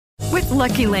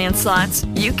Lucky Land Slots,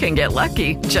 you can get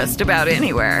lucky just about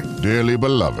anywhere. Dearly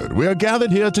beloved, we are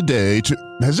gathered here today to...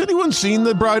 Has anyone seen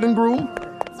the bride and groom?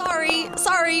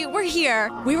 Sorry, we're here.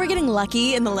 We were getting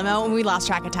lucky in the limo and we lost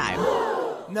track of time.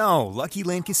 No, Lucky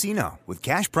Land Casino, with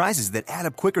cash prizes that add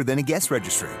up quicker than a guest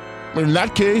registry. In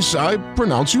that case, I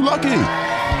pronounce you lucky.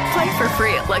 Play for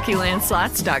free at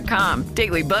LuckyLandSlots.com.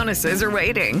 Daily bonuses are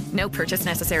waiting. No purchase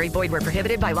necessary. Void where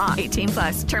prohibited by law.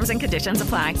 18+. Terms and conditions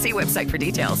apply. See website for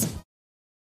details.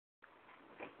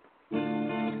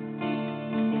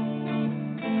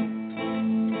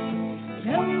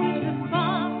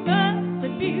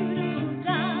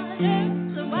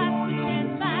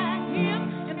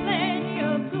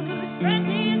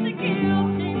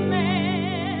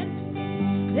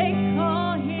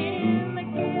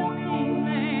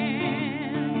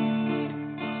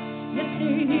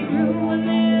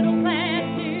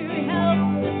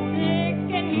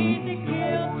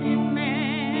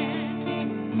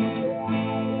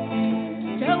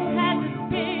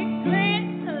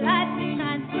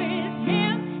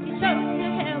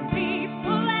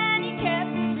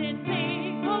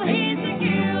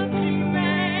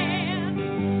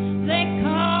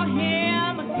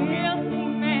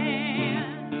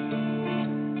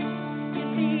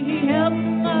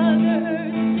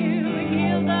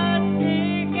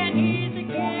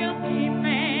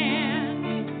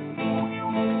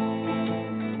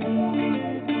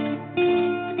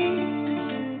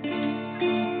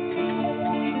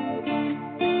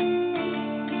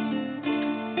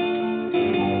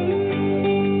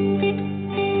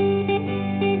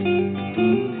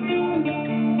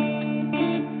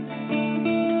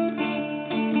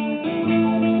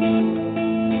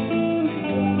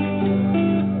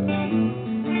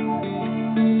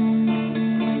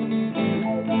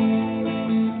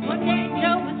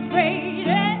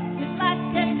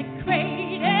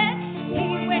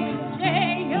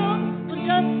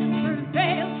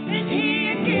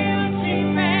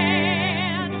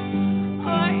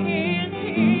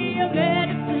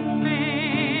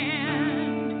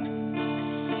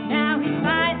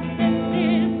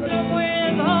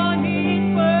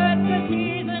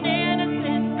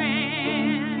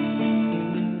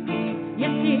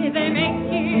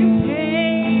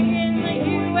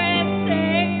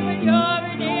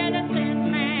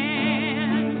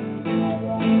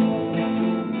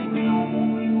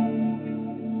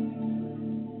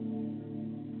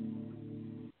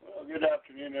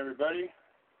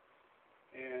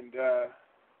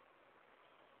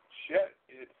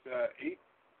 It's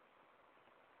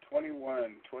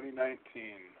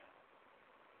 8/21/2019.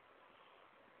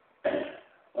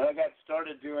 When I got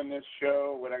started doing this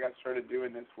show, when I got started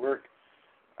doing this work,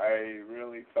 I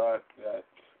really thought that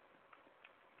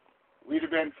we'd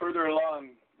have been further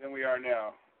along than we are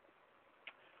now.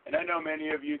 And I know many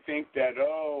of you think that,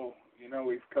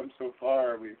 we've come so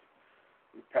far, we've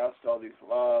passed all these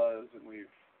laws and we've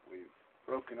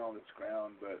broken all this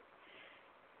ground, but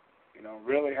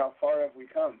really, how far have we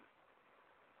come?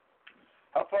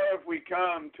 How far have we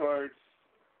come towards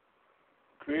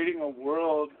creating a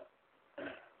world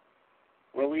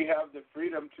where we have the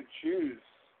freedom to choose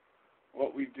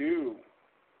what we do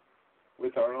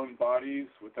with our own bodies,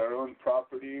 with our own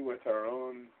property, with our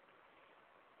own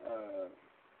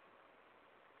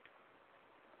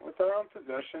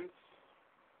possessions,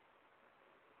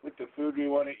 with the food we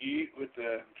want to eat, with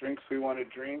the drinks we want to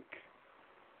drink?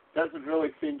 Doesn't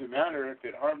really seem to matter if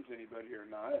it harms anybody or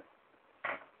not.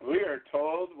 We are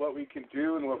told what we can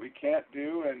do and what we can't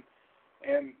do,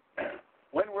 and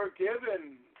when we're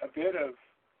given a bit of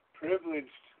privileged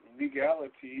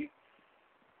legality,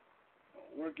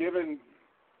 we're given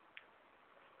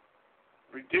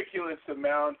ridiculous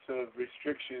amounts of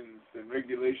restrictions and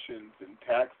regulations and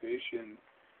taxation,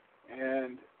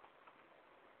 and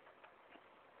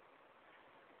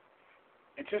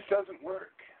it just doesn't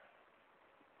work.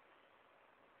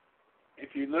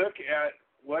 If you look at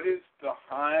what is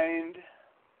behind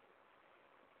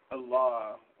a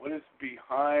law, what is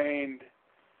behind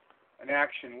an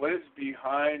action, what is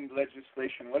behind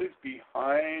legislation, what is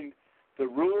behind the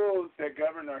rules that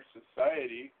govern our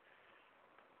society,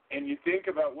 and you think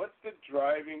about what's the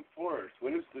driving force,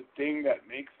 what is the thing that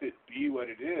makes it be what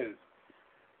it is,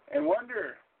 and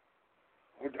wonder,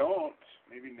 or don't,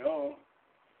 maybe know,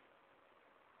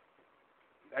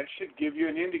 that should give you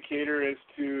an indicator as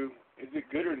to, is it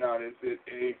good or not? Is it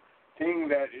a thing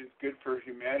that is good for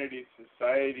humanity,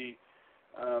 society,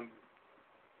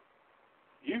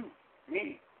 you,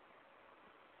 me?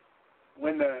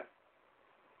 When the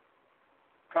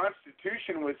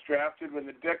Constitution was drafted, when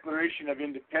the Declaration of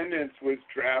Independence was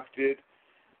drafted,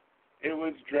 it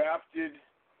was drafted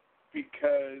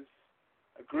because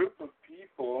a group of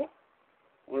people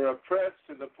were oppressed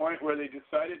to the point where they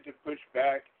decided to push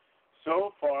back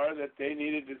so far that they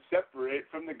needed to separate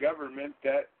from the government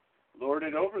that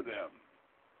lorded over them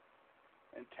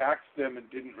and taxed them and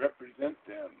didn't represent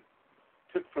them,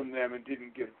 took from them and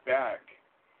didn't give back.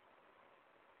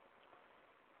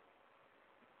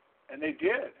 And they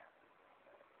did.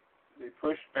 They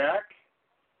pushed back.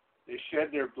 They shed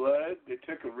their blood. They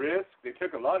took a risk. They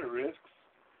took a lot of risks.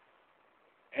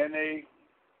 And they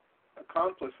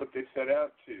accomplished what they set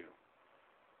out to.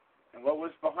 And what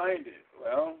was behind it?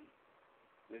 Well,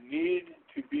 the need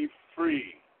to be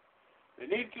free. The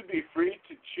need to be free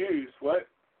to choose what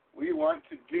we want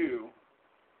to do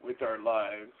with our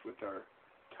lives, with our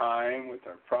time, with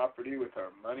our property, with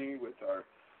our money, with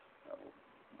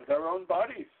our own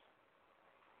bodies.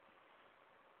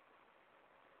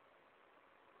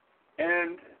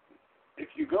 And if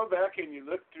you go back and you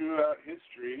look throughout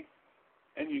history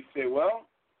and you say, well,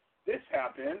 this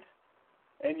happened,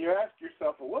 and you ask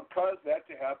yourself, well, what caused that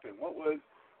to happen? What was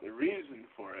the reason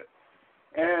for it?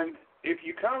 And if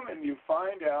you come and you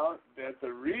find out that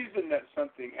the reason that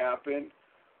something happened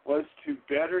was to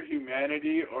better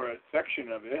humanity or a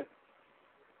section of it,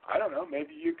 I don't know,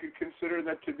 maybe you could consider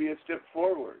that to be a step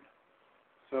forward.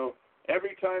 So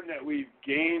every time that we've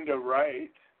gained a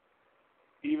right,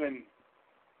 even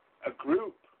a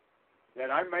group that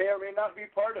I may or may not be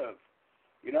part of,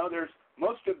 there's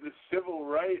most of the civil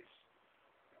rights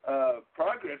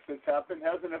progress that's happened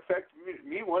hasn't affected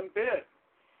me one bit.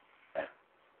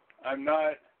 I'm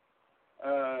not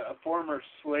a former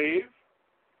slave.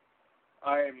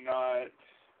 I am not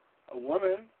a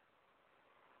woman.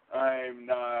 I'm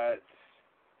not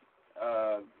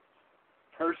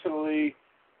personally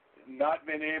not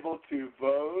been able to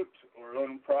vote or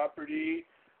own property,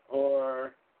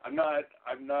 or I'm not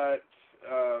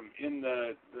in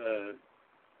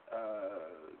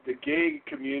the gay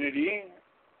community.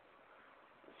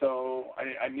 So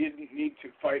I need to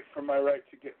fight for my right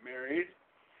to get married.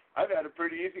 I've had a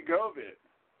pretty easy go of it.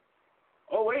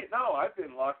 Oh, wait, no, I've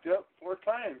been locked up 4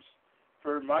 times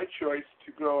for my choice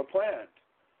to grow a plant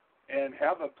and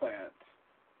have a plant.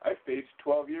 I faced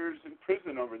 12 years in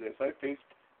prison over this. I faced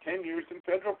 10 years in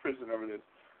federal prison over this,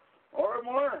 or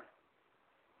more.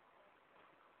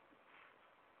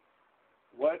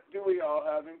 What do we all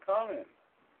have in common?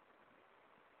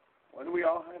 What do we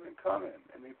all have in common?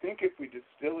 And I think if we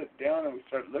distill it down and we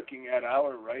start looking at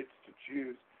our rights to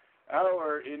choose,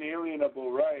 our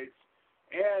inalienable rights,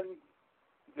 and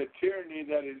the tyranny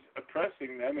that is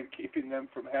oppressing them and keeping them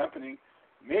from happening,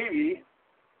 maybe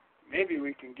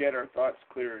we can get our thoughts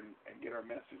clear and get our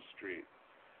message straight.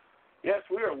 Yes,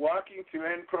 we are walking to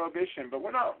end prohibition, but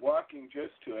we're not walking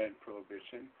just to end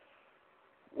prohibition.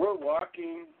 We're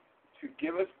walking to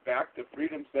give us back the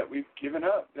freedoms that we've given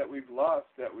up, that we've lost,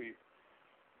 that we've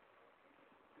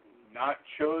not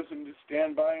chosen to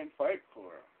stand by and fight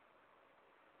for.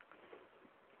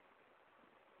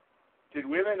 Did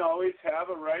women always have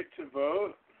a right to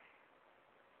vote?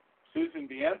 Susan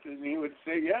B. Anthony would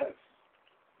say yes.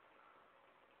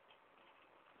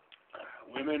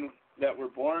 Women that were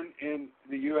born in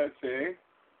the USA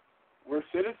were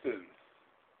citizens.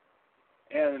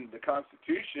 And the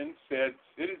Constitution said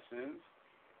citizens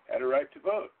had a right to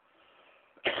vote.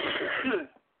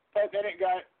 But then it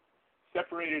got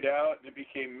separated out and it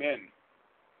became men.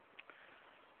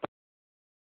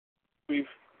 We've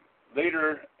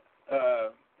later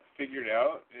figured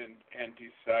out and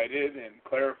decided and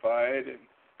clarified and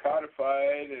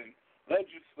codified and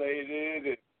legislated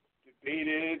and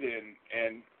debated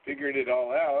and figured it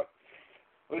all out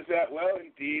was that, well,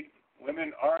 indeed,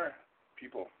 women are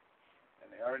people.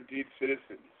 They are indeed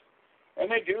citizens.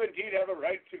 And they do indeed have a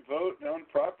right to vote and own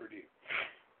property.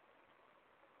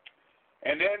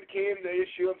 And then came the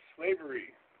issue of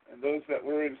slavery and those that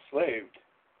were enslaved.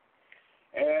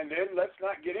 And then let's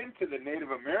not get into the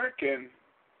Native American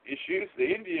issues,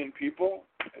 the Indian people,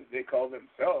 as they call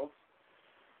themselves.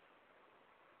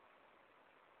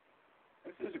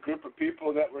 This is a group of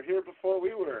people that were here before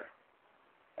we were.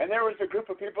 And there was a group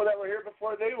of people that were here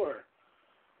before they were.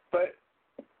 But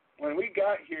when we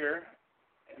got here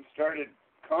and started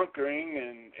conquering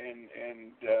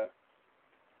and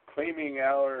claiming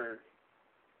our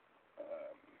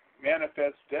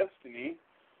manifest destiny,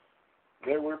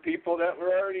 there were people that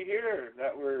were already here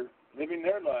that were living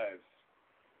their lives.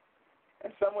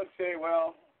 And some would say,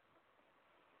 well,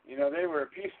 they were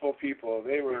peaceful people.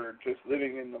 They were just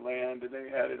living in the land and they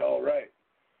had it all right.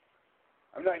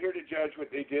 I'm not here to judge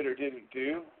what they did or didn't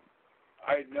do.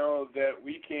 I know that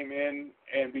we came in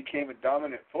and became a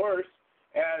dominant force,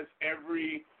 as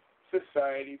every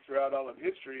society throughout all of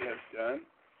history has done.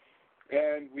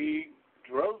 and we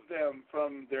drove them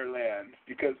from their land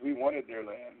because we wanted their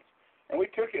lands, and we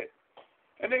took it.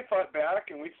 And they fought back,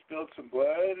 and we spilled some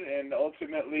blood, and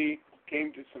ultimately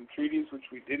came to some treaties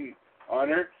which we didn't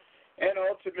honor, and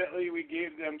ultimately we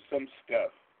gave them some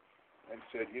stuff and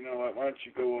said, you know what, why don't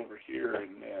you go over here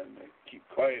and keep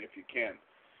quiet if you can.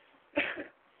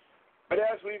 But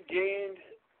as we've gained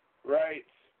rights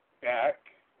back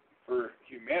for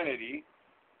humanity,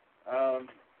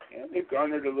 and they've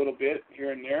garnered a little bit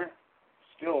here and there,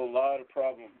 still a lot of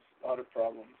problems. A lot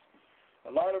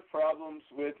of problems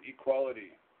with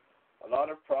equality. A lot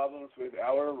of problems with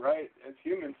our right as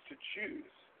humans to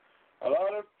choose. A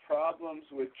lot of problems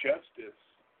with justice.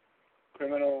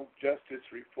 Criminal justice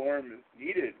reform is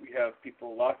needed. We have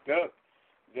people locked up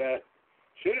that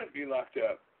shouldn't be locked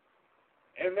up.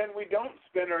 And then we don't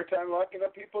spend our time locking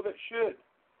up people that should.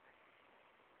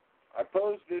 I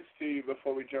pose this to you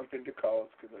before we jump into calls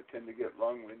because I tend to get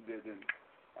long-winded and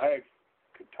I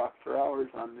could talk for hours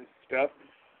on this stuff.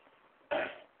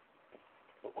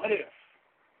 But what if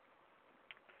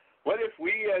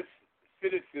we as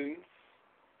citizens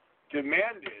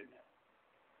demanded,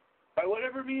 by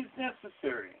whatever means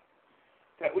necessary,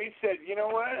 that we said, you know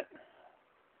what?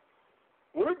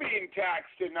 We're being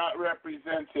taxed and not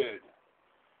represented.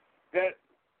 That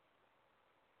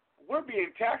we're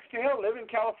being taxed to hell. Live in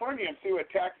California and see what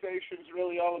taxation's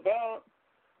really all about.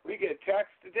 We get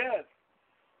taxed to death.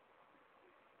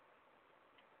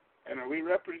 And are we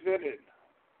represented?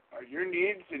 Are your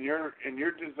needs and your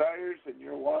desires and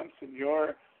your wants and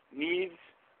your needs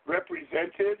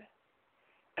represented?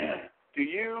 Do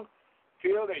you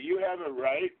feel that you have a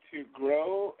right to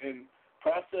grow and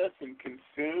process and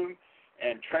consume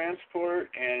and transport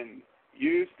and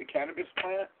use the cannabis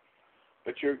plant,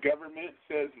 but your government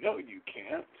says, no, you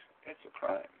can't? It's a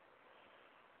crime.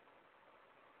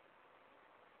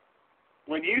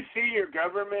 When you see your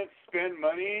government spend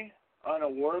money on a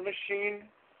war machine,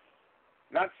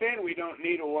 not saying we don't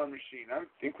need a war machine. I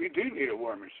think we do need a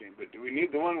war machine, but do we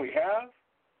need the one we have?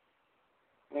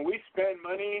 When we spend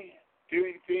money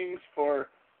doing things for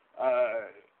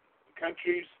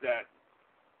countries that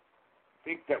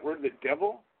think that we're the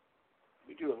devil,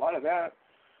 we do a lot of that.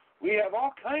 We have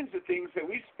all kinds of things that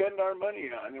we spend our money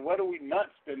on, and what do we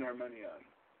not spend our money on?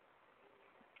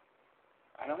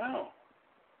 I don't know.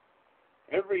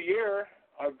 Every year,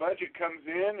 our budget comes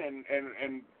in,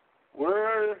 and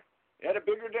we're at a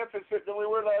bigger deficit than we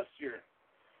were last year.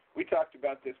 We talked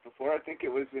about this before. I think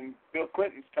it was in Bill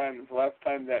Clinton's time, was the last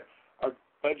time that our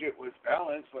budget was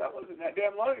balanced. Well, that wasn't that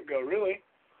damn long ago, really.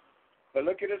 But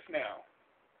look at us now.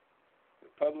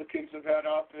 Republicans have had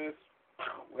office,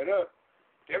 went up.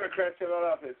 Democrats have had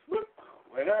office, whoop,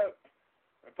 went up.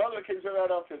 Republicans have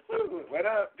had office, whoop, went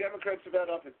up. Democrats have had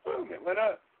office, boom, it went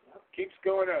up. Keeps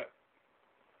going up.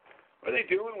 What are they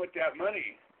doing with that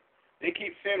money? They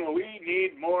keep saying, well, we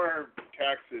need more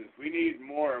taxes. We need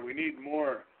more. We need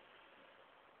more.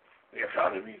 The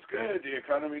economy's good. The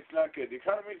economy's not good. The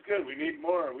economy's good. We need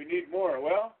more. We need more.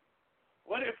 Well,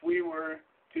 what if we were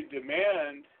to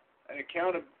demand an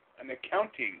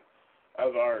accounting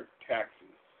of our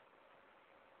taxes?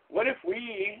 What if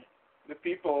we, the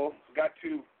people, got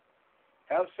to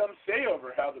have some say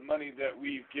over how the money that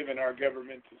we've given our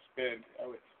government to spend,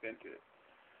 how it spent it?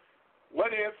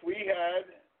 What if we had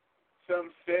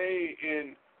some say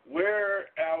in where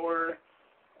our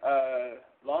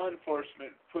law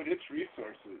enforcement put its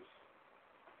resources?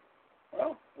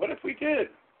 Well, what if we did?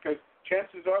 Because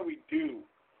chances are we do.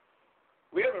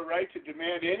 We have a right to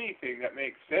demand anything that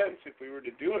makes sense if we were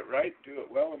to do it right, do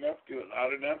it well enough, do it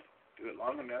loud enough, do it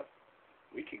long enough.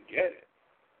 We can get it.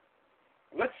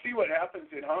 Let's see what happens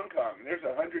in Hong Kong. There's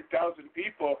 100,000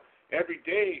 people every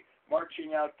day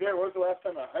marching out there. When was the last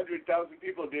time 100,000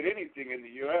 people did anything in the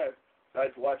U.S.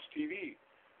 besides watch TV?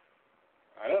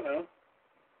 I don't know.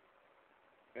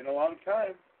 Been a long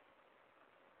time.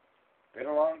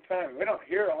 We don't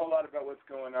hear a whole lot about what's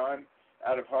going on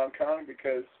out of Hong Kong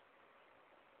because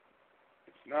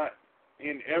it's not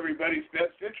in everybody's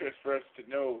best interest for us to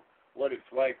know what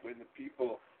it's like when the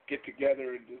people get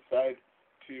together and decide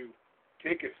to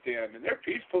take a stand. And they're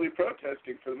peacefully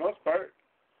protesting for the most part.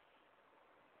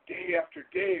 Day after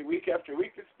day, week after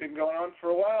week, it's been going on for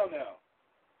a while now.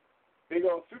 Big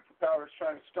old superpowers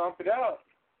trying to stomp it out.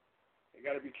 You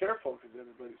got to be careful because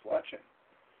everybody's watching.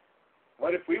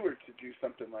 What if we were to do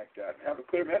something like that and have a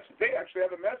clear message? They actually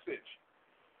have a message.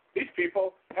 These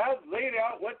people have laid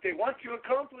out what they want to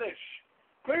accomplish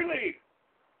clearly.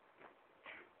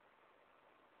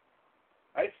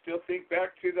 I still think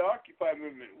back to the Occupy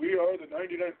movement. We are the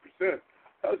 99%.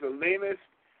 That was the lamest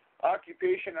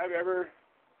occupation I've ever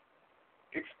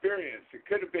experience. It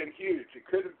could have been huge. It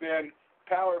could have been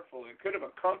powerful. It could have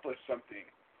accomplished something.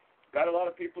 Got a lot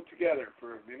of people together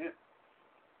for a minute.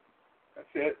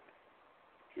 That's it.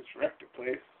 Just wrecked the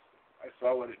place. I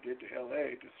saw what it did to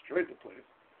L.A. Destroyed the place.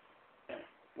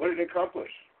 What did it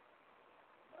accomplish?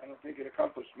 I don't think it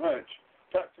accomplished much.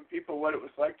 Taught some people what it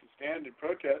was like to stand and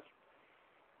protest.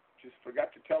 Just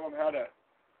forgot to tell them how to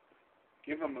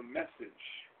give them a message.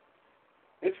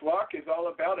 This walk is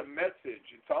all about a message.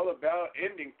 It's all about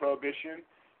ending Prohibition,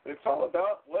 but it's all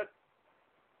about what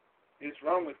is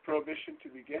wrong with Prohibition to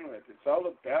begin with. It's all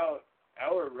about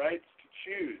our rights to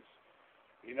choose.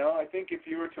 You know, I think if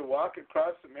you were to walk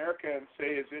across America and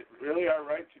say, is it really our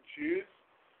right to choose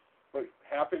what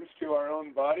happens to our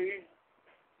own body,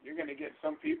 you're going to get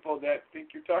some people that think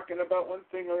you're talking about one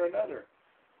thing or another.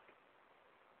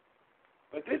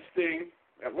 But this thing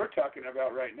that we're talking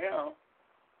about right now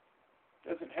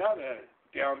doesn't have a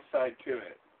downside to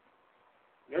it.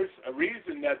 There's a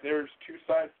reason that there's two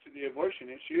sides to the abortion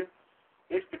issue.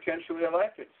 There's potentially a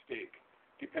life at stake,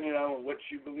 depending on what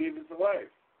you believe is a life.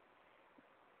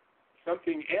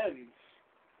 Something ends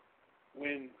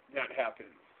when that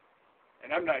happens.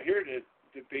 And I'm not here to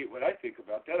debate what I think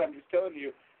about that. I'm just telling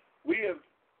you, we have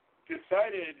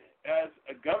decided as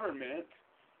a government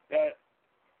that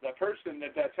the person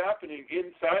that's happening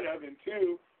inside of and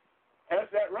to has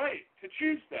that right to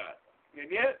choose that. And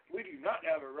yet, we do not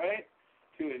have a right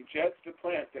to ingest a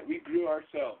plant that we grew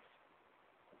ourselves.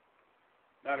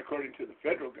 Not according to the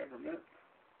federal government.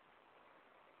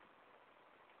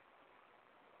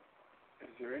 Is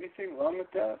there anything wrong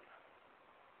with that?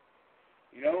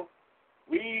 You know,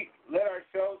 we let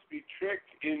ourselves be tricked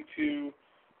into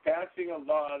passing a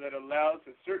law that allows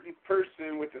a certain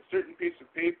person with a certain piece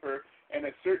of paper and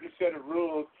a certain set of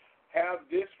rules have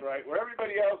this right, where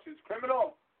everybody else is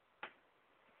criminal.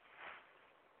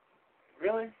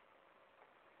 Really?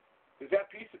 Does that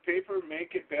piece of paper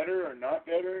make it better or not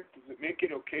better? Does it make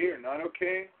it okay or not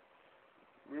okay?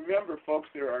 Remember, folks,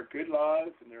 there are good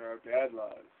laws and there are bad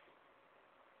laws.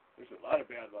 There's a lot of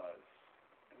bad laws.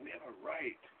 And we have a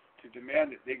right to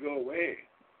demand that they go away.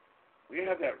 We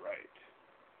have that right.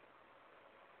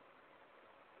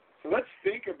 So let's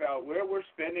think about where we're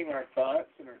spending our thoughts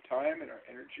and our time and our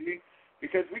energy,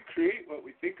 because we create what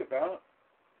we think about.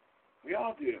 We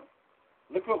all do.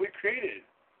 Look what we created.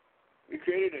 We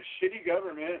created a shitty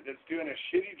government that's doing a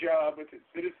shitty job with its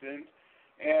citizens,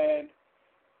 and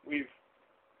we've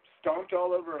stomped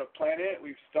all over a planet.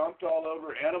 We've stomped all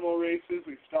over animal races.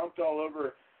 We've stomped all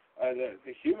over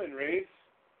the human race.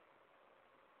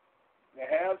 The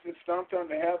haves have stomped on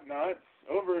the have-nots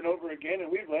over and over again, and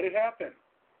we've let it happen.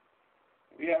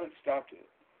 We haven't stopped it.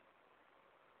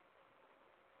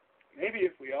 Maybe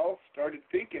if we all started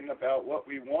thinking about what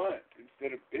we want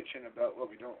instead of bitching about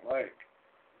what we don't like,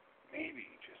 maybe,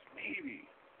 just maybe,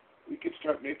 we could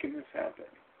start making this happen.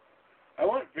 I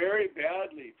want very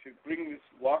badly to bring this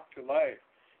walk to life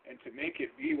and to make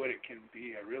it be what it can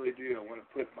be. I really do. I want to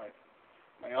put my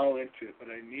all into it,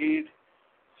 but I need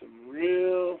some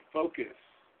real focus.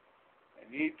 I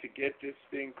need to get this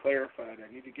thing clarified.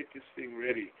 I need to get this thing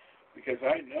ready, because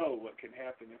I know what can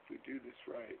happen if we do this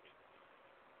right.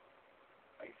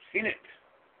 I've seen it.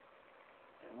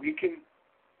 And we can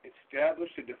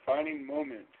establish a defining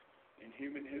moment in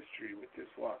human history with this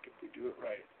walk if we do it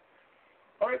right.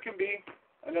 Or it can be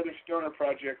another stoner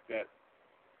project that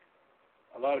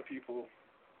a lot of people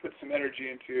put some energy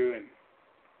into and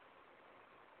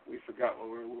we forgot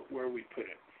where we put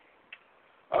it.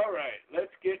 All right,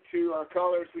 let's get to our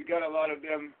callers. We got a lot of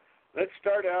them. Let's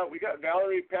start out. We got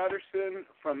Valerie Patterson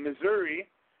from Missouri,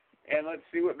 and let's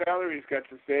see what Valerie's got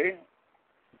to say.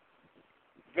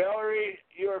 Valerie,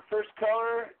 you're first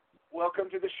caller. Welcome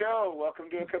to the show. Welcome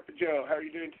to A Cup of Joe. How are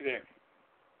you doing today?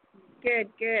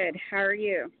 Good. How are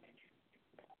you?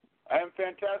 I am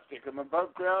fantastic. I'm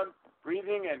above ground,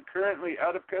 breathing, and currently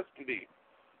out of custody.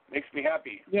 Makes me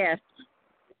happy. Yes.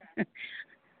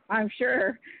 I'm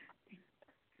sure.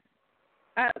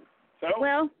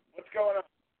 Well, what's going on?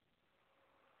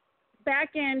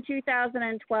 Back in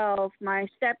 2012, my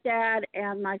stepdad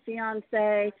and my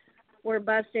fiance were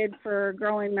busted for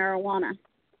growing marijuana.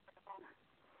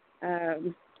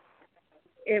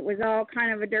 It was all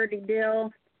kind of a dirty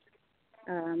deal.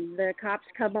 The cops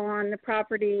come on the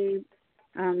property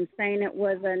saying it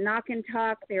was a knock and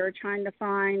talk. They were trying to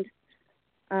find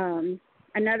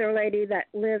another lady that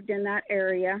lived in that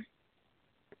area.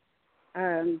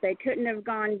 They couldn't have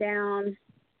gone down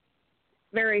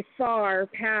very far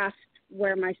past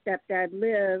where my stepdad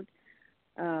lived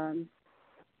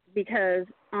because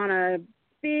on a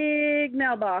big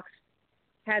mailbox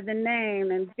had the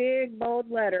name in big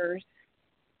bold letters,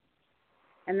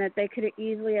 and that they could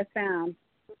easily have found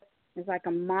is like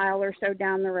a mile or so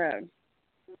down the road.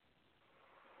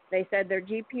 They said their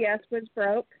GPS was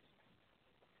broke.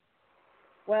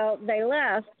 Well, they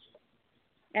left,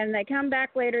 and they come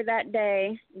back later that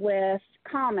day with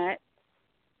Comet,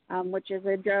 which is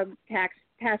a drug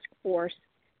task force,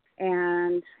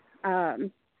 and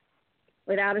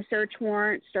without a search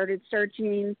warrant, started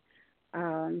searching.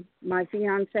 My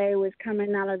fiance was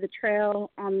coming out of the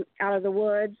trail, out of the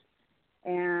woods,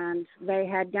 and they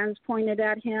had guns pointed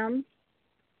at him,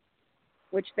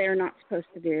 which they're not supposed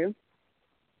to do.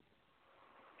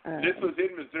 This was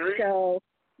in Missouri? So,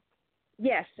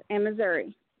 yes, in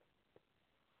Missouri.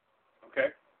 Okay.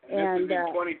 And this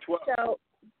was in 2012? So,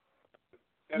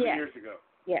 7 years ago?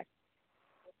 Yes.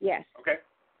 Yes. Okay.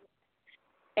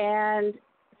 And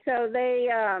so they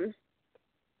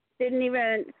didn't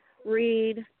even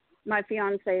read my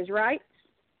fiance's rights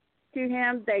to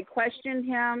him. They questioned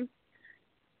him,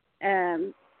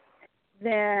 and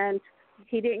then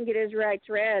he didn't get his rights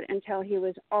read until he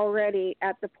was already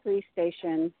at the police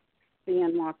station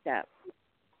being locked up.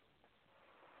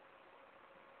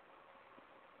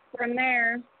 From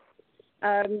there,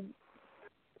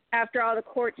 after all the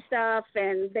court stuff,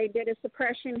 and they did a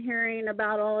suppression hearing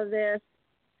about all of this,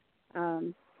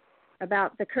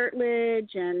 about the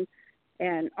curtilage and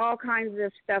all kinds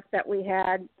of stuff that we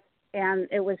had, and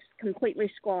it was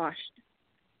completely squashed.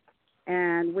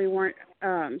 And we weren't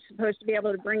supposed to be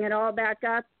able to bring it all back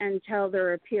up until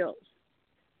their appeals.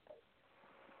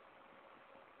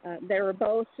 They were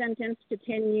both sentenced to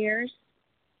 10 years.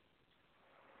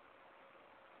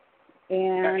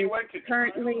 And he went to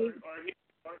currently,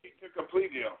 or he took a plea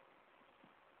deal.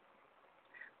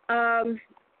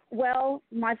 Well,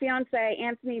 my fiance,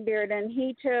 Anthony Bearden,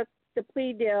 he took the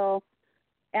plea deal,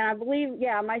 and I believe,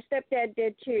 my stepdad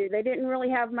did too. They didn't really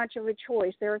have much of a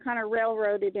choice. They were kind of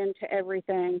railroaded into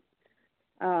everything.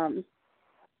 And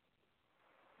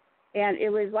it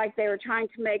was like they were trying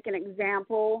to make an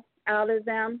example out of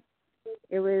them.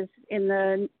 It was in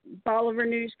the Bolivar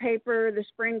newspaper, the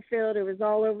Springfield. It was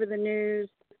all over the news.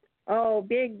 Oh,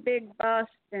 big bust,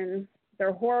 and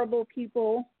they're horrible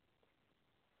people.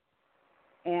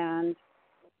 And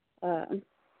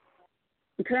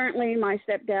currently my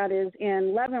stepdad is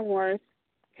in Leavenworth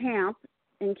Camp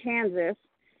in Kansas,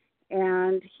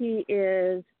 and he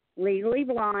is legally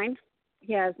blind.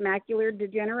 He has macular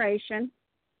degeneration.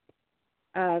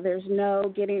 There's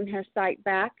no getting his sight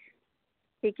back.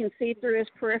 He can see through his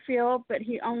peripheral, but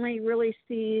he only really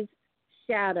sees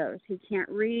shadows. He can't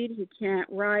read, he can't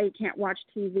write, he can't watch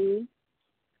TV.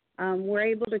 We're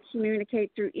able to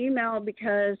communicate through email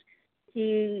because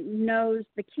he knows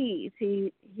the keys.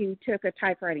 He took a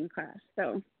typewriting class.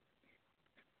 So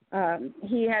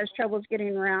he has troubles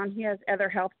getting around. He has other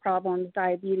health problems,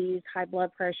 diabetes, high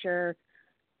blood pressure.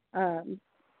 And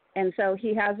so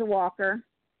he has a walker.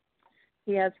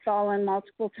 He has fallen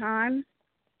multiple times.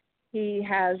 He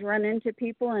has run into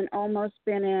people and almost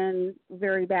been in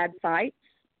very bad fights.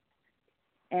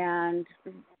 And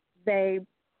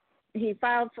he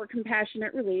filed for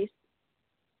compassionate release.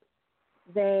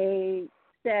 They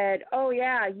said, "Oh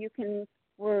yeah, you can.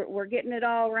 We're getting it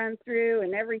all run through,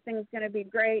 and everything's going to be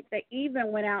great." They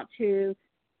even went out to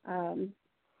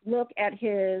look at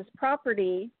his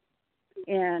property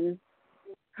in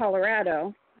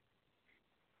Colorado,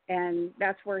 and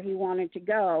that's where he wanted to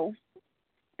go.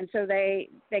 And so they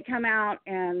come out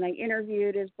and they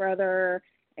interviewed his brother,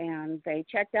 and they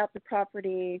checked out the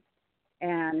property,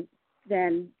 and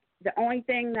then the only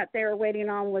thing that they were waiting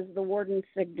on was the warden's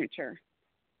signature.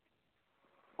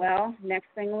 Well, next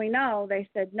thing we know, they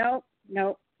said, no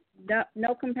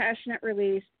compassionate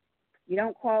release. You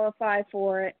don't qualify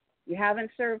for it. You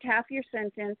haven't served half your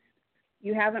sentence.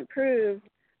 You haven't proved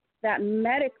that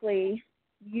medically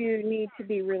you need to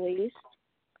be released.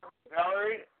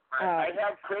 Valerie, I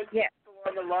have Chris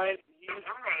on the line. He's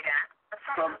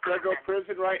from federal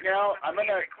prison right now. I'm going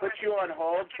to put you on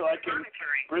hold so I can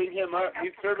bring him up.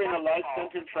 He's serving a life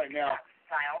sentence right now.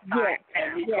 Yes.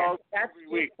 And he calls every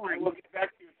week. We'll get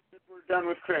back to you as soon as we're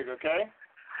done with Craig, okay?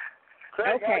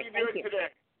 Craig, how are you doing today?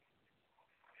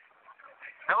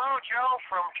 Hello, Joe,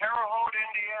 from Terre Haute,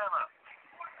 Indiana.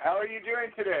 How are you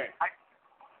doing today?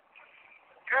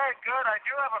 Good. I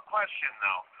do have a question,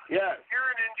 though. Yes. Here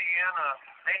in Indiana,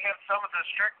 they have some of the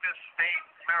strictest state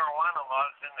marijuana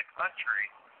laws in the country,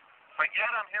 but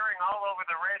yet I'm hearing all over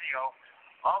the radio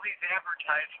all these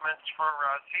advertisements for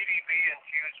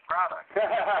CBD-infused products.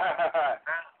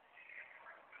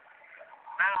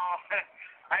 Now,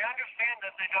 I understand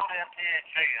that they don't have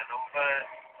THC in them, but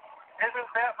isn't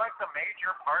that like the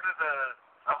major part of the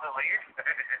leaf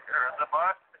or of the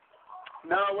bud?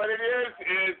 No, what it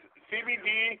is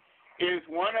CBD is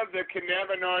one of the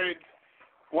cannabinoids,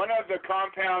 one of the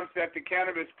compounds that the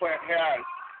cannabis plant has.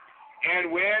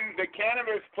 And when the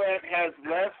cannabis plant has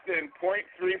less than 0.3%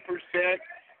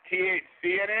 THC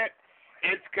in it,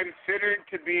 it's considered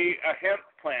to be a hemp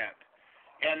plant.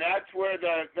 And that's where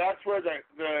the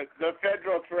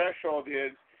federal threshold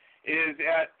is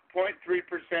at 0.3%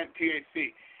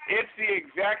 THC. It's the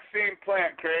exact same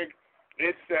plant, Craig.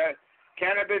 It's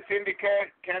Cannabis indica,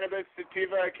 Cannabis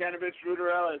sativa, Cannabis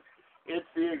ruderalis. It's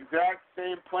the exact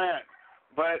same plant.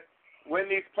 But when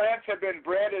these plants have been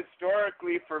bred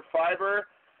historically for fiber,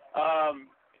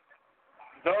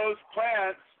 those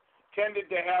plants tended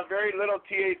to have very little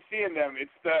THC in them.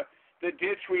 It's the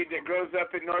ditchweed that grows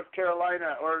up in North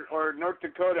Carolina or North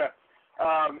Dakota,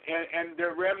 and the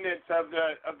remnants of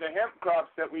the hemp crops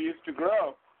that we used to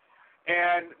grow.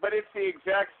 But it's the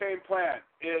exact same plant.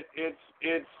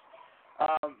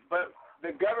 But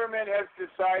the government has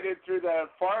decided through the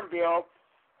Farm Bill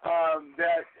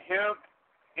that hemp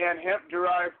and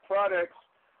hemp-derived products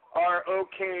are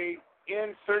okay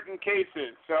in certain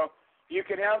cases. So you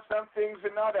can have some things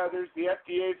and not others. The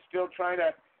FDA is still trying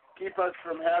to keep us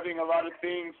from having a lot of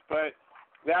things, but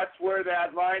that's where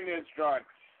that line is drawn.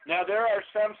 Now, there are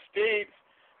some states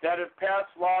that have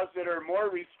passed laws that are more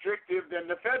restrictive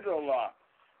than the federal law,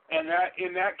 and that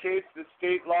in that case, the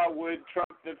state law would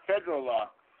trump the federal law.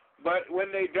 But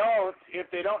when they don't, if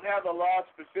they don't have a law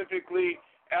specifically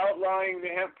outlawing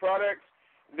the hemp products,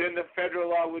 then the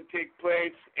federal law would take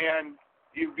place and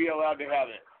you'd be allowed to have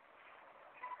it.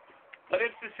 But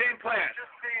it's the same plant. It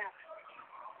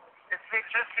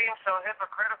just seems so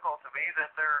hypocritical to me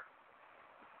that they're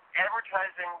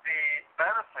advertising the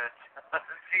benefits of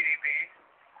the CBD,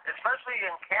 especially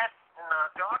in cat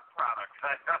and dog products.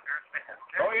 I understand.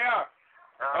 Oh,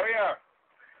 yeah.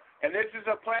 And this is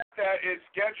a plant that is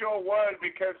Schedule 1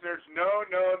 because there's no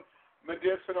known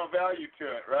medicinal value to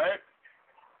it, right?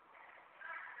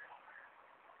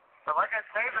 But like I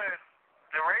say,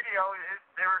 the radio,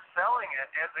 they're selling it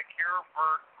as a cure for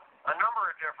a number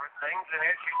of different things. And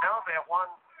as you know, that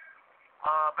one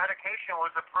medication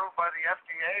was approved by the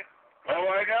FDA.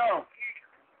 Oh, I know.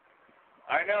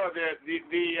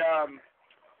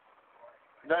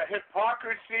 The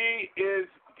hypocrisy is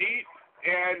deep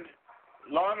and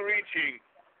long-reaching.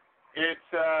 It's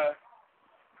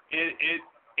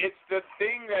the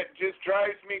thing that just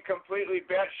drives me completely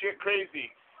batshit crazy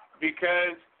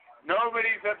because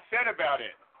nobody's upset about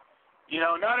it. You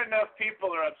know, not enough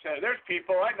people are upset. There's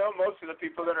people, I know most of the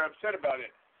people that are upset about it.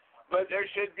 But there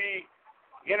should be,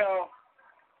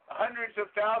 hundreds of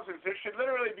thousands. There should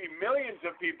literally be millions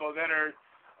of people that are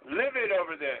livid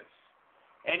over this.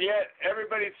 And yet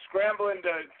everybody's scrambling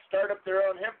to start up their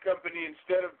own hemp company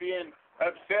instead of being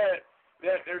upset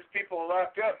that there's people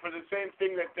locked up for the same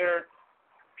thing that they're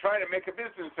trying to make a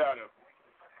business out of.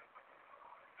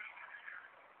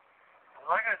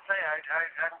 Like I say,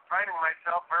 I'm finding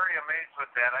myself very amazed with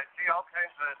that. I see all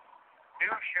kinds of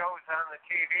new shows on the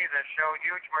TV that show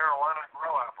huge marijuana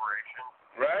grow operations.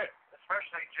 Right.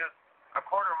 Especially just a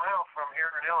quarter mile from here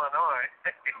in Illinois.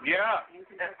 Yeah.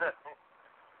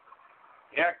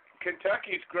 Yeah,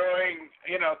 Kentucky's growing,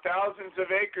 thousands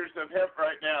of acres of hemp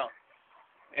right now.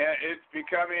 And it's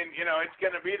becoming, it's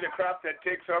going to be the crop that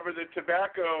takes over the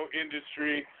tobacco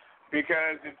industry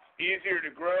because it's easier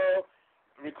to grow,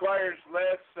 requires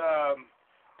less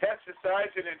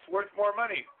pesticides, and it's worth more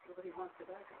money. Nobody wants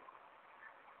tobacco.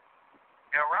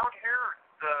 Yeah, around here,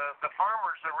 the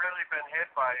farmers have really been hit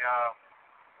by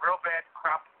real bad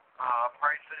crop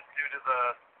prices due to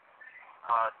the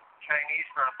Chinese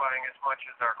not buying as much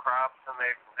as our crops, and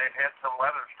they've had some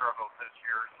weather struggles this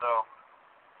year. So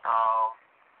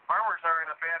farmers are in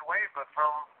a bad way, but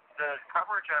from the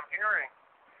coverage I'm hearing,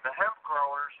 the hemp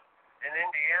growers in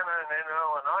Indiana and in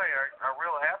Illinois are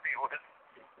real happy with the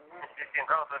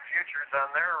futures on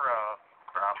their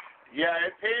crops. Yeah,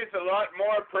 it pays a lot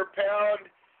more per pound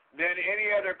than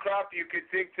any other crop you could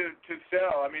think to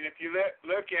sell. I mean, if you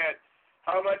look at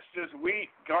how much does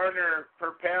wheat garner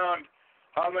per pound,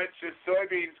 how much does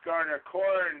soybeans garner,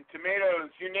 corn, tomatoes,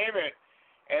 you name it,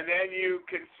 and then you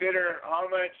consider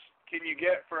how much can you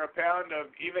get for a pound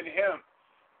of even hemp,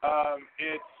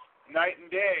 it's night and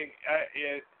day.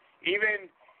 Even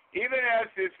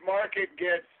as this market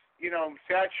gets,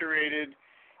 saturated,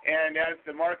 and as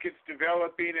the market's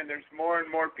developing and there's more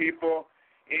and more people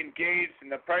engaged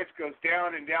and the price goes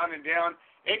down and down and down,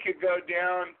 it could go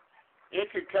down, it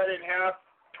could cut in half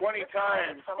 20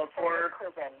 times before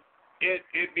it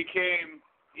became,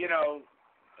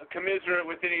 commiserate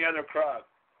with any other crop.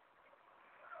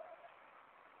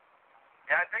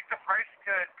 Yeah, I think the price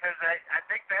could, because I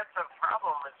think that's a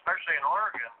problem, especially in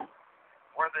Oregon,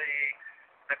 where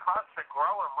the cost to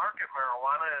grow and market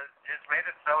marijuana has made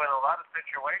it so in a lot of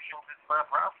situations it's not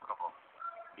profitable.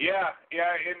 Yeah.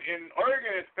 In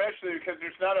Oregon especially, because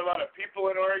there's not a lot of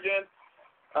people in Oregon,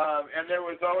 and there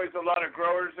was always a lot of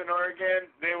growers in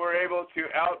Oregon, they were able to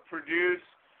outproduce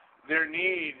their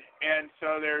need, and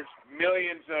so there's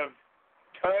millions of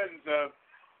tons of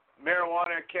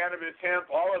marijuana, cannabis, hemp,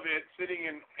 all of it sitting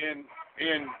in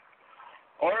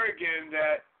Oregon.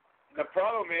 That the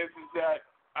problem is that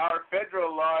our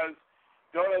federal laws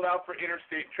don't allow for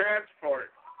interstate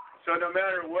transport. So no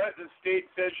matter what the state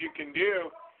says you can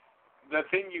do, the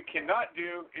thing you cannot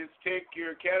do is take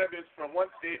your cannabis from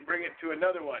one state and bring it to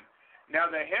another one.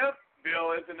 Now the hemp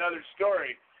bill is another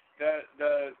story.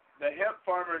 The hemp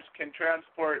farmers can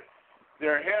transport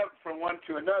their hemp from one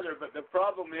to another, but the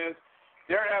problem is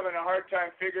they're having a hard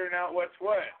time figuring out what's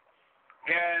what.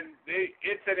 And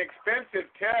it's an expensive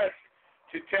test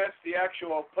to test the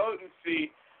actual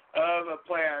potency of a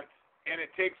plant, and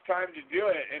it takes time to do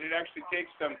it, and it actually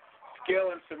takes some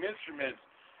skill and some instruments.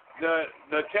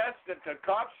 The test that the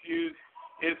cops use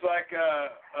is like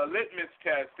a litmus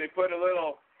test. They put a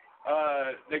little,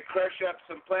 they crush up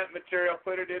some plant material,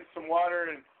 put it in some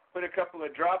water, and put a couple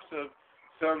of drops of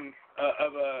some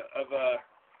of a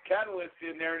catalyst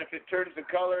in there, and if it turns the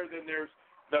color, then there's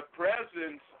the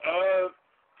presence of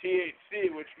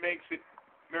THC, which makes it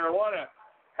marijuana.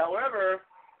 However,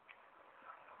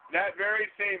 that very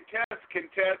same test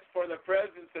can test for the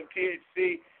presence of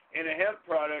THC in a hemp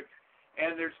product,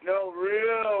 and there's no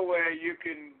real way you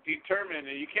can determine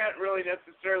it. You can't really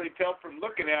necessarily tell from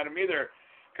looking at them either,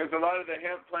 because a lot of the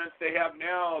hemp plants they have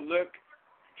now look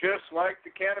just like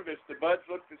the cannabis. The buds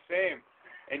look the same,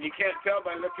 and you can't tell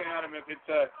by looking at them if it's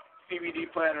a CBD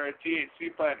plant or a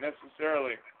THC plant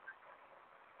necessarily.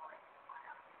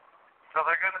 So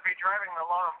they're going to be driving the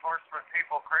law enforcement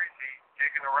people crazy,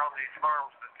 digging around these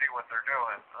farms to see what they're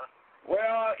doing. Huh?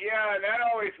 Well, yeah, that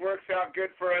always works out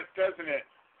good for us, doesn't it?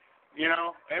 You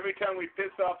know, every time we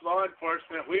piss off law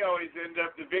enforcement, we always end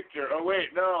up the victor. Oh,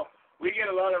 wait, no, we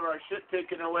get a lot of our shit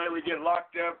taken away. We get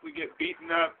locked up. We get beaten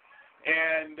up.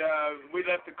 And we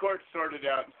let the courts sort it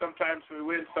out. And sometimes we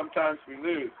win, sometimes we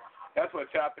lose. That's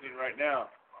what's happening right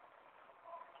now.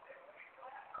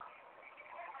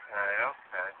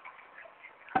 Okay.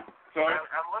 So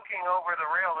I'm looking over the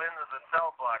rail into the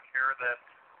cell block here that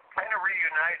kind of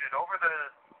reunited over the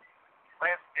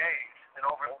last days and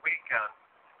over the weekend.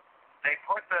 They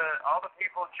put all the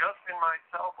people just in my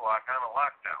cell block on a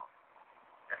lockdown.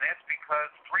 And that's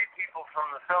because 3 people from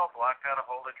the cell block got a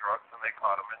hold of drugs and they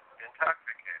caught them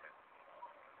intoxicated.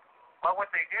 Well,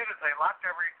 what they did is they locked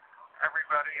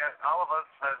everybody, all of us,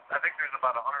 I think there's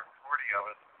about 140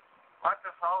 of us, locked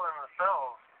us all in the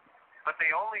cells, but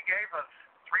they only gave us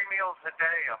 3 meals a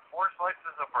day of 4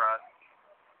 slices of bread,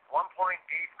 1.8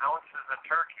 ounces of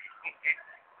turkey,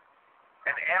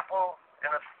 an apple,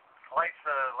 and a slice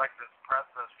of like this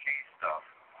processed cheese stuff.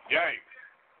 Yikes.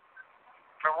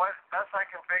 From what best I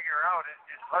can figure out,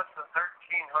 it's less than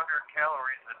 1,300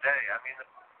 calories a day. I mean,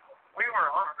 we were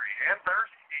hungry and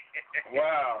thirsty.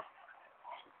 Wow.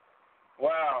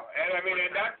 And I mean,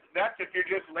 and that's if you're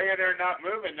just laying there not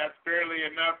moving. That's barely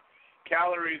enough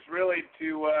calories really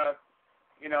to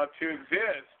to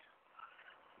exist.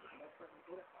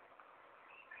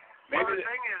 Maybe well, the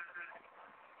thing is,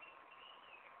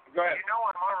 go ahead. You know,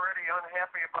 I'm already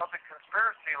unhappy about the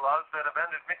conspiracy laws that have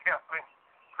ended me up in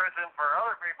prison for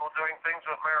other people doing things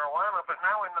with marijuana, but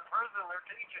now in the prison they're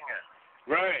teaching it.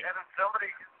 Right. And if somebody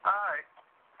gets high,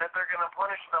 that they're going to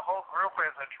punish the whole group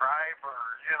as a tribe or,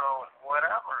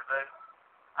 whatever.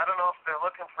 I don't know if they're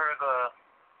looking for the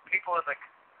people of the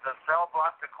cell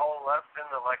block to coalesce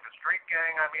into like a street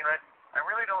gang. I mean, I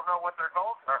really don't know what their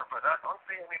goals are, but I don't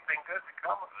see anything good to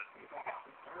come of it.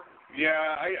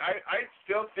 Yeah, I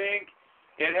still think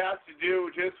it has to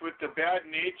do just with the bad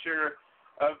nature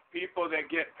of people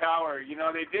that get power. You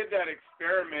know, they did that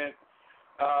experiment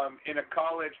in a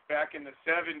college back in the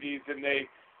 70s, and they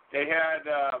had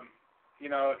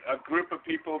a group of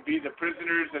people be the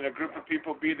prisoners and a group of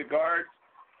people be the guards,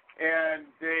 and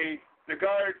the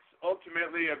guards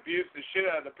ultimately abused the shit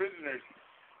out of the prisoners,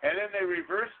 and then they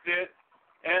reversed it,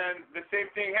 and the same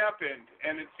thing happened.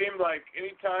 And it seemed like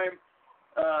anytime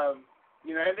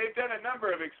and they've done a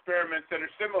number of experiments that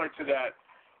are similar to that,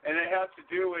 and it has to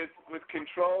do with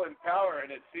control and power.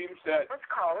 And it seems that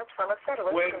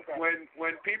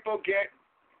when people get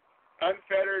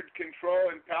unfettered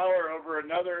control and power over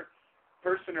another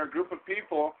person or group of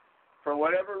people, for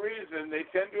whatever reason, they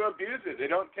tend to abuse it. They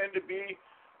don't tend to be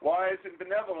wise and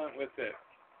benevolent with it.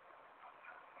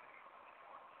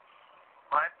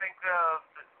 I think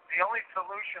the only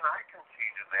solution I can see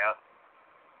to that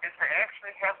is to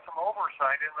actually have some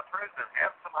oversight in the prison,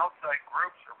 have some outside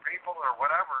groups or people or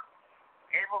whatever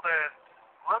able to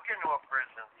look into a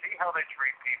prison, see how they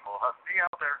treat people, see how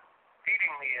they're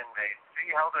feeding the inmates, see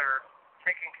how they're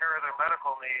taking care of their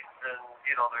medical needs and,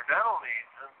 their dental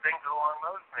needs and things along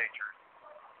those natures.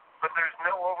 But there's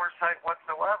no oversight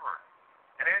whatsoever.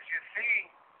 And as you see,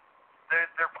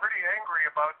 they're pretty angry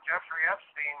about Jeffrey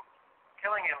Epstein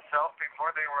killing himself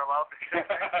before they were allowed to shoot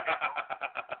him.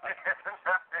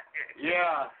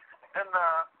 Yeah. And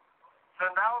so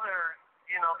now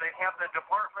they have the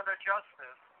Department of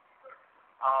Justice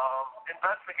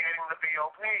investigating the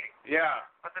BOP. Yeah.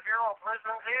 But the Bureau of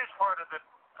Prisons is part of the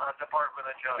Department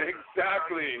of Justice.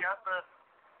 Exactly. So you got the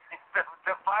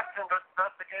Fox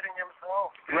investigating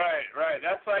himself. Right.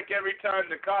 That's like every time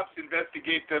the cops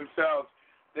investigate themselves,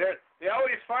 they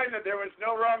always find that there was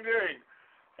no wrongdoing.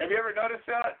 Have you ever noticed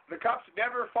that? The cops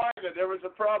never find that there was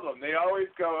a problem. They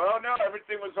always go, oh, no,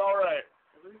 everything was all right.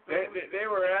 They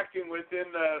were acting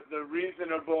within the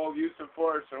reasonable use of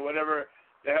force or whatever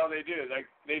the hell they do.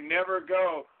 Like, they never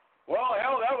go, well,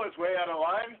 hell, that was way out of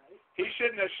line. He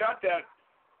shouldn't have shot that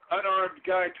unarmed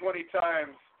guy 20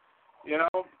 times,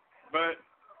 But,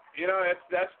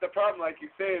 that's the problem. Like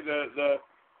you say, the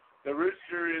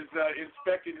rooster is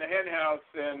inspecting the hen house,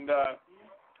 and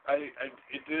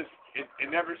it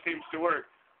never seems to work.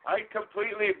 I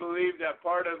completely believe that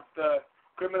part of the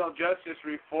criminal justice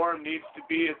reform needs to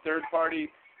be a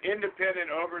third-party, independent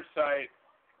oversight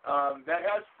that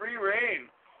has free reign,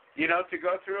 to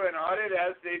go through and audit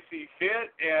as they see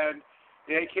fit, and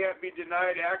they can't be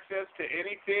denied access to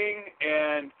anything,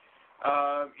 and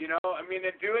and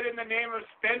do it in the name of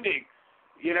spending.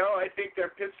 I think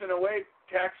they're pissing away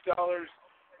tax dollars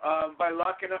by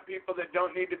locking up people that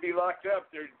don't need to be locked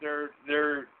up. They're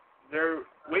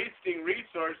wasting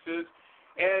resources,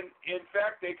 and in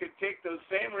fact, they could take those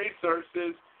same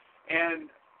resources and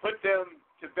put them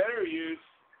to better use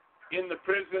in the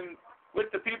prison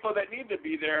with the people that need to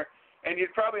be there, and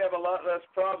you'd probably have a lot less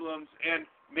problems and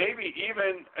maybe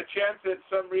even a chance at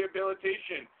some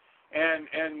rehabilitation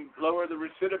and lower the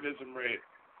recidivism rate.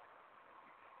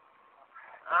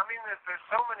 I mean, there's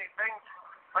so many things,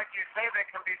 like you say, they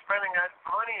can be spending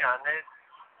money on it.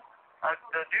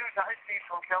 The news I see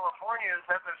from California is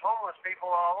that there's homeless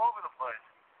people all over the place.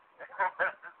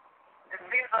 It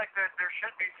seems like there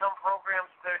should be some programs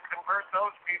to convert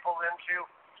those people into,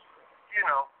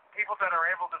 people that are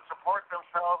able to support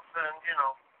themselves and,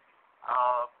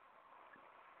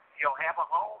 have a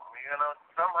home,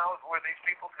 somehow where these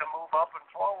people can move up and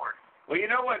forward. Well,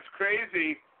 what's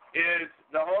crazy is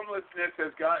the homelessness has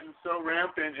gotten so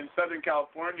rampant in Southern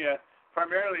California,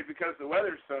 primarily because the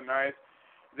weather's so nice,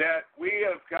 that we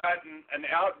have gotten an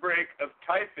outbreak of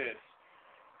typhus.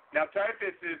 Now,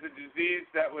 typhus is a disease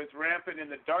that was rampant in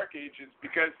the Dark Ages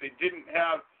because they didn't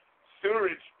have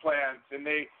sewerage plants, and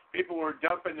people were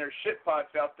dumping their shit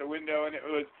pots out the window, and it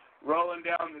was rolling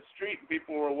down the street, and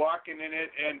people were walking in it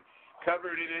and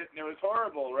covered in it, and it was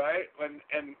horrible, right? And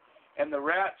the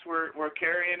rats were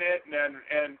carrying it, and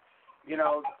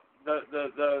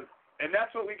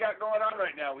that's what we got going on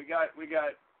right now. We got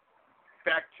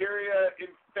bacteria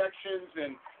infections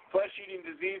and flesh-eating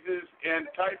diseases and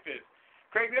typhus.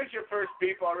 Craig, there's your first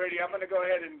beep already. I'm going to go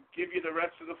ahead and give you the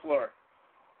rest of the floor.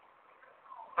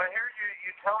 But here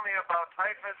you tell me about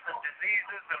typhus and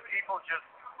diseases and people just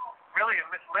really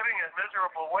living in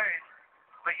miserable ways,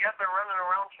 but yet they're running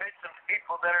around chasing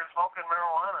people that are smoking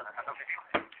marijuana.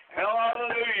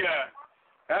 Hallelujah.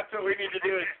 That's what we need to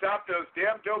do is stop those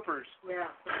damn dopers. Yeah.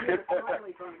 And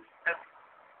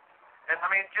I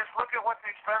mean, just look at what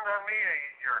they spend on me a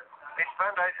year. They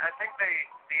spend, I think the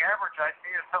average I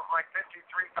see is something like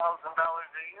 $53,000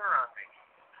 a year on me.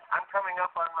 I'm coming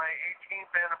up on my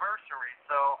 18th anniversary,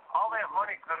 so all that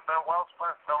money could have been well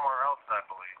spent somewhere else, I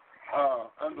believe.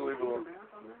 Oh, unbelievable.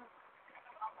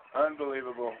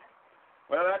 Unbelievable.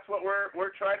 Well, that's what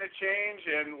we're trying to change,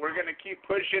 and we're going to keep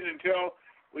pushing until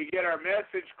we get our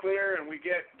message clear and we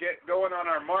get going on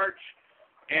our march.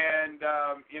 And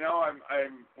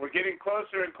we're getting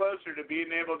closer and closer to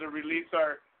being able to release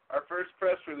our first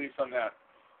press release on that.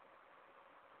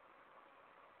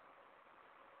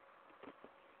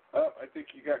 Oh, I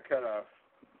think you got cut off.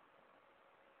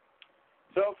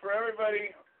 So for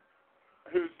everybody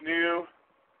who's new,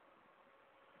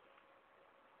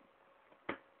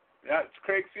 that's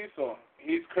Craig Cecil.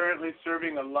 He's currently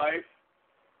serving a life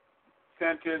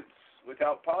sentence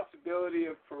without possibility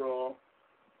of parole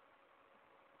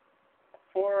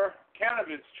for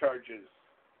cannabis charges.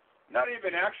 Not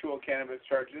even actual cannabis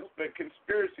charges, but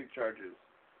conspiracy charges.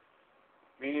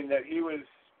 Meaning that he was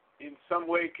in some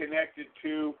way connected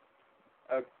to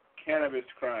a cannabis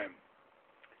crime.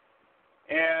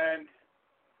 And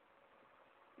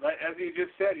as he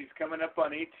just said, he's coming up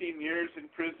on 18 years in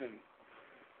prison.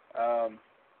 I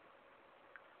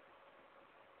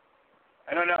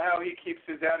don't know how he keeps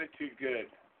his attitude good,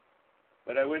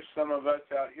 but I wish some of us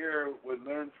out here would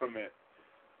learn from it.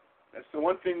 That's the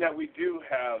one thing that we do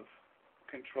have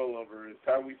control over, is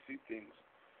how we see things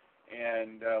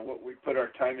and what we put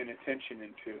our time and attention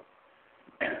into.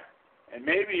 And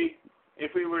maybe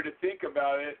if we were to think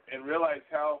about it and realize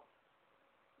how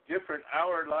different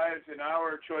our lives and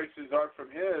our choices are from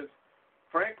his,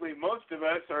 frankly, most of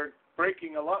us are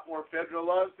breaking a lot more federal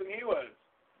laws than he was.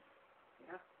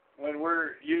 Yeah. When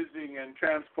we're using and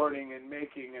transporting and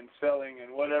making and selling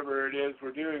and whatever it is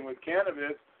we're doing with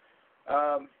cannabis,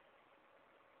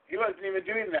 he wasn't even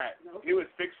doing that. Nope. He was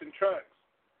fixing trucks.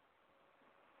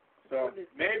 So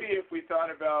maybe if we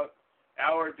thought about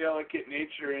our delicate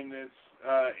nature in this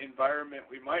environment,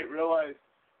 we might realize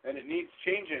that it needs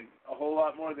changing a whole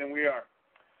lot more than we are.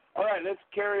 All right, let's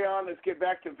carry on. Let's get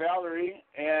back to Valerie,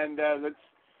 and let's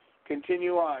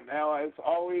continue on. Now, as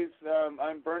always,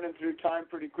 I'm burning through time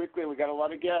pretty quickly. We got a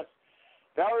lot of guests.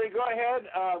 Valerie, go ahead.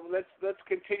 Let's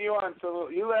continue on. So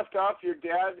you left off. Your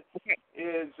dad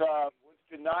was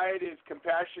denied his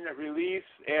compassionate release,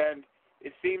 and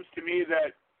it seems to me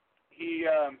that he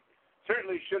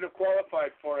certainly should have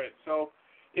qualified for it. So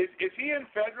is he in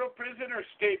federal prison or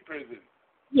state prison?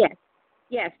 Yes.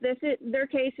 Their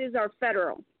cases are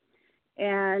federal,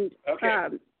 and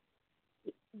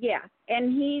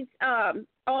and he's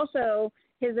also,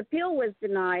 his appeal was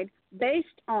denied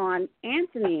based on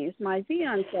Anthony's, my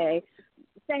fiance,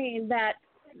 saying that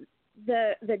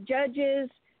the judges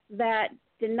that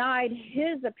denied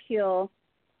his appeal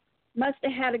must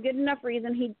have had a good enough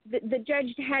reason. The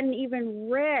judge hadn't even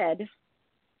read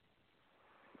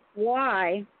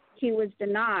why he was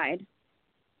denied,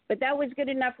 but that was good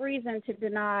enough reason to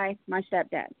deny my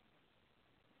stepdad.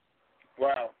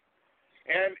 Wow.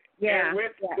 And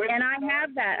and I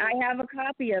have that. I have a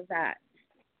copy of that.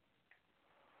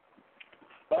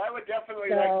 Well, I would definitely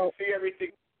like to see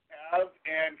everything you have,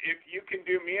 and if you can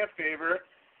do me a favor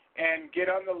and get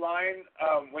on the line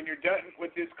when you're done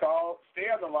with this call, stay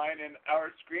on the line, and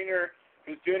our screener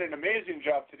is doing an amazing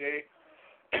job today.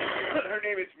 Her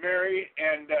name is Mary,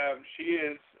 and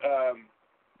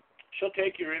she'll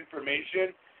take your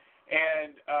information,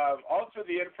 and also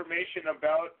the information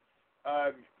about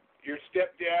your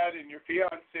stepdad and your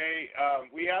fiance.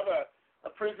 We have a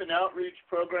prison outreach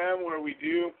program where we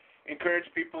do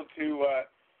encourage people to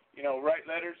write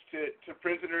letters to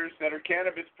prisoners that are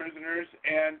cannabis prisoners,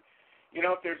 and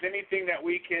if there's anything that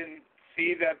we can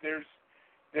see that there's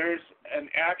an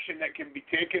action that can be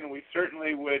taken, we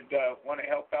certainly would want to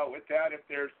help out with that. If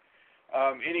there's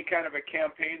any kind of a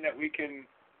campaign that we can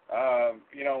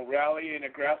rally in a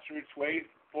grassroots way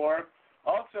for.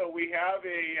 Also, we have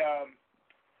a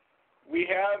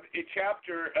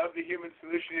chapter of the Human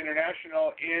Solution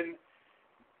International in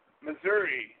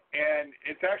Missouri, and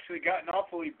it's actually gotten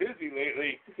awfully busy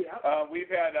lately. Yeah. We've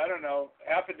had,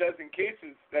 half a dozen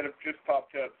cases that have just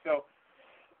popped up. So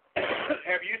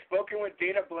have you spoken with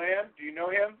Dana Bland? Do you know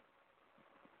him?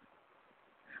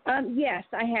 Yes,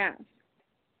 I have.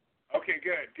 Okay,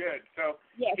 good. So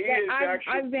yes,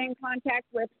 I've been in contact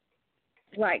with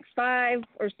like 5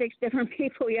 or 6 different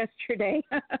people yesterday.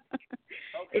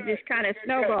 It just kind of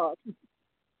snowballed. Good.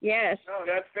 Yes. No,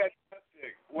 that's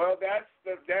fantastic. Well, that's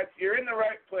you're in the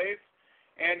right place,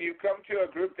 and you come to a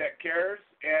group that cares,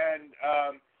 and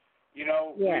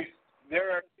yes.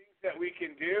 There are things that we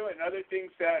can do, and other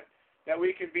things that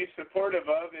we can be supportive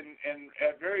of, and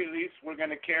at very least we're going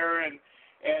to care and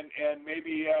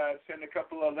maybe send a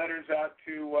couple of letters out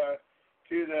to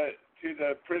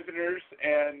the prisoners,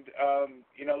 and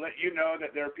let you know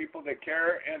that there are people that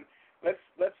care, and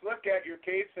let's look at your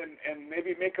case and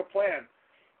maybe make a plan.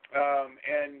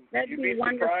 And that'd you'd be be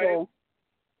wonderful. Surprised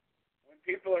when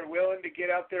people are willing to get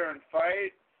out there and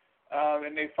fight,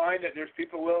 and they find that there's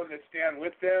people willing to stand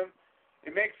with them.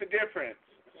 It makes a difference.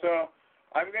 So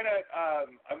I'm gonna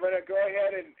go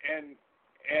ahead and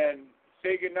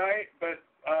say goodnight, but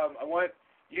I want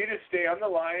you to stay on the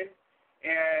line,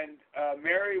 and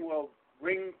Mary will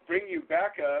bring you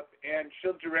back up, and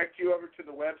she'll direct you over to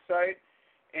the website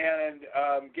and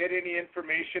get any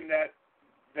information that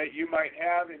you might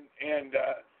have, and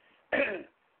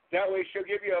that way she'll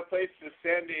give you a place to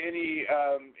send any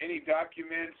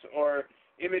documents or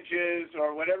images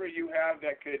or whatever you have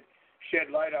that could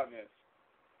shed light on this.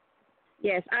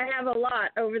 Yes, I have a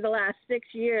lot over the last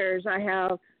 6 years. I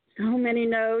have so many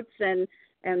notes and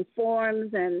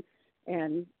forms and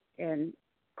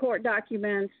court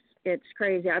documents. It's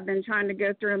crazy. I've been trying to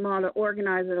go through them all to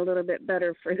organize it a little bit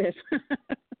better for this.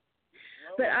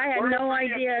 But I had no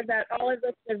idea that all of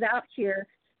this was out here,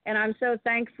 and I'm so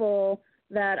thankful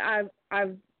that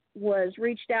I've was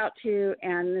reached out to,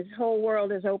 and this whole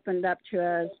world has opened up to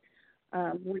us.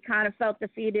 We kind of felt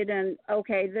defeated, and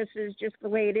okay, this is just the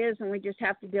way it is, and we just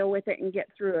have to deal with it and get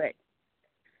through it.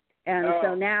 And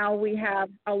so now we have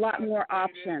a lot more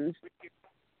options.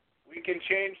 We can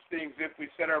change things if we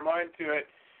set our mind to it.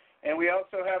 And we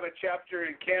also have a chapter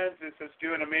in Kansas that's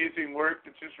doing amazing work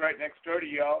that's just right next door to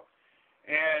y'all.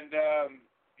 And,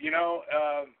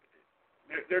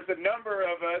 there's a number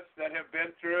of us that have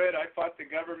been through it. I fought the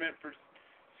government for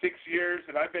 6 years,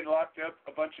 and I've been locked up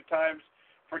a bunch of times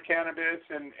for cannabis.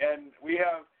 And we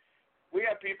have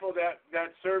people that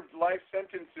served life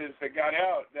sentences that got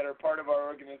out that are part of our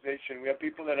organization. We have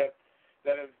people that have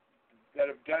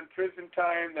done prison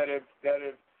time, that have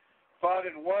fought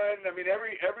and won. I mean,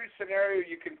 every scenario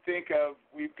you can think of,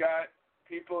 we've got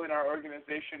people in our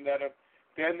organization that have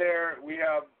been there. We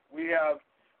have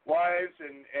wives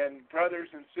and brothers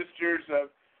and sisters of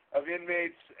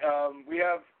inmates. We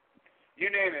have, you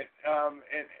name it.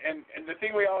 And the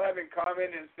thing we all have in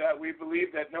common is that we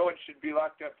believe that no one should be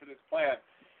locked up for this plan.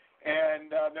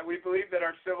 And that we believe that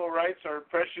our civil rights are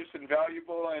precious and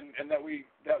valuable, and that we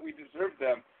deserve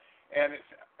them. And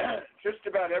it's just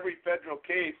about every federal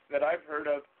case that I've heard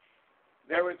of,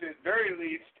 there was at very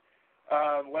least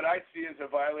what I see as a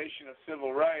violation of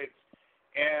civil rights,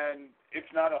 and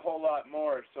it's not a whole lot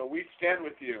more. So we stand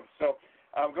with you. So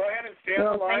go ahead and stay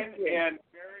on the line, and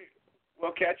Mary,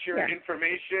 we'll catch your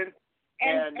information.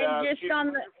 And just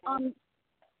on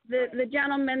the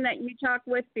gentleman that you talked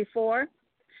with before,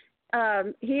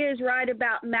 he is right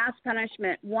about mass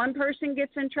punishment. One person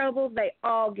gets in trouble, they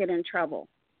all get in trouble.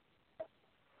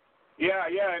 Yeah,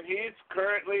 and he's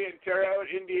currently in Terre Haute,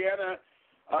 Indiana,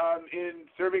 in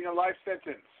serving a life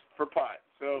sentence for pot.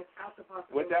 So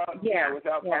without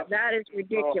that is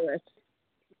ridiculous.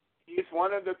 He's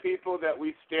one of the people that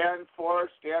we stand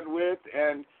with,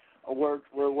 and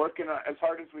we're working as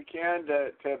hard as we can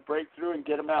to break through and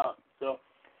get him out. So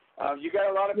you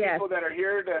got a lot of people that are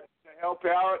here to help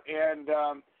out, and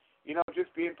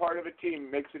just being part of a team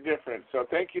makes a difference. So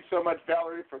thank you so much,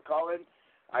 Valerie, for calling.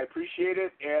 I appreciate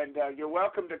it, and you're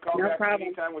welcome to call back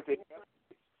anytime with it.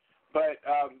 But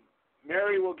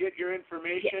Mary will get your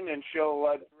information, and she'll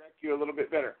direct you a little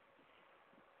bit better.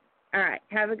 All right.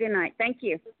 Have a good night. Thank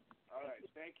you. All right.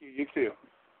 Thank you. You too.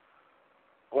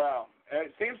 Wow.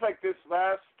 It seems like this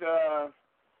last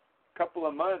couple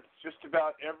of months, just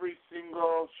about every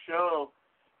single show,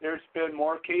 there's been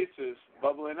more cases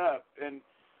bubbling up. And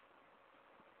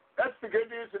that's the good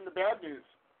news and the bad news.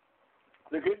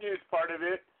 The good news part of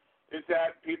it is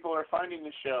that people are finding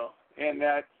the show, and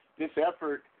that this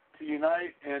effort to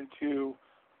unite and to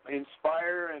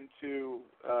inspire and to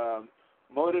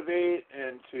motivate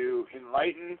and to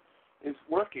enlighten is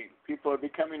working. People are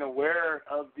becoming aware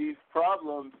of these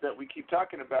problems that we keep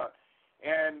talking about.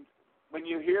 And when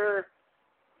you hear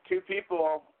two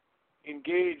people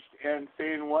engaged and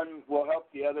saying one will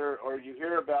help the other, or you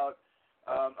hear about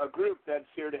a group that's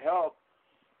here to help,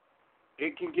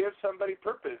 it can give somebody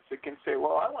purpose. It can say,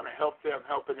 well, I want to help them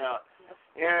helping out.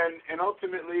 And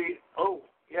ultimately,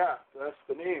 that's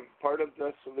the name, part of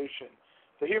the solution,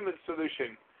 the human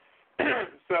solution.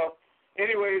 So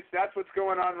anyways, that's what's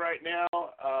going on right now.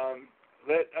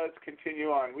 Let us continue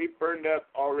on. We've burned up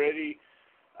already,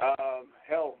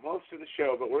 most of the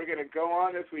show, but we're going to go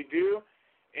on as we do.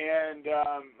 And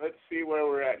let's see where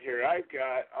we're at here. I've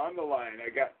got on the line, I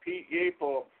got Pete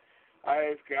Yapel.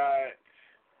 I've got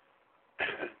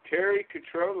Terry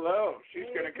Cotrolo. She's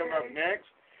going to come up next.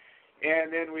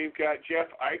 And then we've got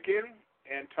Jeff Eichen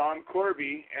and Tom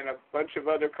Corby and a bunch of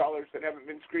other callers that haven't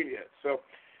been screened yet. So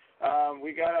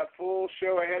we got a full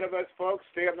show ahead of us, folks.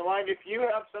 Stay on the line. If you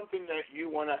have something that you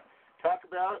want to talk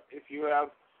about, if you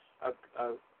have a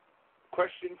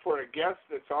question for a guest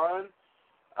that's on,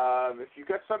 if you've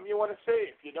got something you want to say,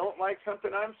 if you don't like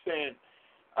something I'm saying,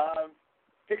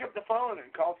 pick up the phone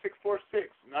and call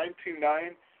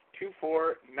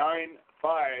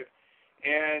 646-929-2495.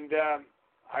 And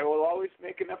I will always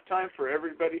make enough time for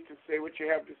everybody to say what you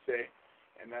have to say,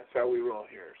 and that's how we roll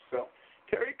here. So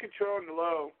Terry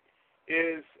Cotrolo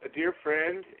is a dear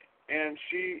friend, and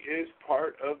she is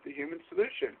part of the Human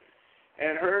Solution.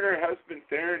 And her husband,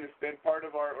 Theron, has been part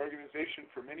of our organization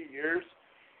for many years,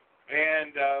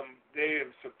 and they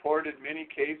have supported many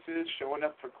cases, showing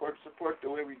up for court support the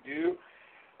way we do.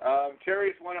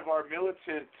 Terry's one of our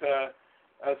militant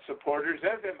supporters,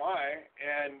 as am I,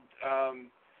 and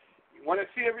want to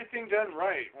see everything done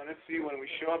right. Want to see when we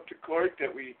show up to court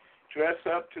that we dress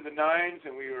up to the nines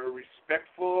and we are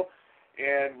respectful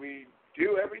and we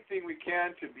do everything we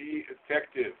can to be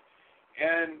effective.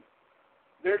 And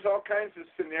there's all kinds of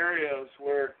scenarios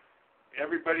where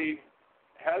everybody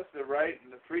has the right and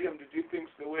the freedom to do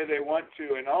things the way they want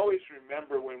to. And always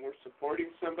remember, when we're supporting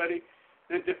somebody,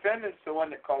 the defendant's the one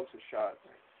that calls the shots.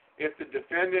 If the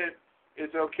defendant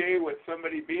is okay with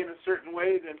somebody being a certain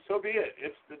way, then so be it.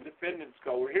 It's the defendant's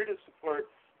call. We're here to support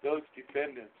those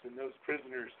defendants and those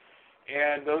prisoners.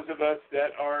 And those of us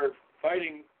that are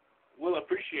fighting will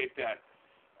appreciate that.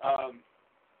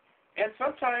 And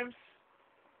sometimes,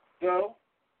 though,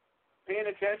 paying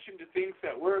attention to things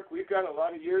that work. We've got a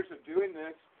lot of years of doing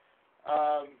this.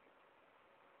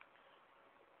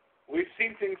 We've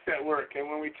seen things that work. And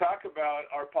when we talk about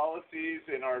our policies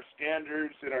and our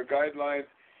standards and our guidelines,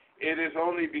 it is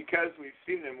only because we've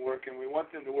seen them work and we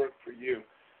want them to work for you.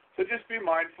 So just be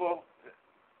mindful.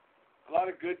 A lot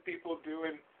of good people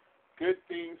doing good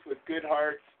things with good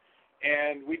hearts,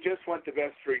 and we just want the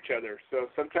best for each other. So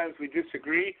sometimes we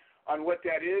disagree on what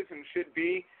that is and should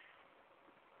be.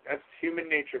 That's human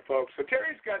nature, folks. So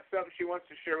Terry's got something she wants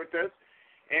to share with us,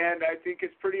 and I think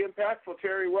it's pretty impactful.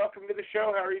 Terry, welcome to the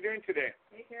show. How are you doing today?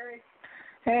 Hey, Terry.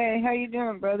 Hey, how you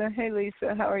doing, brother? Hey,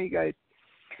 Lisa. How are you guys?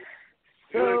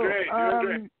 Doing great. Doing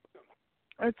great.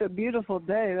 It's a beautiful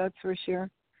day, that's for sure.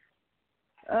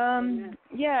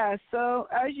 Yeah, so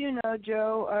as you know,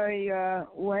 Joe, I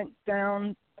went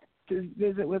down to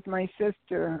visit with my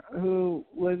sister who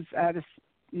was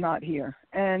not here.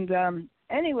 And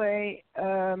anyway,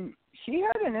 she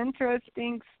had an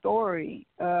interesting story.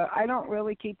 I don't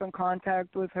really keep in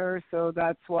contact with her, so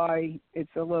that's why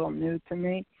it's a little new to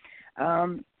me.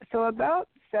 So about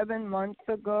 7 months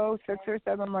ago, 6 or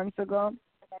 7 months ago,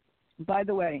 by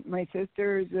the way, my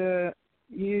sister is a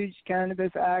huge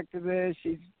cannabis activist.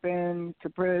 She's been to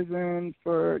prison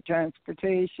for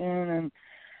transportation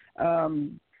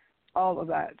and all of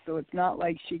that. So it's not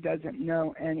like she doesn't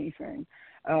know anything.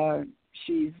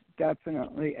 She's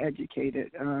definitely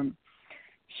educated.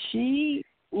 She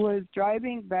was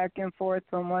driving back and forth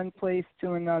from one place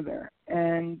to another,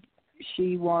 and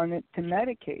she wanted to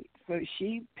medicate. So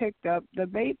she picked up the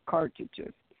vape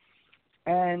cartridges.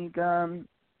 And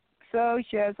so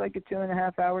she has like a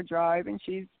 2.5-hour drive, and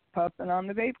she's puffing on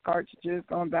the vape cartridges,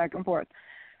 going back and forth.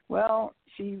 Well,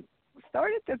 she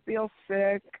started to feel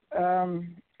sick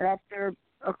after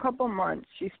a couple months.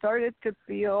 She started to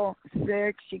feel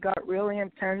sick. She got really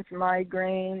intense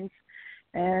migraines,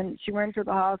 and she went to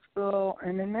the hospital,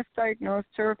 and they misdiagnosed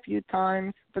her a few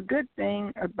times. The good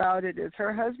thing about it is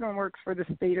her husband works for the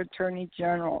state attorney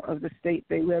general of the state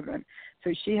they live in,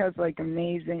 so she has like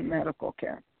amazing medical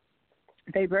care.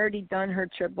 They've already done her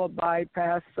triple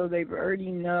bypass, so they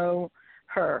already know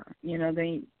her. You know,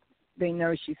 they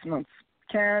know she smokes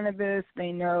cannabis.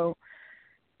 They know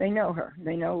her.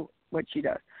 They know what she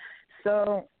does.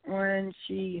 So when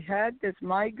she had this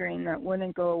migraine that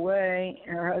wouldn't go away,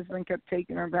 and her husband kept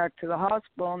taking her back to the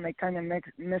hospital, and they kind of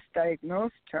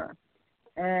misdiagnosed her,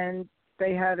 and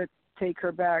they had to take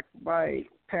her back by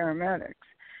paramedics.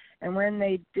 And when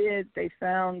they did, they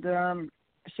found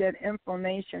she had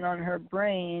inflammation on her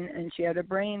brain, and she had a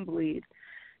brain bleed.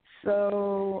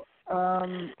 So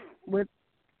with,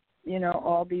 you know,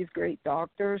 all these great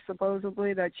doctors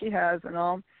supposedly that she has and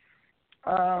all,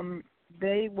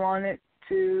 they wanted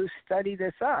to study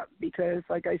this up because,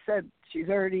 like I said, she's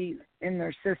already in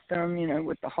their system, you know,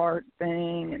 with the heart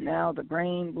thing and now the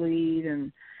brain bleed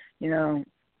and, you know,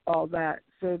 all that.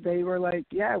 So they were like,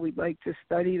 yeah, we'd like to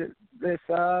study this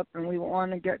up, and we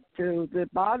want to get to the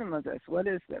bottom of this. What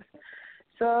is this?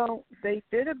 So they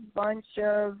did a bunch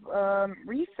of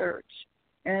research,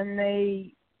 and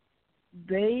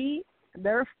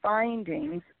their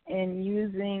findings in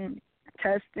using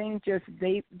testing just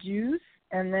vape juice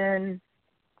and then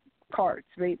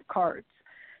vape carts.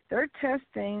 Their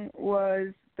testing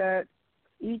was that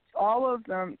all of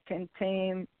them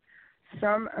contain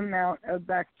some amount of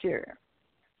bacteria.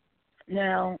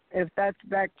 Now, if that's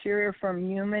bacteria from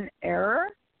human error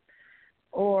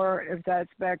or if that's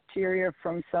bacteria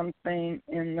from something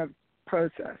in the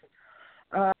process.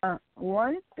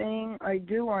 One thing I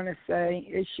do want to say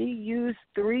is she used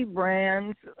 3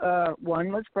 brands.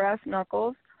 One was Brass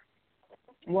Knuckles,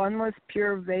 one was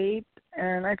Pure Vape,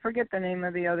 and I forget the name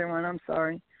of the other one, I'm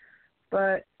sorry.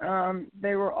 But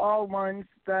they were all ones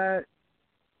that,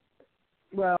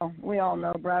 well, we all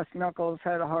know Brass Knuckles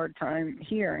had a hard time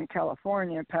here in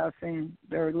California passing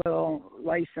their little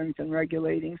license and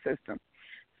regulating system.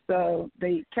 So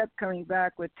they kept coming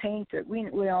back with tainted.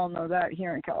 We all know that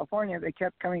here in California. They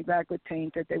kept coming back with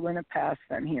tainted. They wouldn't pass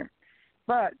them here.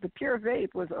 But the pure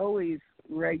vape was always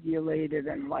regulated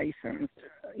and licensed,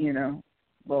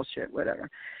 bullshit, whatever.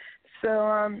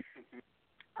 So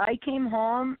I came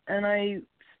home and I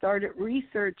started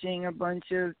researching a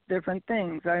bunch of different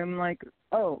things. I'm like,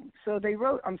 so they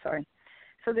wrote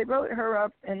her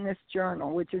up in this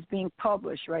journal, which is being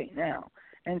published right now.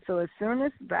 And so as soon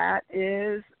as that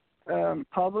is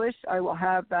published, I will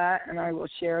have that, and I will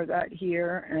share that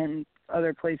here and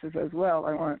other places as well.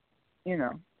 I want,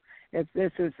 if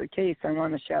this is the case, I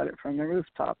want to shout it from the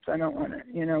rooftops. I don't want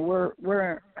to,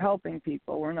 we're helping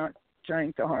people. We're not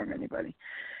trying to harm anybody.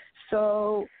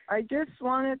 So I just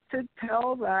wanted to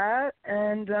tell that,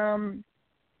 and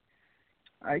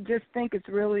I just think it's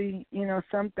really,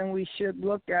 something we should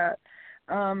look at.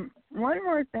 One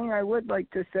more thing I would like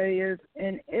to say is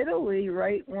in Italy,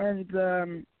 right when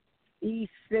the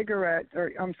e-cigarette,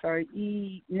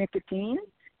 e-nicotine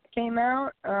came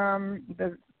out,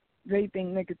 the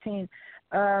vaping nicotine,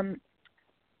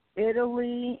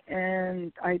 Italy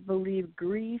and I believe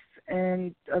Greece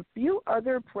and a few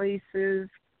other places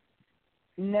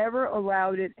never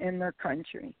allowed it in their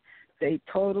country. They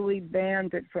totally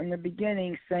banned it from the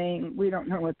beginning, saying, we don't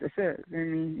know what this is.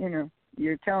 And,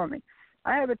 you're telling me.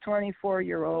 I have a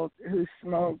 24-year-old who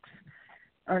smokes,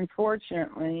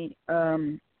 unfortunately,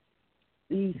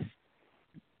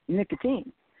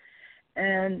 nicotine.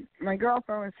 And my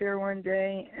girlfriend was here one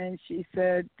day, and she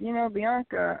said,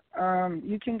 Bianca,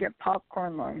 you can get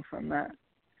popcorn lung from that.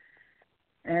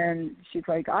 And she's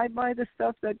like, I buy the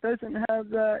stuff that doesn't have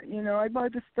the, I buy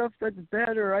the stuff that's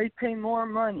better. I pay more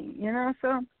money,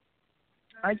 So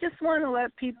I just want to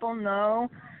let people know,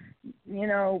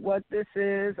 what this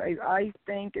is. I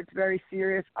think it's very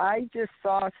serious. I just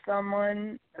saw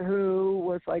someone who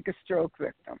was like a stroke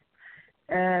victim.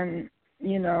 And,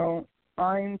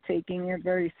 I'm taking it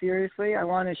very seriously. I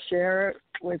want to share it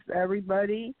with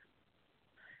everybody.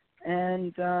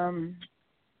 And,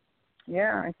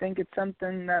 I think it's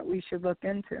something that we should look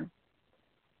into.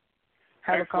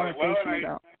 Have a conversation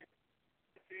about.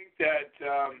 I think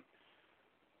that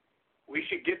we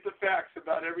should get the facts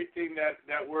about everything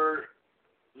that we're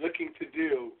looking to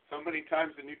do. So many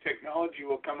times a new technology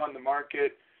will come on the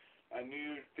market, a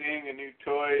new thing, a new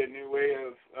toy, a new way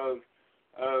of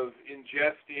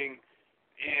ingesting,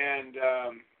 and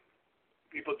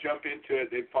people jump into it.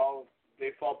 They fall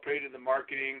prey to the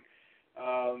marketing,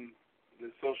 the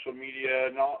social media,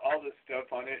 and all this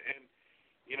stuff on it. And,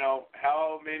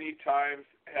 how many times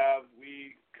have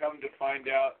we come to find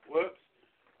out, whoops,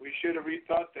 we should have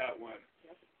rethought that one.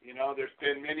 There's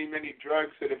been many, many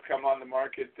drugs that have come on the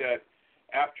market that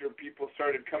after people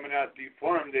started coming out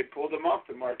deformed, they pulled them off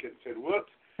the market and said,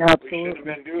 whoops, Absolutely. we shouldn't have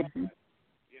been doing that.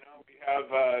 We have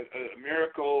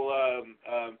miracle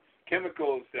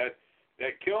chemicals that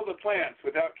kill the plants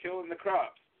without killing the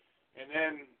crops. And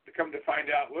then to come to find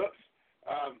out, whoops,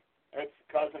 that's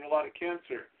causing a lot of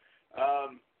cancer.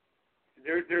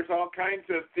 There's all kinds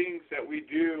of things that we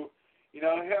do.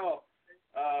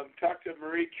 Talk to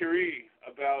Marie Curie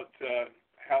about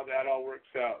how that all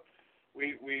works out.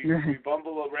 We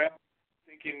bumble around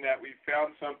thinking that we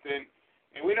found something,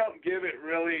 and we don't give it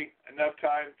really enough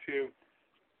time to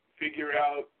figure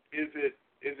out is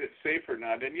it safe or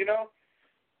not. And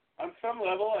on some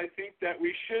level, I think that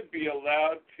we should be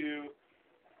allowed to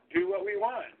do what we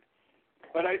want.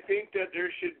 But I think that there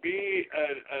should be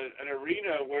an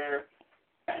arena where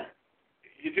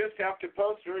you just have to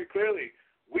post very clearly.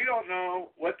 We don't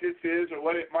know what this is or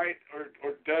what it might or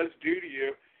does do to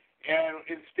you. And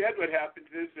instead what happens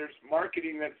is there's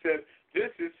marketing that says,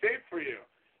 this is safe for you.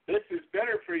 This is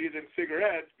better for you than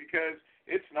cigarettes because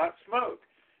it's not smoke.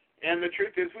 And the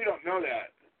truth is we don't know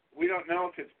that. We don't know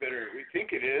if it's better. We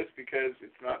think it is because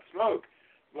it's not smoke.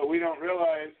 But we don't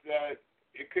realize that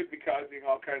it could be causing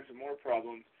all kinds of more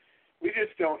problems. We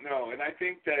just don't know. And I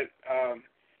think that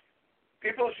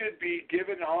people should be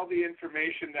given all the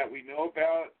information that we know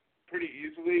about pretty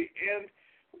easily, and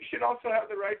we should also have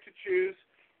the right to choose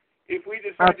if we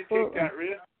decide to take that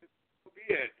risk, so be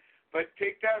it. But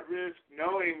take that risk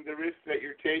knowing the risk that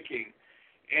you're taking.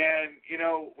 And,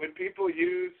 when people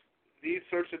use these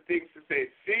sorts of things to say,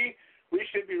 see, we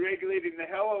should be regulating the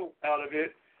hell out of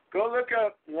it, go look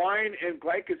up wine and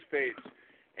glyphosate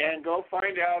and go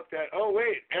find out that, oh,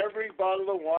 wait, every bottle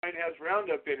of wine has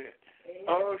Roundup in it.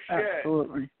 Oh, shit.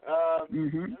 Absolutely.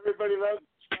 Everybody loves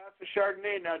a glass of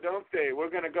Chardonnay now, don't they? We're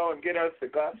going to go and get us a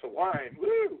glass of wine.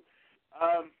 Woo!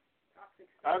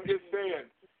 I'm just saying,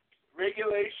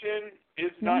 regulation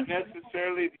is not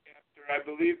necessarily the answer. I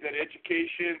believe that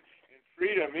education and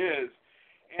freedom is.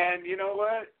 And you know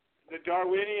what? The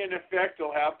Darwinian effect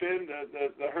will happen.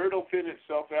 The herd will thin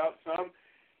itself out some.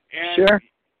 And sure.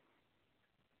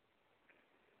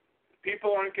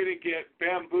 people aren't going to get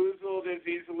bamboozled as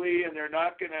easily, and they're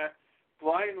not going to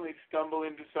blindly stumble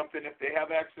into something if they have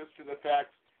access to the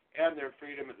facts and their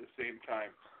freedom at the same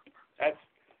time.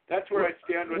 That's where I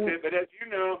stand with it. But as you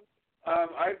know,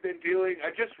 I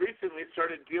just recently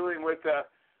started dealing with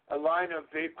a line of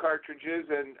vape cartridges,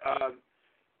 and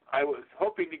I was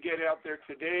hoping to get out there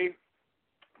today,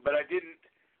 but I didn't.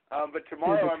 But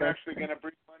tomorrow I'm actually going to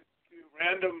bring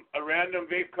a random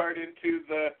vape cart into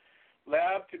the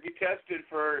lab to be tested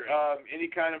for any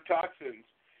kind of toxins,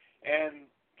 and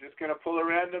just going to pull a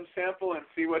random sample and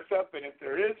see what's up. And if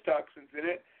there is toxins in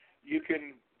it, you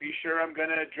can be sure I'm going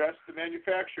to address the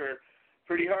manufacturer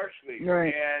pretty harshly.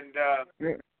 Right. And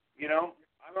you know,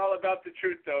 I'm all about the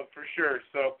truth, though, for sure.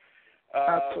 So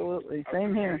absolutely,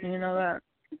 same here. You know that.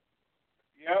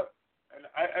 Yep. And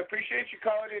I appreciate you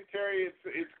calling in, Terry.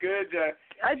 It's good.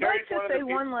 I'd Terry's like to say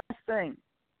one last thing.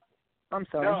 I'm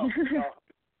sorry. No.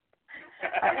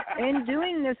 In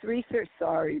doing this research,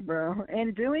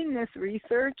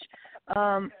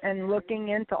 and looking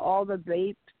into all the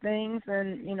vape things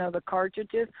and, you know, the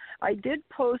cartridges, I did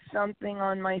post something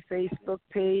on my Facebook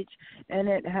page, and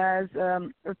it has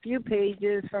a few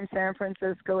pages from San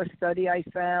Francisco, a study I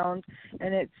found,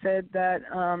 and it said that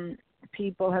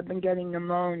people have been getting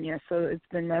pneumonia, so it's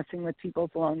been messing with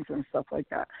people's lungs and stuff like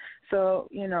that. So,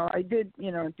 you know, I did,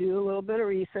 you know, do a little bit of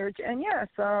research, and yes,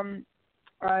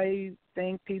 I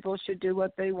think people should do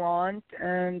what they want,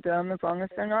 and as long as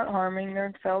they're not harming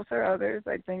themselves or others,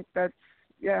 I think that's,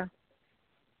 yeah.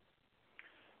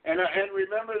 And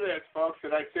remember this, folks,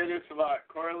 and I say this a lot,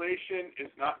 correlation is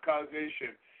not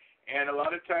causation. And a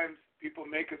lot of times people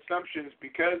make assumptions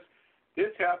because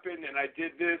this happened and I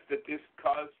did this, that this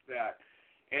caused that.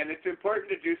 And it's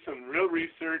important to do some real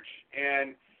research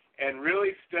and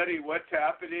really study what's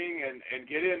happening and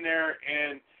get in there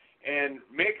and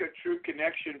make a true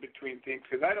connection between things,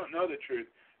 because I don't know the truth.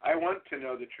 I want to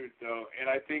know the truth, though, and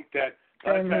I think that a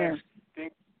lot of times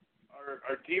things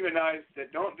are demonized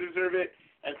that don't deserve it,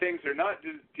 and things are not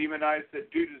demonized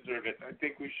that do deserve it. I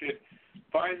think we should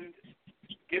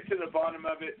get to the bottom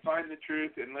of it, find the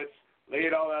truth, and let's lay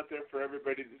it all out there for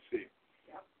everybody to see.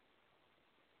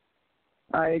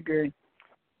 I agree.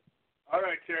 All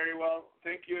right, Terry. Well,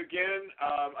 thank you again.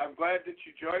 I'm glad that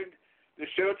you joined the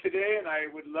show today, and I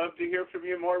would love to hear from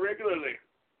you more regularly.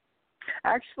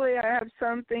 Actually, I have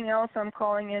something else I'm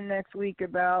calling in next week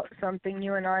about, something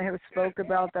you and I have spoke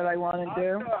about that I want to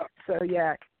do. So,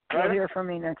 yeah, you'll hear from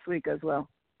me next week as well.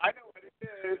 I know what it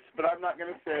is, but I'm not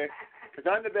going to say,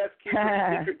 because I'm the best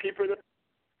keeper.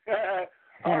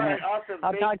 All right, awesome.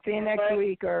 I'll talk to you next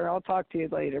week, or I'll talk to you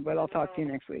later, but I'll talk to you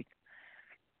next week.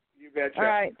 You betcha. All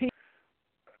right.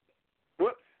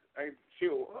 Whoops.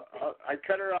 I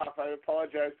cut her off. I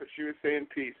apologize, but she was saying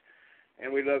peace,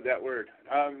 and we love that word.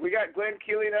 We got Glenn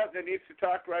Keeling up that needs to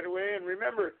talk right away. And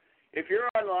remember, if you're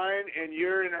online and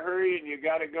you're in a hurry and you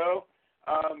got to go,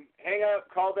 hang up,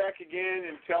 call back again,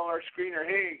 and tell our screener,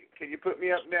 hey, can you put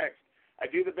me up next? I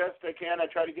do the best I can. I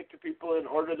try to get to people in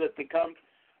order that they come,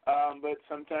 but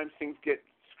sometimes things get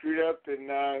screwed up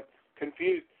and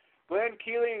confused. Glenn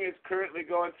Keeling is currently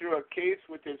going through a case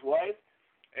with his wife.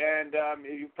 And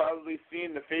you've probably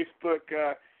seen the Facebook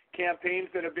campaigns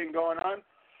that have been going on.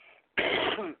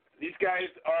 These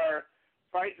guys are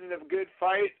fighting the good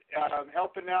fight,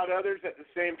 helping out others at the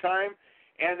same time,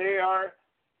 and they are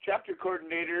chapter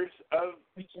coordinators of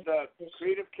the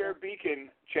Creative Care Beacon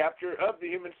chapter of the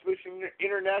Human Solution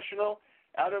International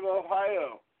out of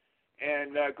Ohio.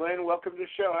 And Glenn, welcome to the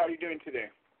show. How are you doing today?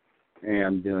 Hey,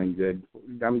 I'm doing good.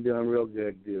 I'm doing real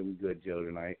good, Joe,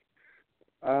 tonight.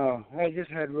 I just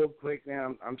had real quick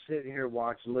now. I'm sitting here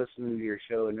watching, listening to your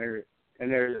show, and there's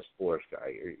this sports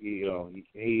guy. He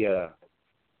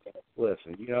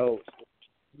listen.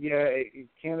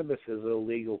 Cannabis is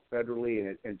illegal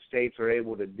federally, and states are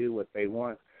able to do what they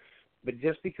want. But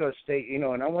just because and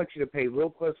I want you to pay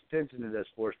real close attention to this,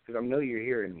 sports, because I know you're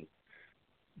hearing me.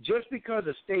 Just because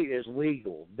a state is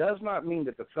legal does not mean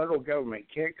that the federal government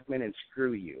can't come in and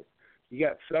screw you. You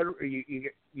got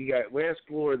you got Wes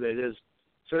Glore that is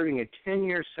serving a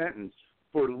 10-year sentence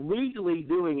for legally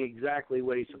doing exactly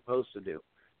what he's supposed to do.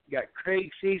 You got Craig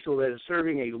Cecil that is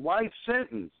serving a life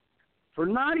sentence for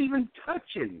not even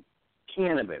touching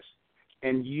cannabis.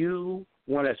 And you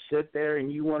want to sit there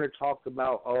and you want to talk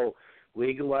about,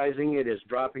 legalizing it is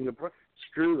dropping the price.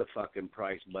 Screw the fucking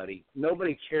price, buddy.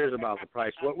 Nobody cares about the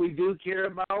price. What we do care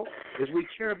about is we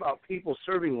care about people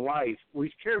serving life.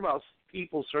 We care about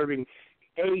people serving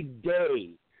a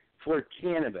day for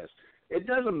cannabis. It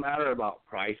doesn't matter about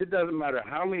price. It doesn't matter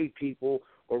how many people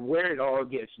or where it all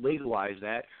gets legalized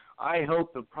at. I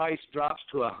hope the price drops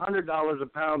to $100 a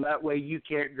pound. That way you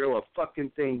can't grow a fucking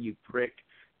thing, you prick.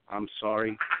 I'm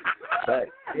sorry. But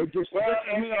it just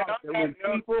pisses me off that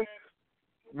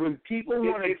when people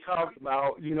want to talk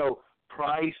about,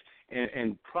 price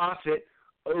and profit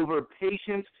over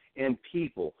patients and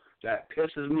people, that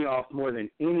pisses me off more than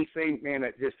anything, man.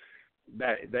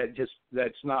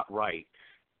 That's not right.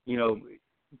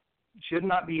 Should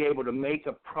not be able to make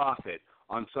a profit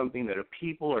on something that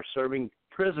people are serving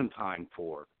prison time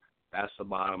for. That's the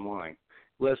bottom line.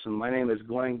 Listen, my name is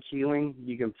Glenn Keeling.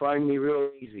 You can find me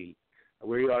real easy.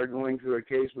 We are going through a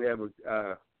case. We have a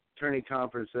attorney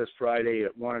conference this Friday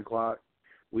at 1 o'clock.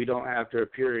 We don't have to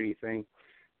appear anything.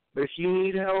 But if you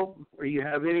need help or you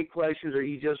have any questions or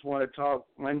you just want to talk,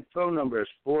 my phone number is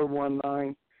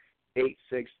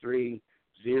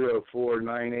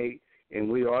 419-863-0498, and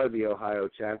we are the Ohio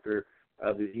chapter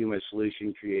of the Human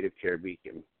Solution Creative Care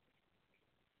Beacon.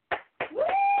 Woo!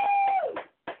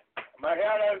 My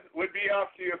hat would be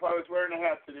off to you if I was wearing a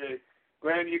hat today.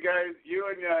 Glenn, you guys, you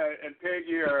and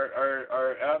Peggy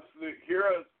are absolute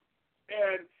heroes.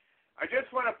 And I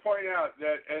just want to point out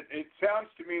that it sounds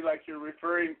to me like you're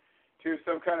referring to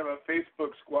some kind of a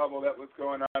Facebook squabble that was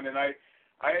going on. And I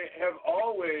have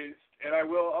always, and I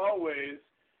will always,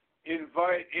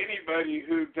 invite anybody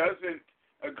who doesn't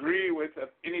agree with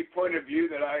any point of view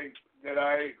that I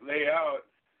lay out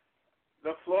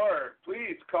the floor.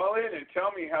 Please call in and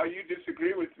tell me how you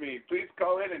disagree with me. Please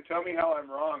call in and tell me how I'm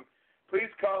wrong.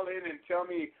 Please call in and tell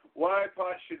me why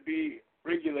pot should be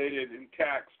regulated and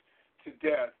taxed to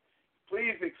death.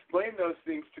 Please explain those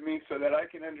things to me so that I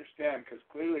can understand, because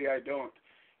clearly I don't.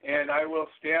 And I will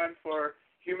stand for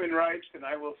human rights, and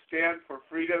I will stand for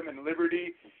freedom and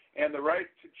liberty and the right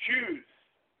to choose.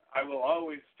 I will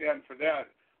always stand for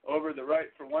that over the right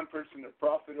for one person to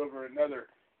profit over another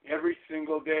every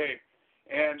single day.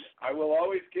 And I will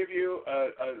always give you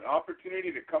an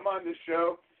opportunity to come on this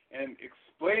show and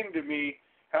explain to me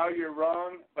how you're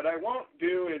wrong. But I won't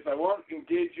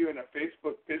engage you in a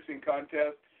Facebook pissing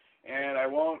contest, and I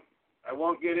won't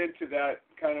get into that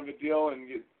kind of a deal.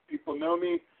 And people know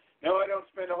me. No, I don't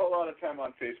spend a whole lot of time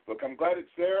on Facebook. I'm glad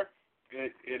it's there.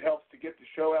 It helps to get the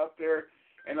show out there,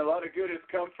 and a lot of good has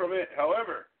come from it.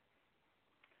 However,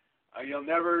 you'll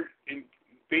never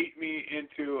bait me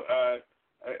into a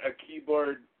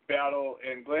keyboard battle.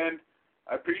 And Glenn,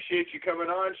 I appreciate you coming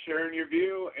on, sharing your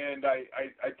view, and I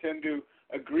tend to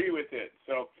agree with it.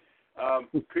 So,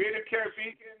 Creative Care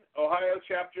Beacon, Ohio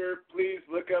chapter, please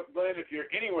look up Glenn if you're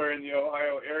anywhere in the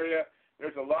Ohio area.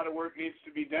 There's a lot of work needs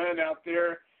to be done out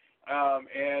there,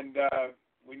 and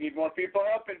we need more people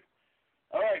up. And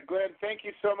all right, Glenn, thank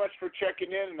you so much for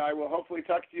checking in, and I will hopefully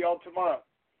talk to you all tomorrow.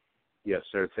 Yes,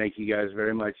 sir. Thank you guys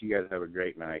very much. You guys have a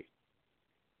great night.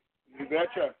 You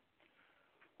betcha.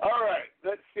 All right,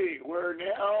 let's see. We're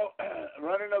now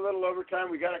running a little overtime.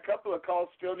 We got a couple of calls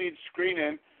still need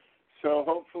screening, so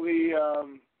hopefully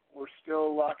we're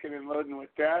still locking and loading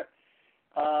with that.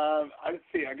 Let's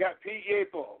see. I got Pete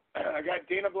Yapel. I got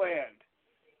Dana Bland.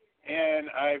 And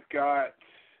I've got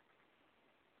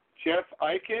Jeff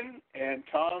Eichen and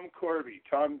Tom Corby.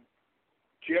 Tom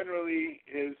generally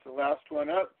is the last one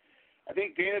up. I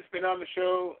think Dana's been on the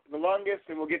show the longest,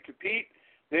 and we'll get to Pete,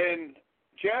 then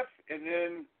Jeff, and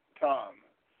then Tom.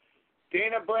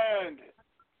 Dana Bland.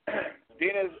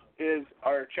 Dana is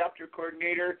our chapter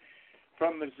coordinator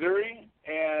from Missouri,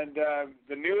 and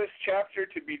the newest chapter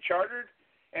to be chartered.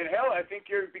 And hell, I think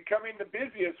you're becoming the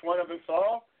busiest one of us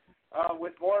all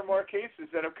with more and more cases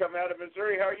that have come out of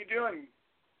Missouri. How are you doing?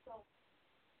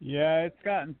 Yeah, it's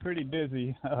gotten pretty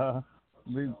busy.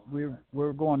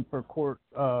 We're going for court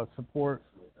support.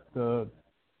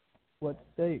 What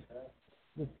state?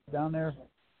 Just down there?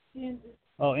 Kansas.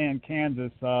 Oh, in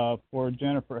Kansas for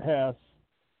Jennifer Hess.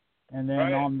 And then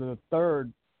right. On the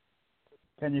 3rd,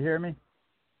 can you hear me?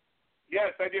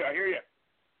 Yes, I do. I hear you.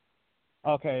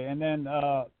 Okay, and then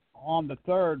on the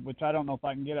 3rd, which I don't know if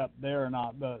I can get up there or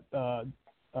not, but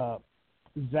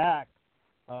Zach,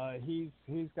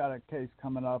 he's got a case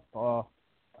coming up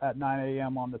at 9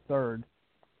 a.m. on the 3rd.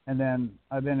 And then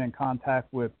I've been in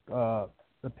contact with the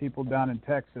people down in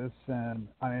Texas, and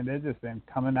I mean they've just been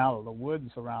coming out of the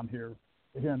woods around here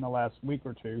in the last week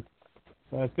or two.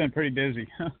 So it's been pretty busy.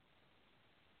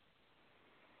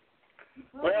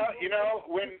 Well,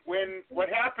 when what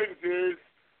happens is,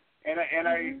 and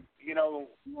I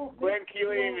Glenn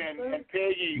Keeling and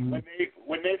Peggy,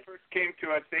 when they first came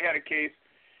to us, they had a case,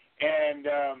 and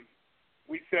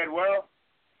we said, well,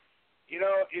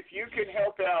 if you can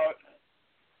help out,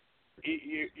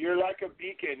 you're like a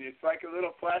beacon. It's like a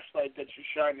little flashlight that you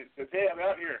shine. It says, hey, I'm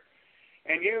out here.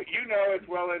 And you know as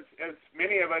well as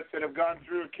many of us that have gone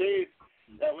through a case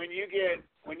that when you get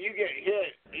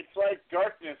hit, it's like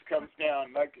darkness comes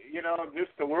down. Like,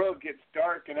 just the world gets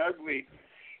dark and ugly.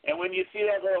 And when you see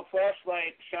that little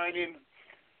flashlight shining,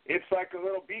 it's like a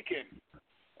little beacon.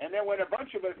 And then when a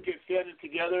bunch of us get standing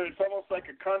together, it's almost like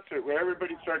a concert where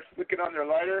everybody starts flicking on their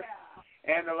lighter,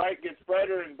 and the light gets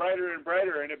brighter and brighter and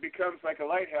brighter, and it becomes like a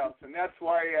lighthouse. And that's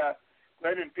why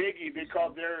Glenn and Peggy, they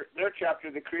called their chapter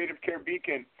the Creative Care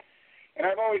Beacon. And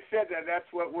I've always said that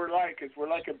that's what we're like, is we're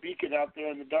like a beacon out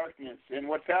there in the darkness. And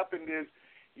what's happened is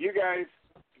you guys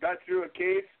got through a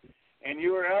case, and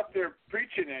you were out there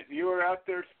preaching it. You were out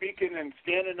there speaking and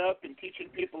standing up and teaching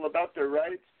people about their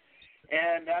rights,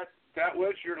 and that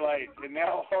was your light. And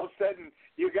now all of a sudden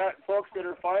you got folks that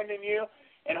are finding you,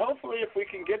 and hopefully if we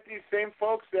can get these same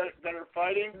folks that are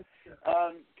fighting,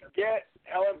 get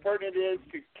how important it is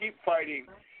to keep fighting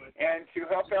and to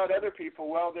help out other people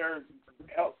while they're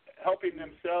helping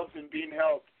themselves and being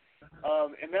helped.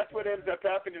 And that's what ends up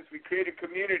happening is we create a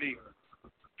community.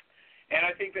 And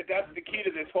I think that's the key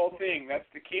to this whole thing. That's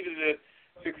the key to the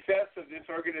success of this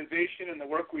organization and the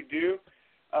work we do,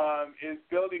 is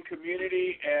building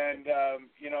community and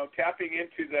tapping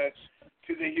into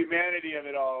the humanity of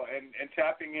it all and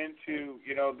tapping into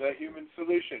the human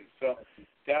solution. So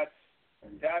that's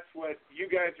what you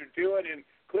guys are doing, and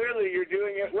clearly you're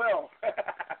doing it well.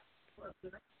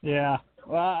 Yeah.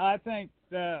 Well, I think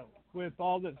that with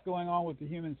all that's going on with the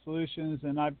human solutions,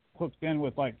 and I've hooked in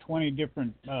with like 20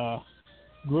 different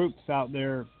groups out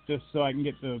there just so I can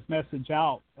get the message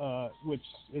out, which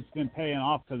it's been paying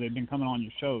off because they've been coming on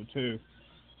your show too.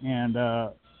 And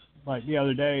like the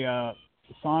other day,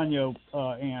 Sonia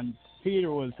and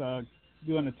Peter was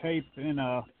doing a tape in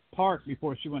a park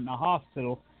before she went in the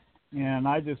hospital, and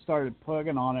I just started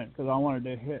plugging on it because I wanted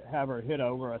to have her hit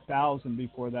over 1,000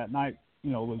 before that night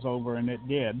was over, and it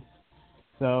did.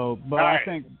 So, but right. I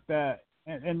think that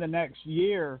in the next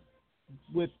year,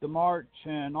 with the march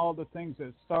and all the things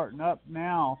that's starting up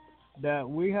now, that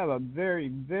we have a very,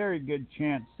 very good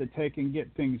chance to take and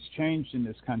get things changed in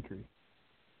this country.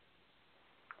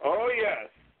 Oh yes,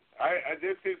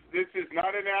 this is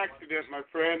not an accident, my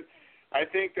friend. I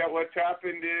think that what's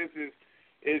happened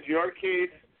is your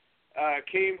case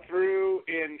came through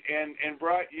and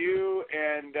brought you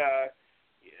and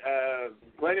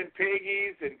Glenn and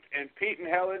Peggy's and Pete and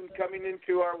Helen coming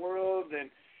into our world,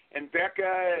 and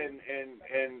Becca and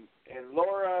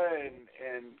Laura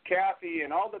and Kathy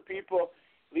and all the people,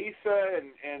 Lisa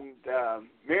and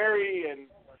Mary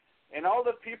and all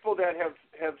the people that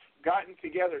have gotten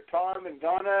together, Tom and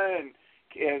Donna and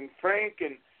Frank,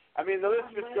 and I mean the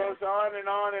list just goes on and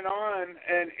on and on,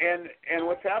 and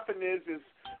what's happened is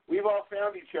we've all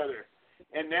found each other,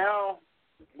 and now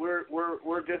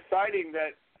we're deciding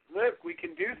that, look, we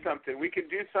can do something. We can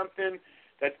do something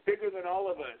that's bigger than all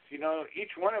of us.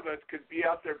 Each one of us could be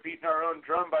out there beating our own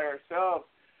drum by ourselves,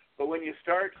 but when you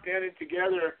start standing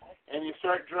together and you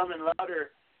start drumming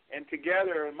louder and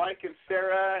together, and Mike and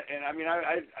Sarah, and I mean,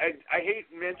 I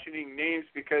hate mentioning names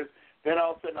because then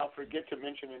all of a sudden I'll forget to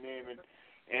mention a name,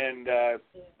 and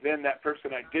then that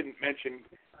person I didn't mention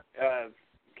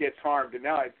gets harmed, and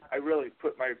now I really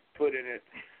put my foot in it.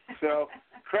 So,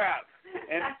 crap.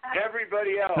 And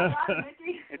everybody else.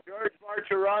 And George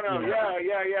Martirano,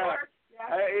 yeah.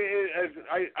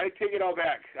 I take it all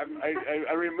back.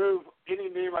 I remove any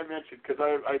name I mentioned because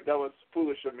that was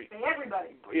foolish of me.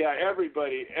 Everybody. Yeah,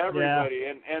 everybody, yeah.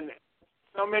 And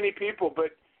so many people.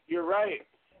 But you're right.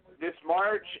 This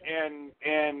march and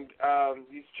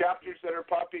these chapters that are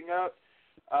popping up,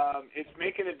 it's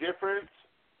making a difference.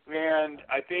 And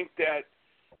I think that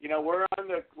we're on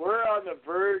the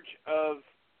verge of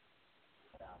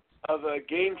a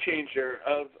game changer,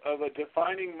 of a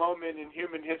defining moment in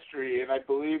human history, and I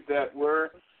believe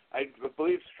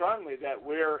strongly that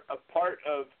we're a part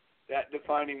of that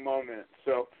defining moment.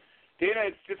 So, Dana,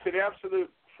 it's just an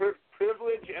absolute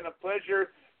privilege and a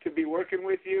pleasure to be working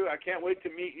with you. I can't wait to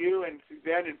meet you and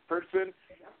Suzanne in person,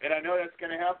 and I know that's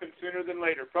going to happen sooner than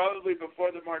later, probably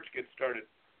before the march gets started.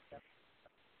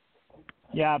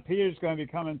 Yeah, Peter's going to be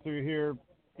coming through here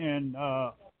in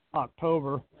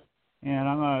October, and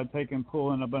I'm going to take and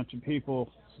pull in a bunch of people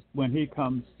when he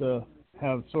comes to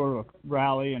have sort of a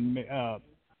rally. And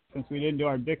since we didn't do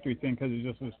our victory thing because it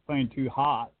just was plain too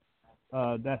hot,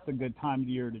 that's a good time of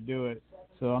year to do it.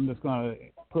 So I'm just going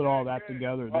to put all that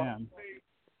together then.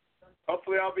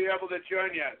 Hopefully I'll be able to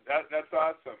join you. That's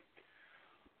awesome.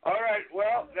 All right,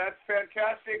 well, that's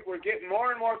fantastic. We're getting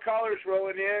more and more callers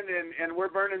rolling in, and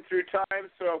we're burning through time.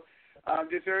 So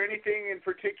is there anything in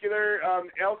particular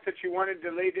else that you wanted to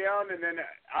lay down? And then,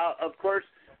 of course,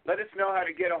 let us know how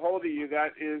to get a hold of you.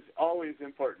 That is always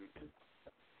important.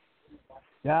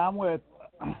 Yeah, I'm with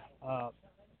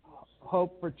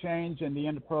Hope for Change and the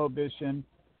End of Prohibition,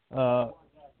 the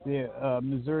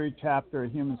Missouri chapter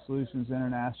of Human Solutions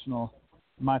International.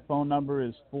 My phone number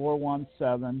is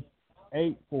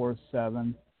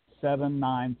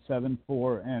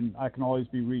 417-847-7974, and I can always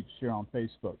be reached here on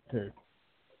Facebook, too.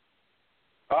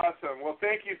 Awesome. Well,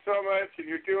 thank you so much, and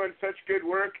you're doing such good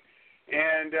work.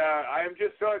 And I am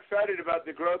just so excited about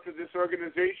the growth of this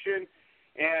organization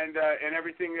and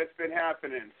everything that's been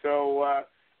happening. So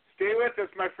stay with us,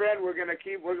 my friend. We're going to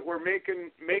keep. We're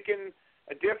making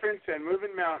a difference and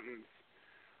moving mountains.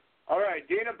 All right,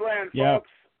 Dana Bland, folks.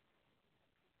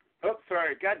 Oh,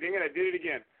 sorry. God dang it, I did it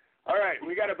again. All right,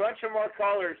 we got a bunch of more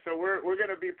callers, so we're going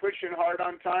to be pushing hard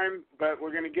on time, but we're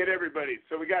going to get everybody.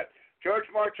 So we got George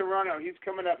Martirano. He's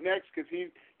coming up next because he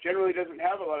generally doesn't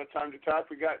have a lot of time to talk.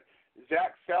 We got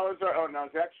Zach Salazar. Oh, no,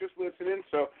 Zach's just listening,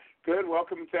 so good.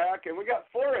 Welcome, Zach. And we got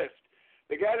Forrest,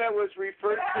 the guy that was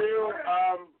referred to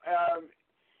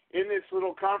in this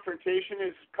little confrontation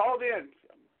is called in.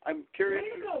 I'm curious.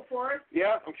 There you go, Forrest.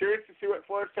 Yeah, I'm curious to see what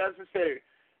Forrest has to say.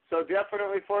 So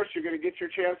definitely, Forrest, you're going to get your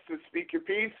chance to speak your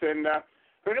piece, and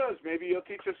who knows, maybe you'll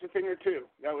teach us a thing or two.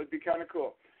 That would be kind of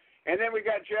cool. And then we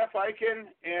got Jeff Eichen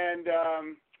and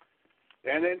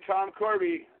then Tom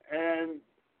Corby and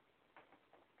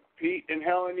Pete and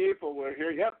Helen Yeaple were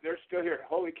here. Yep, they're still here.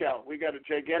 Holy cow, we got a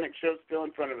gigantic show still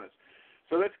in front of us.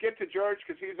 So let's get to George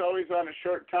because he's always on a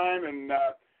short time, and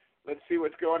let's see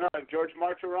what's going on. George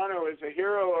Martirano is a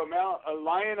hero, a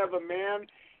lion of a man,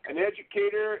 an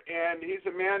educator, and he's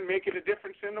a man making a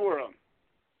difference in the world.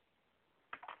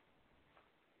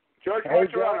 George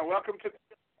Martirano, welcome to.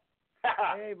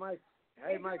 Hey, my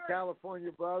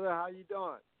California brother, how you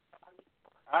doing?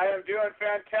 I am doing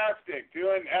fantastic,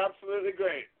 doing absolutely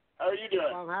great. How are you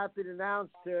doing? I'm happy to announce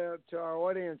to our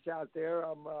audience out there,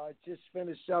 I'm just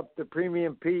finished up the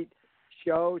Premium Pete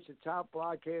show. It's a top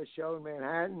broadcast show in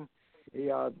Manhattan. He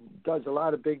does a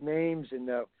lot of big names, and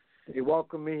they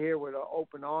welcomed me here with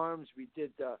open arms. We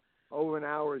did over an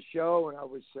hour show, and I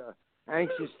was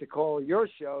anxious to call your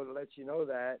show to let you know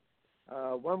that.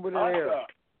 When would it air?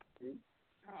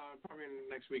 Probably in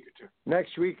the next week or two.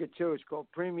 Next week or two. It's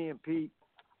called Premium Pete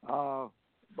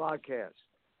Broadcast.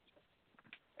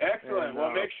 Excellent. And,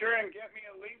 well, make sure and get me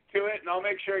a link to it, and I'll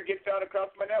make sure it gets out across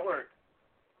my network.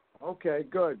 Okay,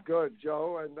 good,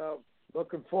 Joe. And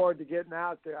looking forward to getting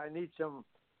out there. I need some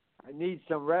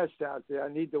rest out there. I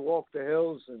need to walk the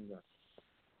hills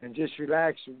and just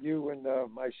relax with you and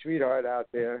my sweetheart out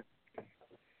there.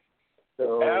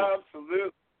 So, absolutely.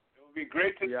 It will be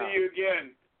great to see you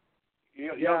again.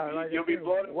 You'll be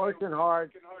blown. Working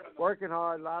hard.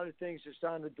 A lot of things are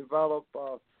starting to develop.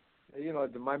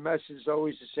 My message is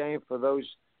always the same for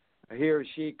those he or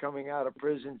she coming out of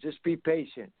prison. Just be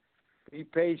patient. Be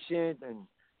patient, and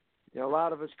a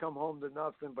lot of us come home to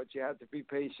nothing, but you have to be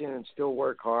patient and still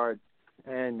work hard,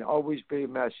 and always be a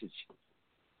message.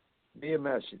 Be a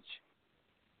message.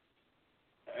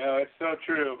 It's so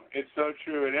true. It's so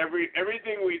true. And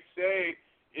everything we say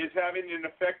is having an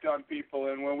effect on people.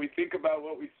 And when we think about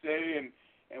what we say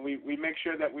and we make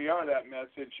sure that we are that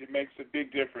message, it makes a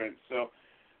big difference. So,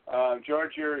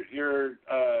 George, you're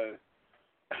a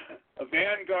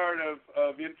vanguard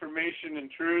of information and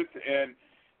truth, and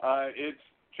it's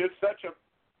just such a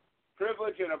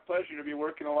privilege and a pleasure to be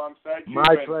working alongside you.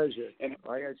 My pleasure. And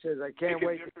like I said, I can't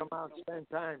wait to come out and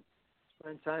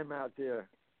spend time out there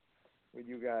with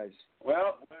you guys.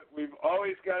 Well, we've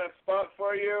always got a spot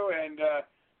for you, and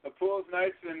the pool's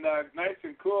nice and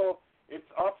cool.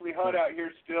 It's awfully hot out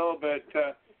here still, but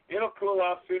it'll cool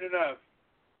off soon enough.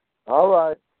 All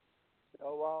right.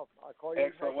 Oh, well, I'll call you.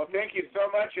 Excellent. Well, thank you so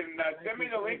much, and send me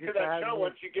the link to that show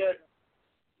once you got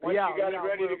it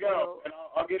ready to go, and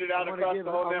I'll get it out across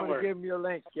the whole network. I'm going to give him your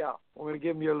link. Yeah, I'm going to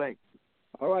give him your link.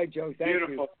 All right, Joe. Thank you.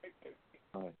 Beautiful.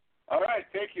 All right.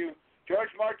 Thank you. George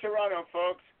Martirano,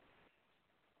 folks.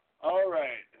 All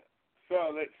right.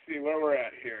 So let's see where we're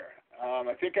at here.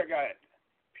 I think I got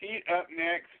Pete up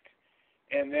next,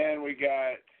 and then we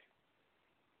got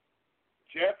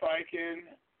Jeff Eichen.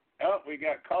 Oh, we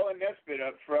got Colin Nesbitt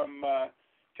up from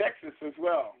Texas as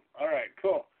well. All right,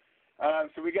 cool.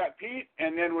 So we got Pete,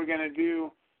 and then we're going to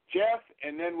do Jeff,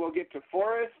 and then we'll get to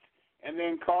Forrest, and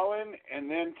then Colin, and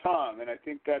then Tom. And I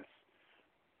think that's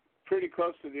pretty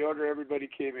close to the order everybody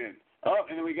came in. Oh,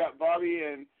 and then we got Bobby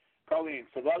and Colleen.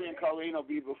 So Bobby and Colleen will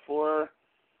be before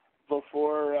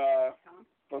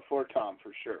Tom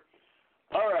for sure.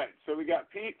 All right, so we got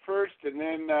Pete first, and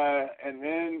then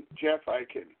Jeff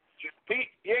Eichen. Pete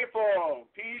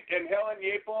and Helen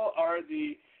Yeaple are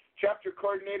the chapter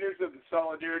coordinators of the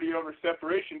Solidarity Over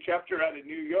Separation chapter out of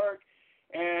New York,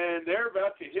 and they're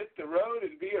about to hit the road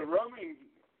and be a roaming,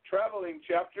 traveling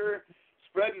chapter,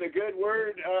 spreading the good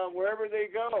word wherever they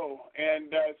go, and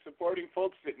supporting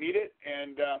folks that need it.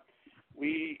 And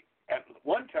we, at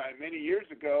one time, many years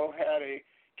ago, had a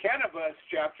cannabis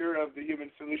chapter of the Human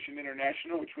Solution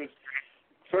International, which was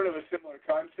sort of a similar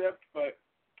concept, but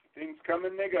things come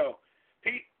and they go.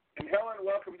 Pete and Helen,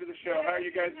 welcome to the show. How are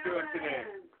you guys doing today?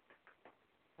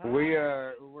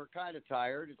 We're kind of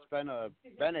tired. It's been a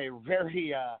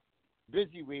very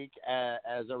busy week,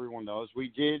 as everyone knows. We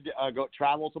did go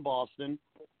travel to Boston,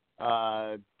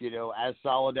 as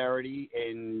solidarity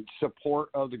in support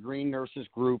of the Green Nurses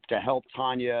Group to help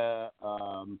Tanya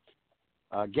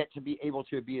get to be able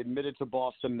to be admitted to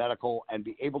Boston Medical and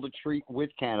be able to treat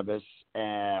with cannabis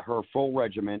her full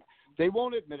regimen. They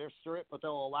won't administer it, but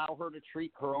they'll allow her to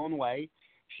treat her own way.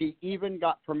 She even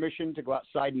got permission to go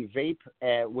outside and vape,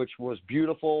 which was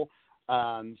beautiful.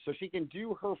 So she can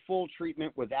do her full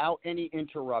treatment without any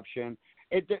interruption.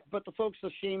 But the folks, the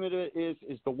shame of it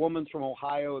is the woman from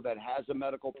Ohio that has a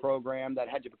medical program that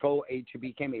had to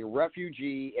become a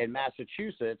refugee in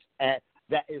Massachusetts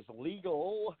that is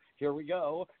legal. Here we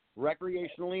go.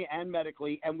 Recreationally and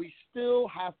medically, and we still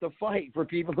have to fight for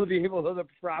people to be able to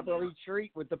properly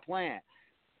treat with the plant.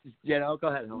 Go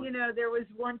ahead, Helen. There was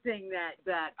one thing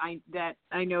that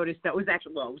I noticed that was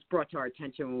actually, it was brought to our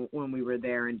attention when we were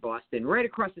there in Boston. Right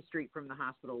across the street from the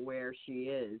hospital where she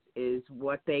is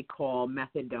what they call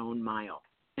methadone mile,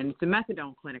 and it's a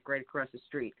methadone clinic right across the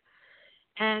street.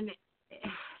 And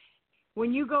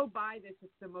when you go by this,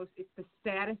 it's the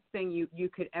saddest thing you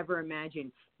could ever imagine.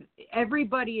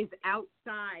 Everybody is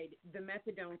outside the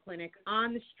methadone clinic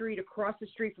on the street, across the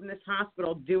street from this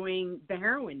hospital, doing the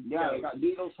heroin. Yeah, they got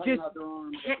needles hanging out their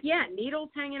arms. Yeah, needles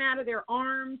hanging out of their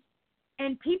arms.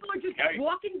 And people are just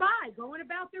walking by, going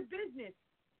about their business.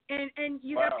 And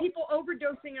you got people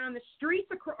overdosing on the streets.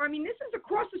 This is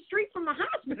across the street from the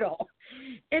hospital,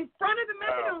 in front of the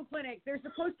methadone clinic. They're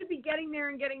supposed to be getting there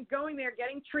and getting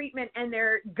treatment, and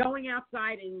they're going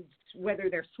outside, and whether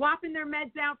they're swapping their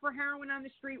meds out for heroin on the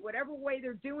street, whatever way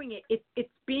they're doing it, it's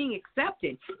being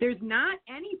accepted. There's not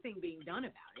anything being done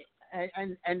about it.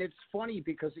 And it's funny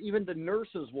because even the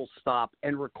nurses will stop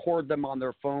and record them on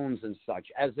their phones and such,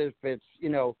 as if it's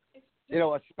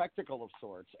a spectacle of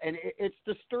sorts, and it's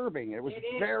disturbing. It was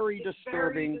very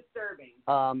disturbing.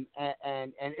 And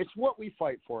it's what we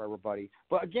fight for, everybody.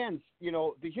 But again,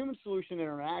 the Human Solution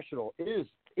International is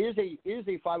a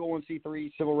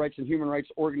 501c3 civil rights and human rights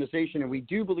organization, and we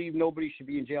do believe nobody should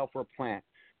be in jail for a plant.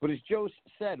 But as Joe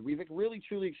said, we've really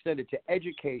truly extended to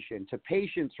education, to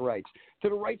patients' rights, to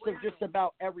the rights of just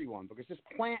about everyone, because this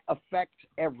plant affects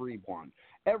everyone.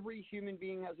 Every human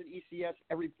being has an ECS.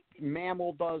 Every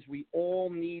mammal does. We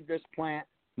all need this plant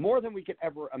more than we could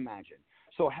ever imagine.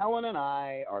 So Helen and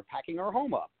I are packing our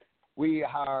home up. We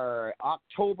are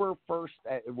October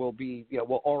 1st. We'll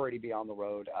already be on the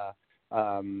road.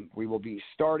 We will be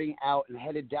starting out and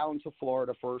headed down to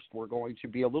Florida first. We're going to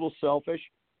be a little selfish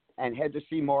and head to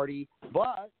see Marty.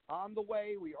 But on the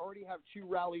way, we already have 2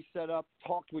 rallies set up,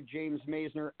 talked with James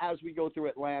Maisner as we go through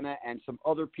Atlanta and some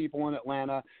other people in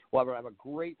Atlanta. We'll have a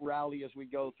great rally as we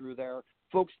go through there.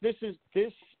 Folks, this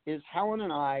is Helen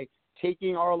and I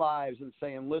taking our lives and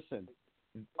saying, listen,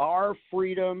 our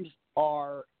freedoms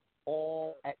are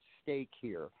all at stake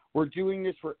here. We're doing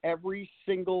this for every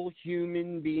single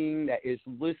human being that is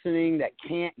listening, that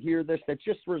can't hear this, that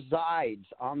just resides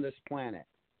on this planet.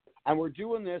 And we're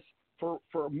doing this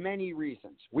for many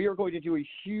reasons. We are going to do a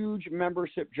huge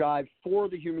membership drive for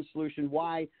the Human Solution.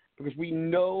 Why? Because we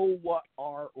know what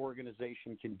our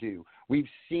organization can do. We've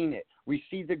seen it. We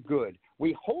see the good.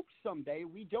 We hope someday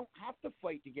we don't have to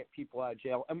fight to get people out of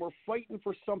jail, and we're fighting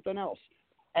for something else.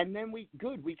 And then we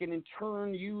can in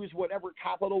turn use whatever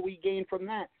capital we gain from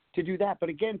that to do that. But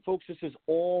again, folks, this is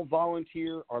all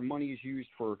volunteer. Our money is used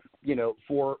for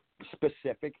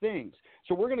specific things.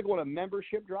 So we're going to go on a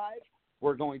membership drive.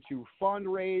 We're going to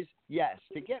fundraise, yes,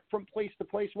 to get from place to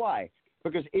place. Why?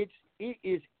 Because it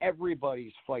is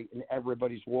everybody's fight and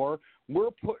everybody's war.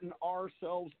 We're putting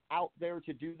ourselves out there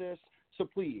to do this. So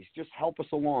please just help us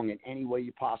along in any way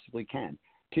you possibly can.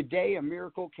 Today, a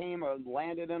miracle came and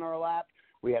landed in our lap.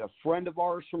 We had a friend of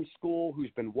ours from school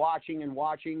who's been watching, and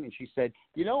she said,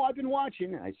 I've been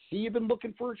watching, and I see you've been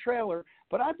looking for a trailer,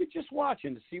 but I've been just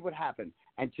watching to see what happened.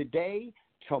 And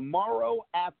tomorrow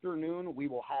afternoon, we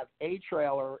will have a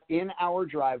trailer in our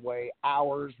driveway,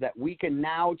 ours, that we can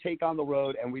now take on the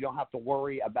road, and we don't have to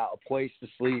worry about a place to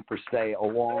sleep or stay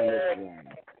along this land.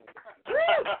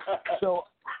 So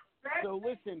So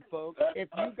listen, folks, if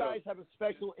you guys have a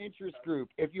special interest group,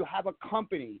 if you have a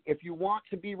company, if you want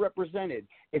to be represented,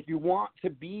 if you want to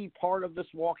be part of this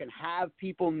walk and have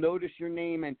people notice your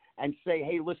name and say,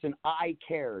 hey, listen, I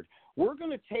cared, we're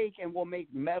going to take and we'll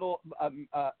make metal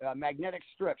magnetic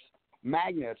strips,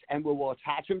 magnets, and we will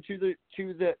attach them to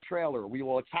the trailer. We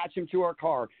will attach them to our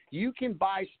car. You can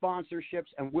buy sponsorships,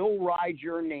 and we'll ride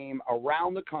your name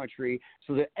around the country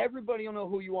so that everybody will know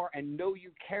who you are and know you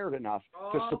cared enough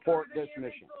to support this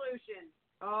mission.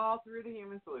 All through the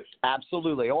Human Solution.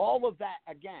 Absolutely. All of that,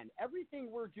 again,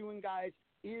 everything we're doing, guys,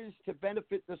 is to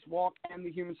benefit this walk and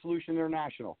the Human Solution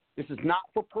International. This is not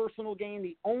for personal gain.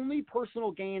 The only personal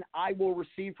gain I will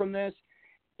receive from this,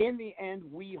 in the end,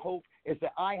 we hope, is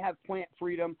that I have plant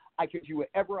freedom. I can do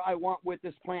whatever I want with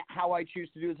this plant, how I choose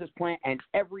to do with this plant, and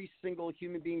every single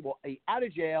human being will be out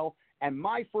of jail, and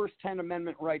my first 10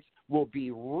 Amendment rights will be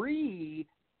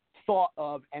thought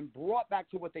of and brought back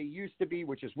to what they used to be,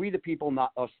 which is we the people,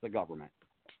 not us the government.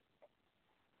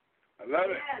 I love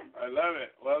it. I love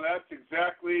it. Well, that's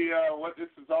exactly what this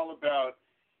is all about,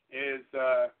 is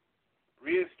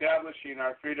reestablishing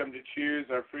our freedom to choose,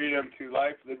 our freedom to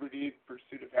life, liberty,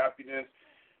 pursuit of happiness,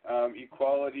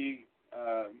 equality,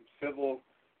 civil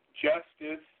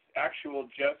justice, actual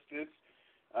justice,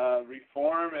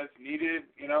 reform as needed.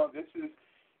 You know, this is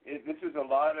a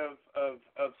lot of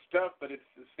stuff, but it's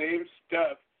the same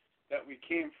stuff that we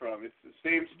came from. It's the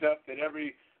same stuff that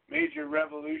every major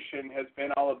revolution has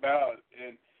been all about.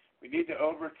 And we need to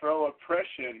overthrow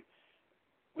oppression.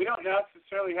 We don't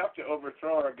necessarily have to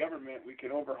overthrow our government. We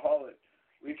can overhaul it.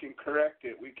 We can correct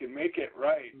it. We can make it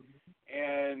right.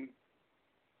 And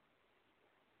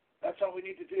that's all we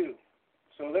need to do.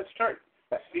 So let's start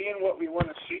seeing what we want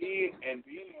to see and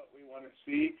being what we want to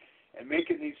see and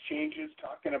making these changes,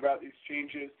 talking about these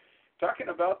changes, talking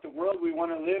about the world we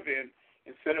want to live in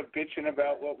instead of bitching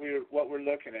about what we're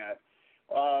looking at.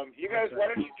 You guys, why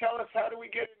don't you tell us how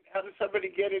does somebody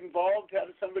get involved? How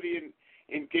does somebody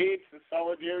engage the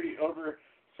Solidarity Over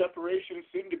Separation,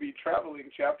 soon to be traveling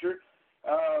chapter?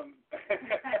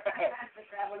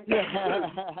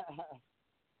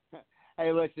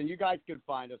 Hey, listen, you guys can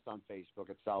find us on Facebook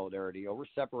at Solidarity Over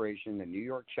Separation, the New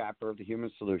York chapter of the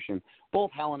Human Solution.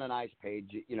 Both Helen and I's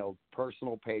page,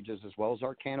 personal pages, as well as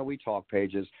our Can We Talk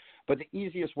pages. But the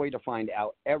easiest way to find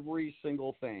out every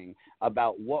single thing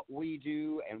about what we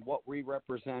do and what we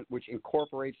represent, which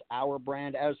incorporates our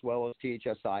brand as well as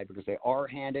THSI, because they are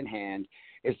hand in hand,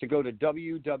 is to go to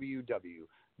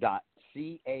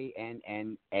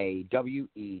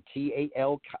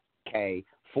www.CANNAWETALK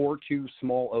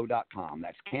 42small.com.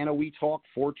 That's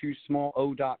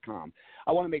CanWeTalk42small.com.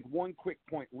 I want to make one quick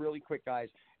point really quick, guys,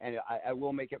 and I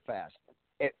will make it fast.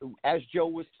 As Joe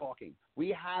was talking, we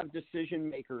have decision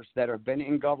makers that have been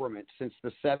in government since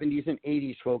the 70s and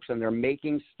 80s, folks, and they're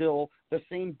making still the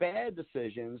same bad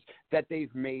decisions that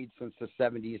they've made since the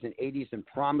 70s and 80s and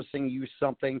promising you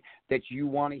something that you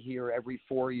want to hear every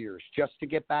 4 years just to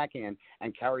get back in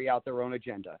and carry out their own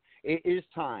agenda. It is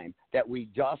time that we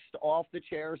dust off the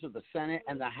chairs of the Senate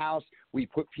and the House. We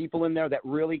put people in there that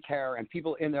really care and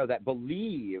people in there that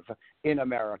believe in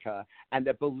America and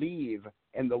that believe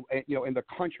in the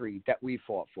country that we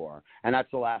fought for. And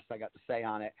that's the last I got to say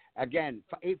on it. Again,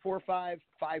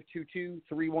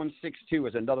 845-522-3162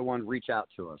 is another one. Reach out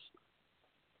to us.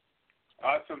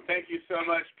 Awesome. Thank you so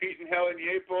much, Pete and Helen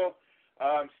Yapel.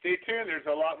 Stay tuned. There's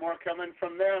a lot more coming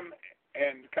from them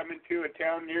and coming to a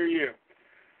town near you.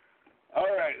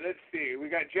 All right, let's see. We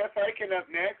got Jeff Eichen up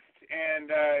next, and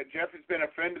Jeff has been a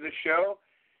friend of the show,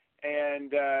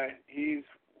 and he's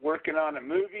working on a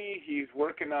movie. He's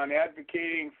working on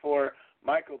advocating for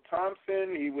Michael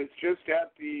Thompson. He was just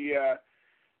at the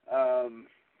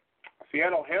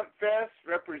Seattle Hemp Fest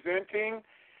representing,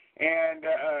 and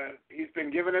he's been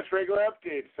giving us regular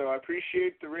updates. So I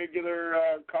appreciate the regular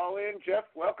call-in. Jeff,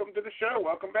 welcome to the show.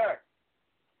 Welcome back.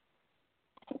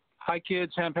 Hi,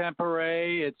 kids. Hemp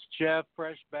Hooray. It's Jeff,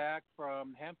 fresh back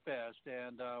from Hemp Fest,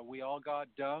 and we all got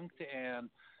dunked, and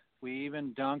we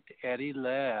even dunked Eddie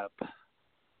Lepp.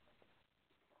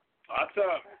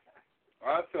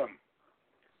 Awesome.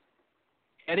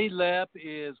 Eddie Lepp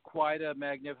is quite a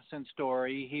magnificent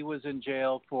story. He was in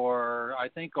jail for, I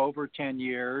think, over 10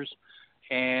 years,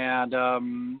 and I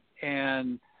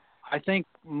think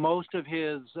most of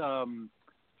his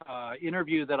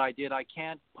interview that I did I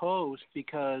can't post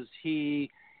because he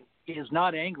is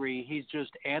not angry. He's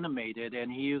just animated,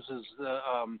 and he uses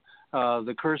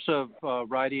the cursive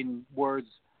writing words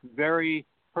very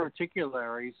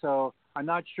particularly. So I'm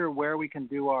not sure where we can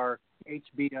do our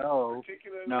HBO.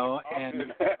 No,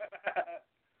 and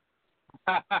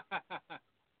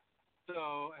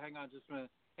so hang on just a minute.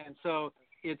 And so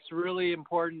it's really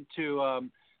important to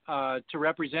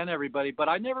represent everybody. But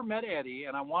I never met Eddie,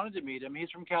 and I wanted to meet him. He's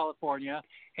from California,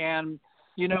 and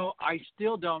you know, I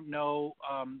still don't know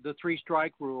the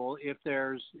 3-strike rule, if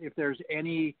there's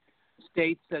any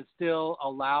states that still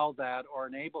allow that or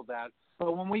enable that.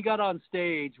 But when we got on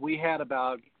stage, we had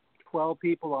about 12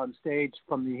 people on stage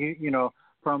from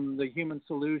the Human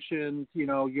Solutions,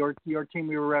 your team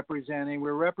we were representing.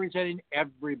 We were representing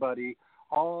everybody,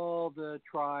 all the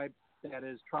tribe that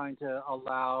is trying to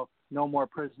allow no more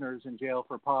prisoners in jail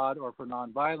for pod or for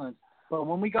nonviolence. But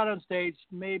when we got on stage,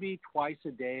 maybe twice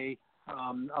a day,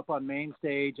 up on main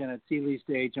stage and at Sealy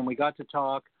stage, and we got to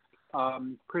talk.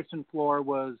 Kristen Floor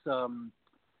was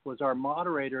our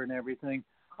moderator and everything.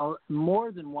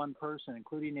 More than one person,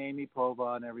 including Amy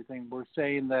Pova and everything, were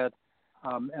saying that,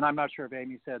 and I'm not sure if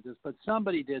Amy said this, but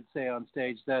somebody did say on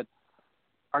stage that,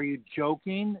 are you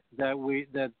joking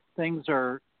that things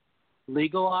are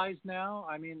legalized now?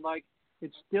 I mean, like,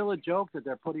 it's still a joke that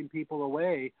they're putting people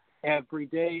away every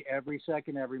day, every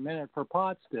second, every minute for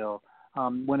pot still,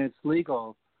 when it's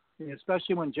legal.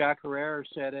 Especially when Jack Herrera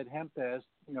said at HempFest,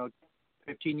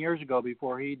 15 years ago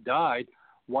before he died,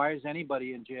 why is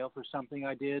anybody in jail for something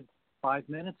I did 5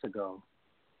 minutes ago?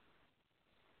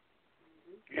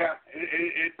 Yeah,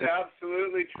 it's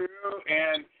absolutely true.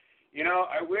 And,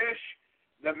 I wish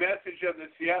the message of the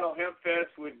Seattle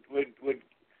HempFest would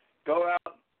go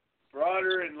out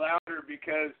broader and louder,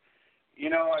 because,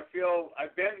 I feel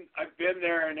I've been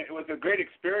there and it was a great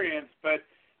experience, but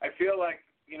I feel like,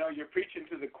 you're preaching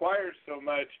to the choir so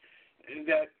much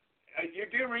that you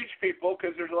do reach people,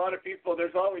 because there's a lot of people,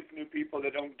 there's always new people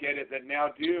that don't get it that now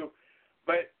do.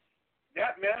 But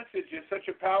that message is such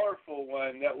a powerful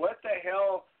one that what the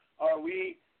hell are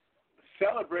we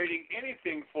celebrating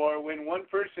anything for when one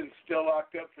person's still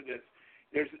locked up for this?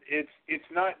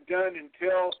 It's not done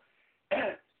until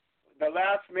the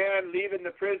last man leaving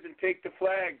the prison take the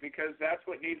flag, because that's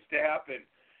what needs to happen.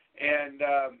 And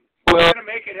we're going to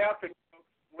make it happen.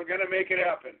 We're going to make it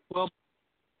happen. Well,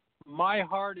 my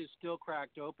heart is still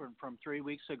cracked open from 3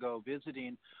 weeks ago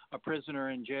visiting a prisoner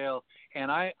in jail. And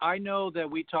I know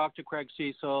that we talked to Craig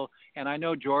Cecil, and I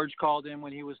know George called in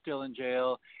when he was still in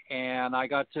jail, and I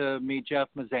got to meet Jeff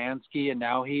Mazansky, and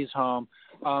now he's home.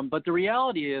 But the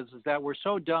reality is that we're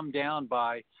so dumbed down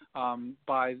by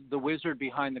the wizard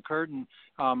behind the curtain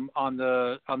on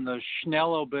the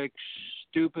Schnellobik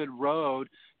stupid road,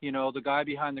 the guy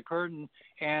behind the curtain.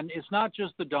 And it's not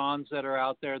just the dons that are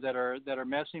out there that are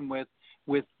messing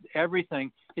with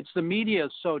everything. It's the media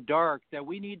is so dark that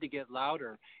we need to get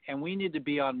louder, and we need to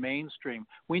be on mainstream.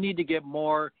 We need to get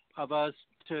more of us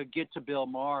to get to Bill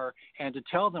Maher and to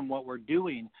tell them what we're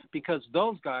doing, because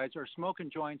those guys are smoking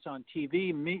joints on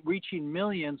TV, reaching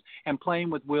millions and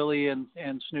playing with Willie and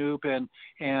Snoop and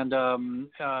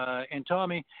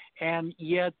Tommy, and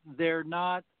yet they're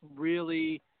not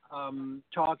really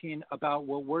talking about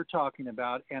what we're talking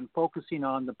about and focusing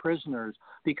on the prisoners.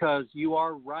 Because you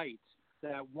are right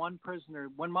that one prisoner,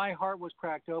 when my heart was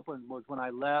cracked open, was when I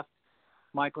left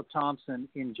Michael Thompson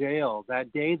in jail.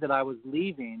 That day that I was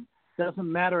leaving, doesn't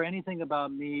matter anything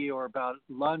about me or about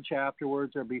lunch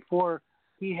afterwards or before,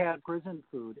 he had prison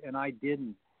food and I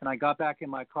didn't. And I got back in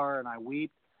my car and I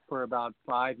wept for about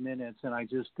 5 minutes, and I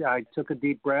took a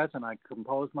deep breath and I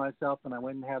composed myself, and I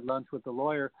went and had lunch with the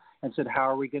lawyer and said, how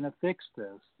are we going to fix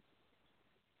this?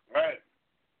 Right.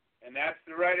 And that's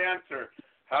the right answer.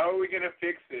 How are we going to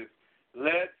fix this?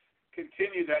 Let's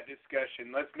continue that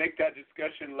discussion. Let's make that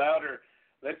discussion louder.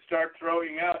 Let's start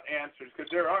throwing out answers,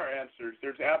 because there are answers.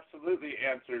 There's absolutely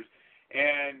answers.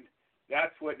 And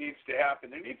that's what needs to happen.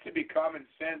 There needs to be common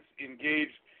sense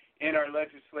engaged in our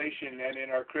legislation and in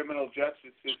our criminal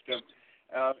justice system.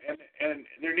 And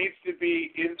there needs to be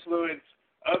influence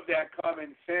of that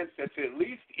common sense that's at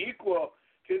least equal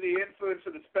to the influence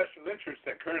of the special interests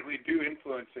that currently do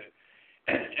influence it.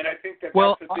 And I think that's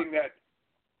the thing that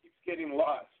keeps getting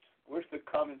lost. Where's the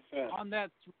common sense? On that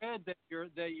thread that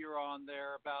you're on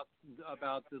there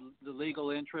about the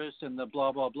legal interest and the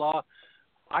blah blah blah,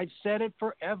 I've said it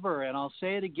forever, and I'll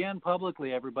say it again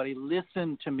publicly. Everybody,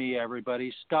 listen to me.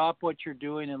 Everybody, stop what you're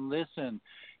doing and listen.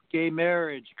 Gay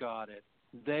marriage got it.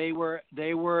 They were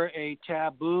a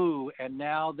taboo, and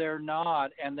now they're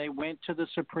not. And they went to the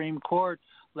Supreme Court.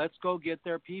 Let's go get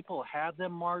their people. Have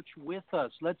them march with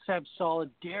us. Let's have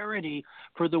solidarity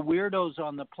for the weirdos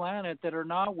on the planet that are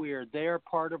not weird. They are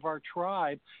part of our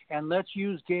tribe. And let's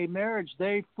use gay marriage.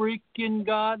 They freaking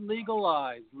got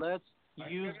legalized. Let's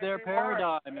use their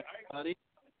paradigm, everybody.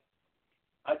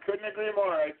 I couldn't agree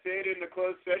more. I say it in the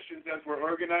closed sessions as we're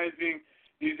organizing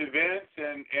these events,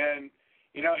 and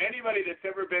Anybody that's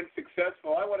ever been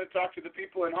successful, I want to talk to the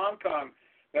people in Hong Kong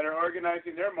that are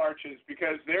organizing their marches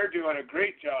because they're doing a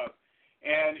great job.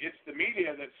 And it's the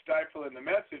media that's stifling the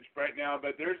message right now,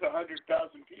 but there's 100,000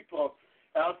 people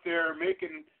out there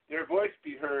making their voice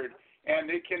be heard, and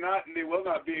they cannot and they will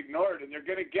not be ignored, and they're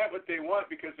going to get what they want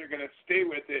because they're going to stay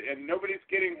with it, and nobody's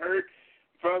getting hurt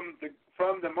from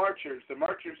the marchers. The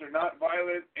marchers are not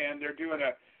violent, and they're doing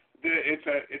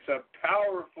it's a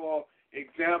powerful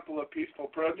example of peaceful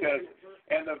protest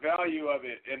and the value of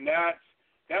it, and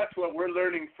that's what we're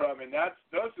learning from, and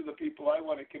those are the people I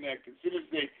want to connect. As soon as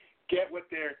they get what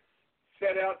they're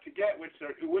set out to get, which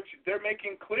they're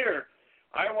making clear,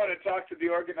 I want to talk to the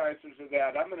organizers of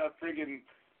that. I'm going to friggin'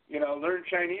 learn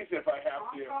Chinese if I have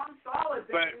to.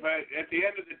 But at the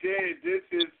end of the day, this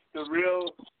is the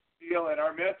real deal, and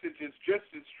our message is just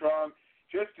as strong,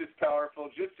 just as powerful,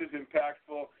 just as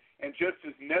impactful, and just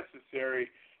as necessary,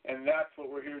 and that's what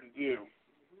we're here to do.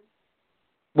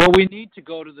 Well, we need to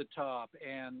go to the top,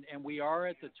 and we are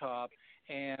at the top,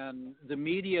 and the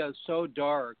media is so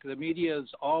dark. The media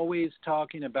is always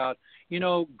talking about,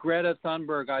 Greta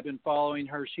Thunberg. I've been following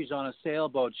her. She's on a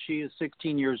sailboat. She is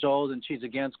 16 years old, and she's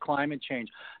against climate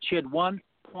change. She had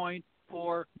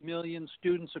 1.4 million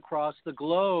students across the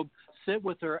globe sit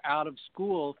with her out of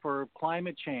school for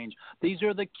climate change. These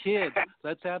are the kids.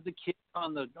 Let's have the kids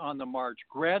on the march.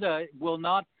 Greta will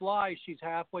not fly. She's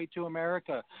halfway to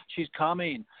America. She's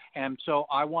coming. And so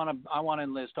I want to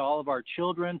enlist all of our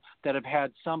children that have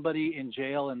had somebody in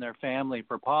jail in their family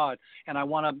for pot, and I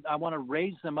want to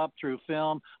raise them up through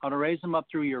film. I want to raise them up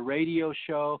through your radio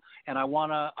show, and I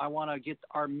want to get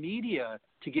our media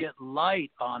to get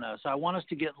light on us. I want us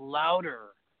to get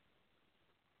louder.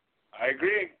 I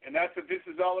agree, and that's what this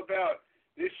is all about.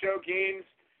 This show gains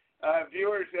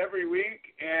viewers every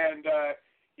week, and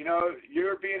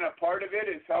you're being a part of it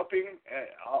is helping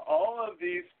all of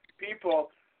these people.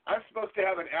 I'm supposed to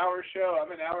have an hour show.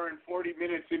 I'm an hour and 40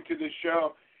 minutes into this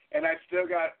show, and I still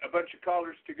got a bunch of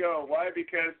callers to go. Why?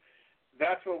 Because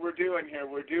that's what we're doing here.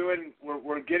 We're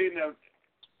getting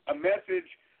a message,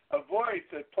 a voice,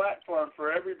 a platform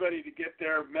for everybody to get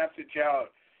their message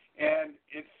out, and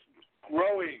it's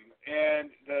growing, and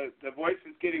the voice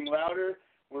is getting louder.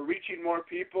 We're reaching more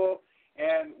people,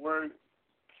 and we're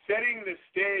setting the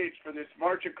stage for this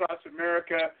march across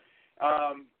America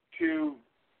to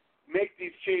make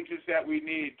these changes that we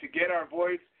need to get our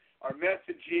voice, our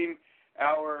messaging,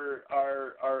 our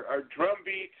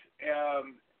drumbeat,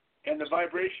 and the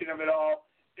vibration of it all.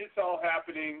 It's all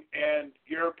happening, and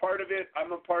you're a part of it.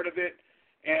 I'm a part of it,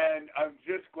 and I'm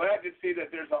just glad to see that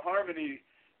there's a harmony.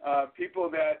 People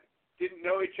that didn't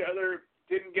know each other,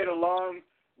 didn't get along,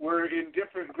 were in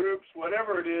different groups,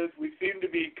 whatever it is, we seem to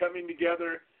be coming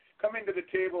together, coming to the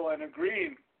table and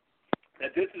agreeing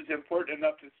that this is important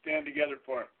enough to stand together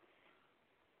for.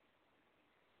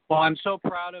 Well, I'm so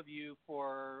proud of you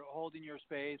for holding your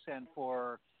space and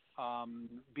for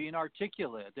being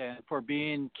articulate and for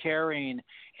being caring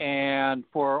and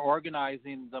for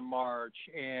organizing the march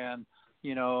and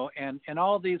and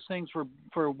all these things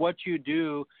for what you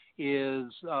do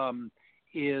is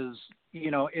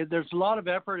there's a lot of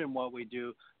effort in what we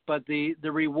do, but the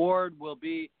reward will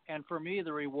be, and for me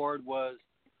the reward was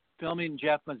filming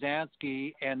Jeff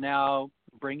Mazansky and now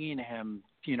bringing him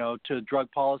to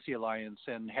Drug Policy Alliance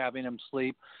and having him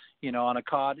sleep on a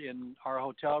cot in our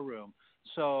hotel room.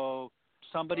 So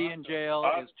somebody in jail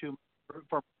is too much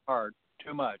for my heart,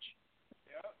 too much.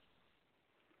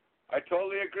 I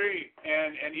totally agree,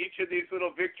 and each of these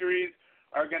little victories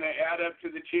are going to add up to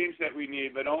the change that we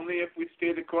need, but only if we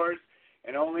stay the course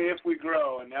and only if we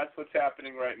grow, and that's what's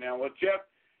happening right now. Well, Jeff,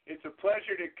 it's a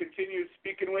pleasure to continue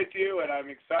speaking with you, and I'm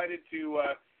excited to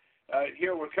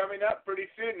hear we're coming up pretty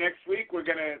soon. Next week we're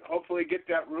going to hopefully get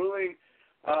that ruling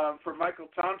for Michael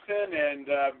Thompson, and,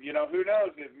 who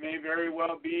knows, it may very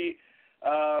well be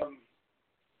a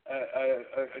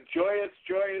joyous,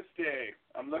 joyous day.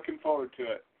 I'm looking forward to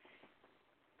it.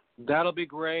 That'll be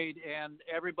great. And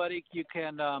everybody, you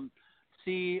can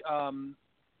see on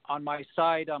my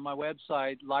site, on my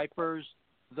website,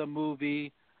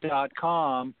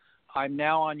 lifersthemovie.com. I'm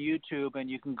now on YouTube,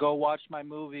 and you can go watch my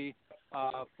movie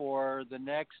for the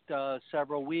next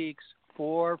several weeks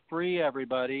for free,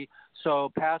 everybody. So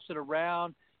pass it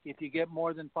around. If you get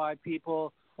more than 5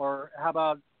 people, or how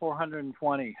about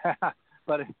 420?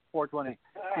 But 420.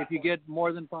 If you get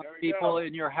more than 5 people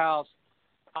in your house,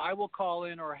 I will call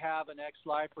in or have an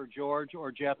ex-lifer, George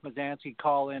or Jeff Mazansky,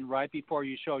 call in right before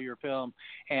you show your film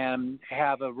and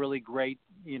have a really great,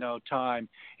 time.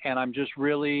 And I'm just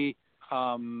really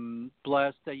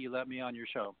blessed that you let me on your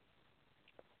show.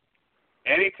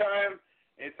 Anytime,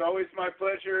 It's always my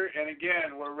pleasure. And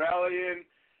again, we're rallying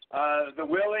the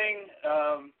willing,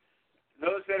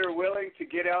 those that are willing to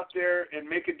get out there and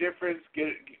make a difference,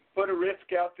 put a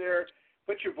risk out there,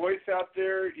 put your voice out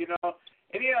there. You know,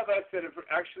 any of us that have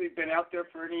actually been out there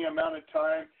for any amount of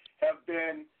time have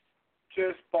been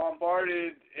just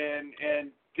bombarded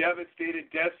and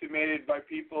devastated, decimated by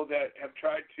people that have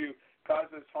tried to cause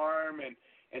us harm and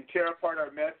tear apart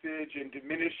our message and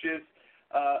diminish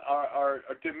our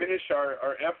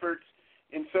efforts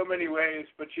in so many ways.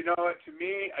 But you know what? To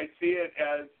me, I see it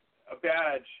as a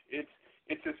badge.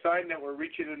 It's a sign that we're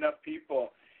reaching enough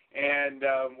people. And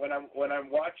when I'm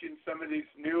watching some of these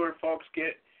newer folks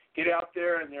get out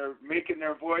there and they're making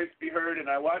their voice be heard, and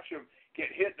I watch them get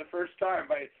hit the first time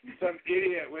by some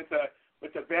idiot with a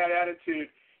bad attitude,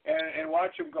 and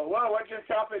watch them go, whoa, what just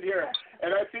happened here?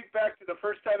 And I think back to the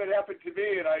first time it happened to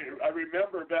me, and I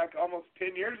remember back almost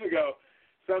 10 years ago,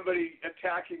 somebody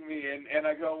attacking me, and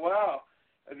I go, wow,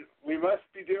 we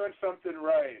must be doing something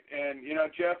right. And, you know,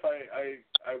 Jeff,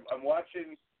 I'm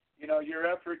watching, you know, your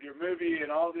effort, your movie,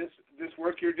 and all this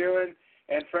work you're doing,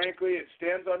 and frankly, it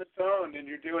stands on its own, and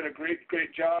you're doing a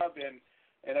great job, and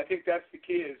I think that's the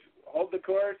key is hold the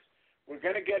course. We're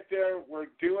going to get there. We're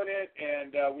doing it,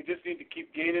 and we just need to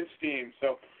keep gaining steam.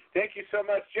 So thank you so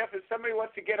much. Jeff, if somebody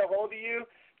wants to get a hold of you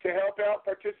to help out,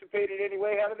 participate in any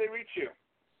way, how do they reach you?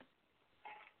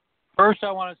 First,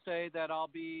 I want to say that I'll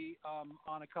be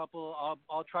on a couple.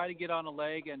 I'll try to get on a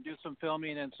leg and do some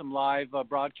filming and some live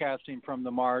broadcasting from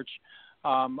the march.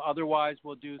 Otherwise,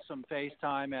 we'll do some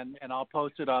FaceTime, and I'll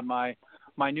post it on my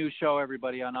new show,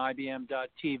 everybody, on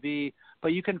IBM.TV.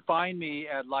 But you can find me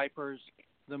at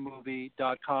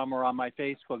lipersthemovie.com or on my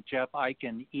Facebook, Jeff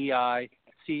Eichen, EICHEN.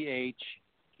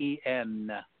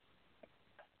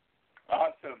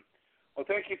 Awesome. Well,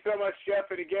 thank you so much, Jeff.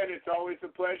 And again, it's always a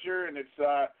pleasure, and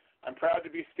I'm proud to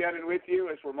be standing with you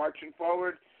as we're marching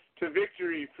forward to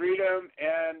victory, freedom,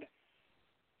 and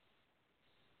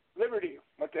liberty.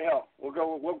 What the hell? We'll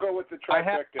go with the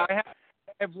trifecta. I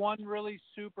have one really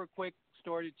super quick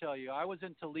story to tell you. I was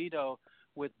in Toledo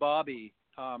with Bobby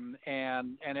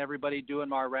and everybody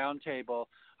doing our roundtable.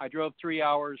 I drove 3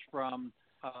 hours from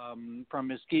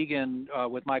Muskegon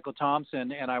with Michael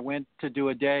Thompson, and I went to do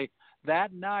a day.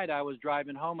 That night I was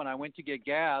driving home, and I went to get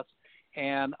gas,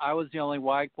 and I was the only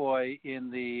white boy in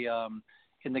the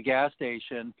gas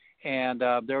station, and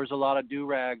there was a lot of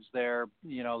do-rags there,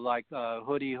 you know, like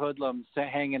hoodie hoodlums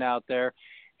hanging out there.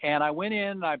 And I went in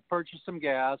and I purchased some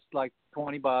gas, like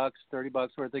 $20,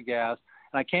 $30 worth of gas.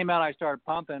 And I came out, I started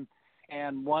pumping,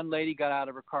 and one lady got out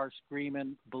of her car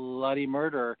screaming bloody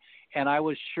murder. And I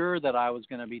was sure that I was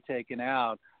going to be taken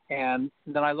out. And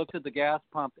then I looked at the gas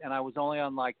pump, and I was only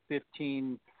on like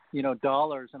 $15,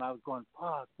 dollars. And I was going,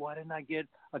 fuck, why didn't I get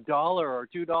 $1 or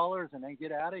 $2 and then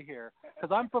get out of here?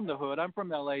 Because I'm from the hood. I'm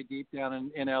from L.A., deep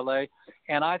down in L.A.,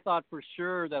 and I thought for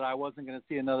sure that I wasn't going to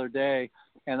see another day,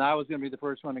 and I was going to be the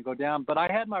first one to go down. But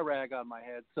I had my rag on my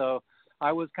head, so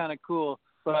I was kind of cool.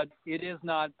 But it is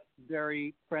not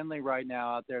very friendly right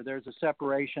now out there. There's a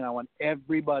separation. I want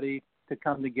everybody to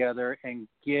come together and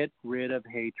get rid of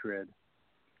hatred.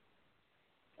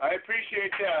 I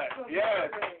appreciate that. Yes.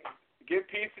 Give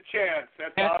peace a chance.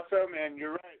 That's awesome, and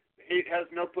you're right. Hate has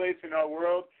no place in our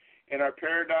world, in our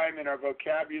paradigm, in our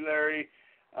vocabulary.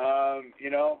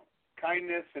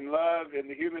 Kindness and love and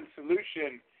the human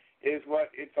solution is what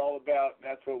it's all about.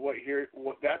 That's what we're here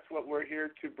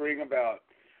to bring about.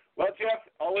 Well, Jeff,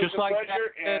 always just a like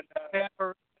pleasure.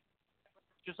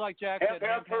 Just like Jack said,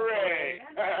 Hip hooray!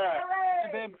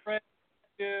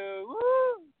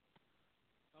 Woo!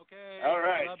 Okay. All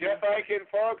right, Jeff Eichen,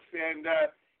 folks, and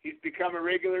he's become a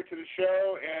regular to the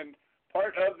show and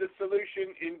part of the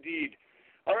solution indeed.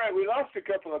 All right, we lost a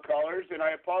couple of callers, and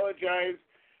I apologize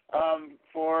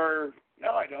for.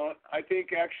 No, I don't. I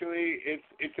think actually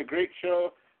it's a great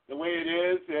show the way it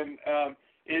is, and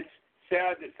it's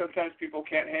sad that sometimes people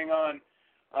can't hang on.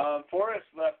 Forrest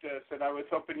left us, and I was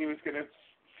hoping he was going to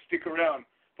stick around.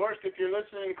 Forrest, if you're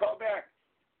listening, call back.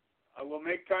 I will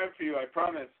make time for you, I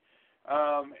promise.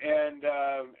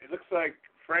 It looks like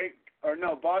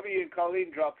Bobby and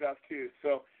Colleen dropped off too.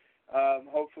 So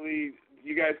hopefully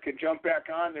you guys can jump back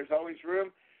on. There's always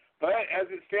room. But as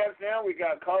it stands now, we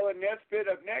got Colin Nesbitt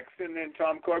up next, and then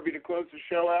Tom Corby to close the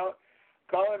show out.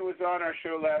 Colin was on our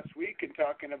show last week and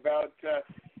talking about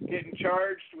getting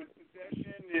charged with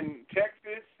possession in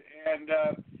Texas, and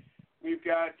we've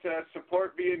got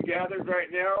support being gathered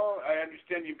right now. I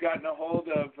understand you've gotten a hold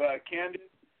of Candace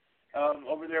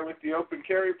over there with the Open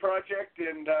Carry Project,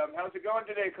 and how's it going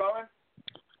today, Colin?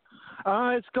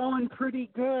 It's going pretty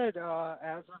good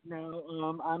as of now.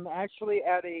 I'm actually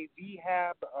at a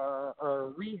rehab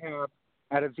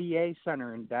at a VA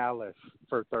center in Dallas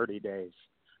for 30 days.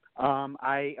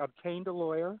 I obtained a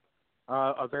lawyer,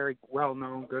 a very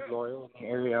well-known, good lawyer in the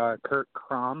area, Kurt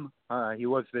Crum. He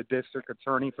was the district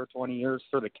attorney for 20 years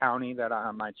for the county that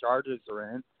my charges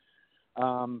are in.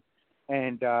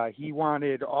 And he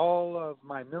wanted all of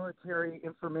my military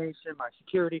information, my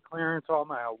security clearance, all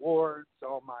my awards,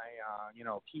 all my,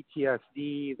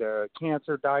 PTSD, the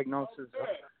cancer diagnosis,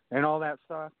 and all that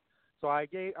stuff. So I've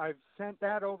sent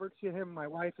that over to him. My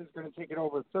wife is going to take it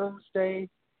over Thursday.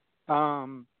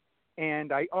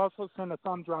 And I also sent a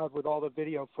thumb drive with all the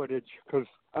video footage because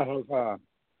I have,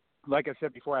 like I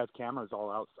said before, I have cameras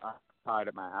all outside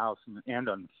at my house and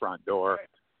on the front door.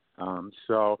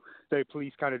 So the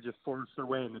police kind of just forced their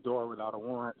way in the door without a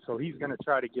warrant. So he's going to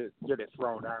try to get it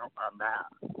thrown out on that.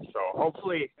 So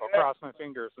hopefully, I'll cross my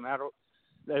fingers, and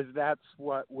that's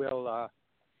what will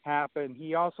happen.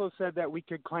 He also said that we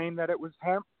could claim that it was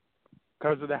hemp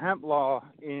because of the hemp law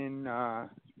in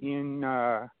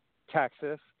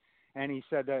Texas. And he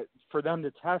said that for them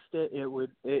to test it,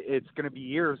 it's going to be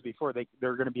years before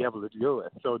they're going to be able to do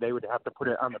it. So they would have to put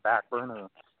it on the back burner.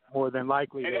 More than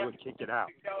likely, they would kick it out.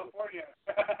 California.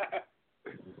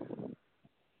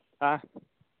 Huh?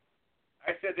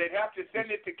 I said they'd have to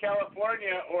send it to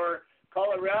California or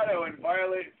Colorado and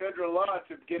violate federal law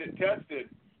to get it tested.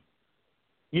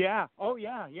 Yeah. Oh,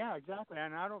 yeah, exactly.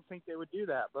 And I don't think they would do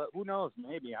that, but who knows?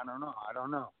 Maybe. I don't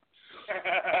know.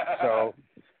 So,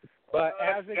 but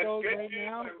as it goes right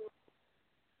now,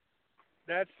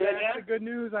 that's the good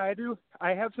news.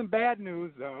 I have some bad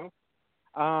news though.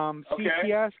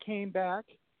 CPS came back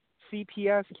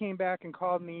and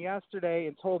called me yesterday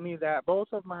and told me that both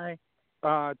of my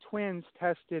twins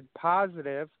tested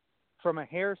positive from a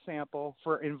hair sample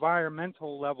for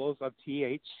environmental levels of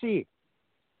THC.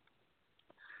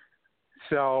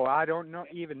 So I don't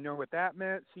even know what that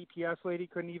meant. CPS lady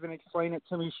couldn't even explain it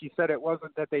to me. She said it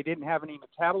wasn't that they didn't have any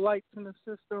metabolites in the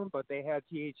system, but they had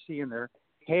THC in their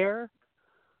hair.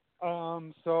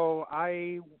 So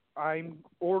I'm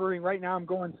ordering right now. I'm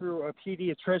going through a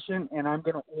pediatrician, and I'm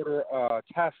going to order a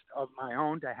test of my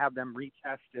own to have them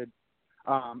retested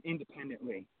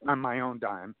independently on my own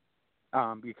dime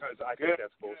because I think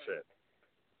that's bullshit.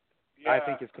 Yeah, I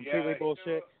think it's completely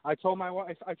bullshit. I told my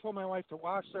wife to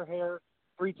wash their hair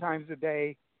 3 times a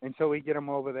day until we get them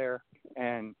over there,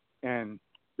 and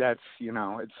that's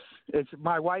it's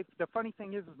my wife. The funny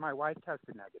thing is my wife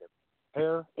tested negative,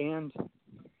 hair and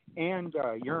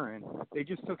urine. They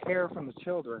just took hair from the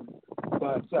children,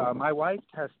 but my wife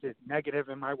tested negative,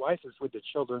 and my wife is with the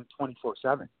children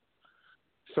 24/7.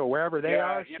 So wherever they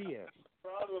are, she is. The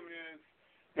problem is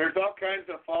there's all kinds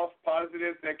of false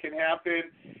positives that can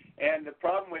happen, and the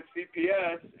problem with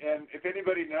CPS, and if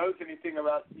anybody knows anything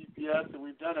about CPS, and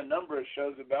we've done a number of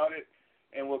shows about it,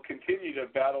 and we'll continue to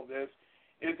battle this,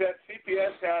 is that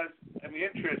CPS has an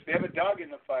interest. They have a dog in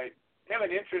the fight. They have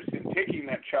an interest in taking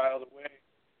that child away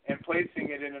and placing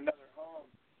it in another home,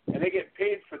 and they get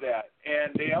paid for that.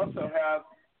 And they also have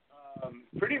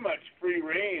pretty much free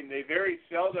reign. They very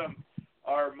seldom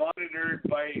are monitored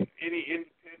by any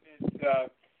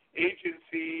independent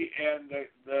agency, and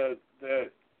the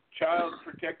child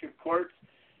protective courts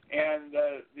and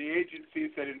the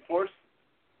agencies that enforce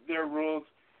their rules,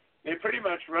 they pretty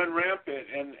much run rampant.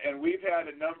 And we've had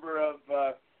a number of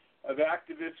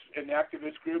activists and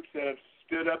activist groups that have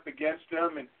stood up against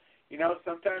them. And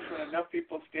sometimes when enough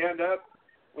people stand up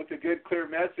with a good, clear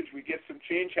message, we get some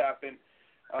change happen.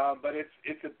 But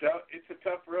it's a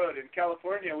tough road. In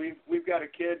California, we've got a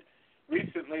kid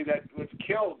recently that was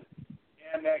killed,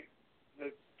 and that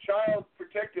the Child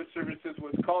Protective Services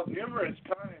was called numerous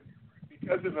times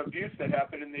because of abuse that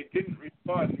happened, and they didn't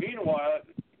respond. Meanwhile, at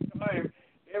the same time,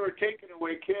 they were taking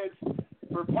away kids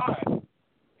for pot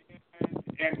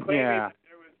and claiming that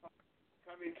there was harm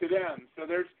coming to them. So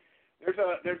there's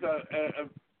a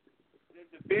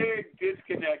big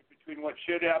disconnect between what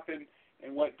should happen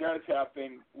and what does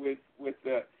happen with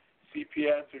the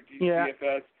CPS or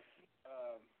DCFS.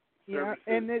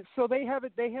 So they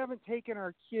haven't taken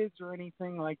our kids or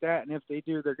anything like that. And if they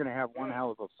do, they're going to have one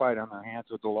hell of a fight on their hands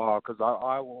with the law, because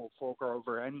I will fork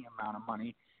over any amount of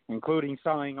money, including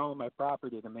selling all my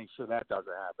property, to make sure that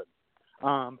doesn't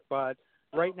happen. But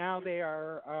right now they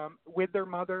are with their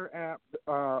mother at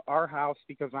our house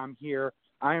because I'm here.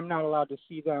 I am not allowed to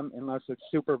see them unless it's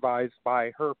supervised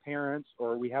by her parents,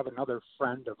 or we have another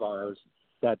friend of ours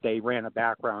that they ran a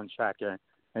background check in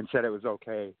and said it was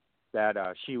okay that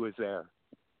she was there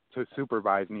to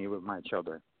supervise me with my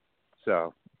children.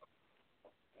 So.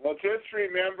 Well, just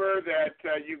remember that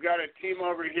you've got a team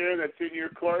over here that's in your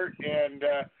court, and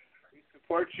we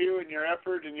support you and your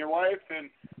effort and your wife, and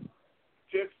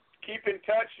just keep in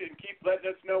touch and keep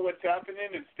letting us know what's happening,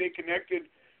 and stay connected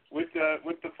with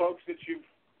the folks that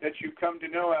you've come to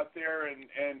know out there,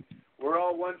 and we're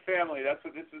all one family. That's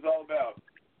what this is all about.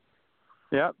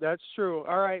 Yeah, that's true.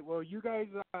 All right, well, you guys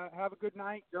have a good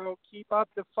night. Go keep up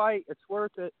the fight. It's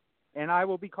worth it, and I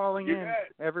will be calling in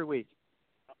every week.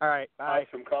 All right, bye.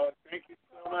 Awesome, Colin. Thank you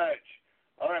so much.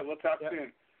 All right, we'll talk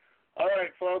soon. All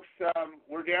right, folks,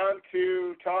 we're down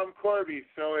to Tom Corby.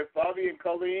 So if Bobby and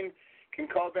Colleen can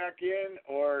call back in,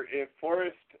 or if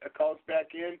Forrest calls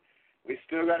back in, we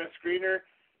still got a screener.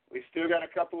 We still got a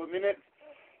couple of minutes.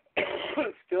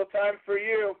 Still time for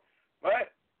you.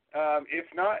 But if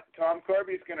not, Tom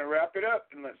Corby's going to wrap it up,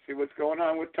 and let's see what's going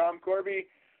on with Tom Corby,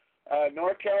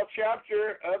 NorCal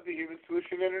chapter of the Human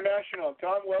Solution International.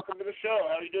 Tom, welcome to the show.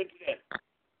 How are you doing today?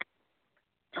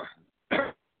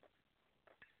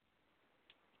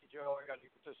 Joe, I got to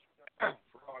get this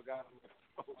frog out of my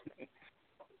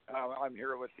phone. I'm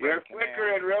here with You're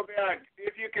flickering real bad. See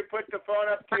if you can put the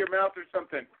phone up to your mouth or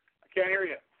something. I can't hear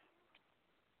you.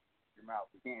 Your mouth.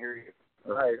 We can't hear you.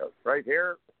 Right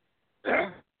here.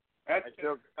 That's I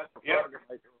still got the frog in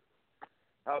my throat.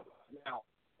 How about now?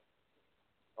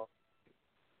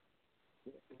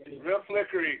 Real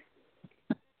flickery.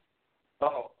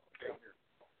 Oh,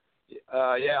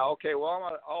 okay. Yeah, okay. Well, I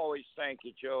want to always thank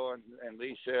you, Joe and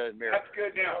Lisa and Mary. That's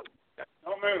good now.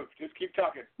 Don't move. Just keep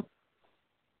talking.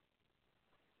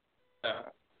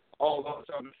 All those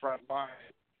on the front line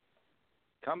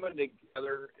coming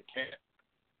together.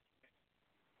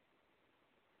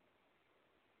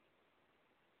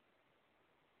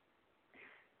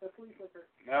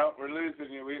 No, we're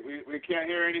losing you. We can't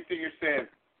hear anything you're saying.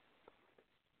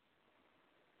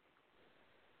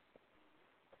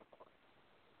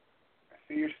 I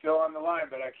see you're still on the line,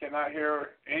 but I cannot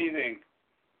hear anything.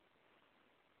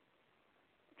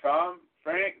 Tom,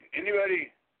 Frank,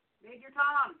 anybody? Major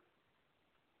Tom.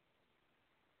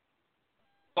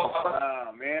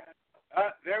 Oh man.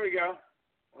 There we go.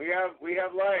 We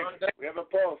have light. We have a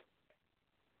pulse.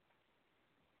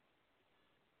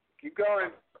 Keep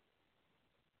going.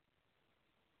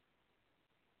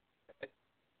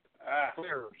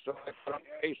 Clear. So I put on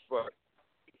Facebook.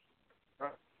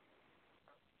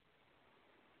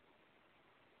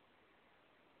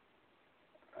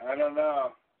 I don't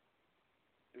know.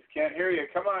 Just can't hear you.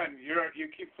 Come on, you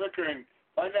keep flickering.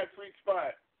 Find that sweet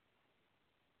spot.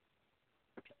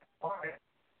 All right.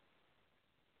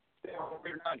 Yeah,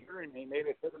 you're not hearing me.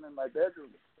 Maybe put them in my bedroom.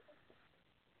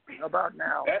 How about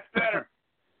now? That's better.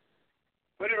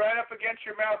 Put it right up against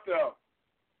your mouth, though.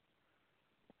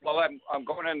 Well, I'm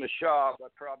going in the shop,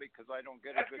 but probably because I don't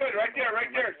get That's a good. That's good. Right there. Right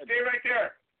there. Stay right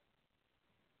there.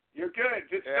 You're good.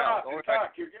 Just stop and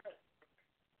talk. You're good.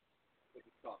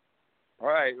 All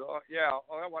right. Well, yeah.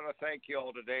 Well, I want to thank you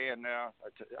all today, and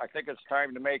I think it's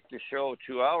time to make the show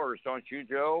 2 hours, don't you,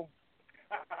 Joe?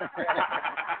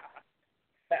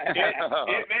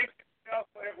 It makes itself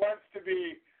what it wants to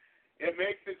be. It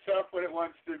makes itself what it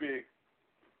wants to be.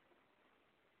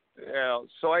 Yeah.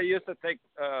 So I used to think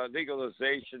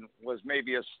legalization was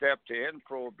maybe a step to end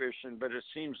prohibition, but it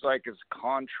seems like it's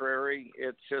contrary.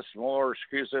 It's just more,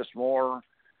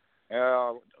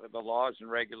 the laws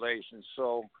and regulations.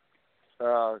 So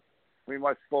we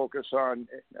must focus on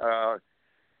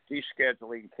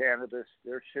descheduling cannabis.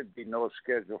 There should be no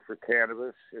schedule for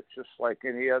cannabis. It's just like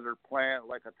any other plant,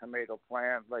 like a tomato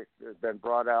plant, like has been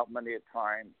brought out many a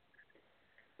time.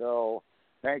 So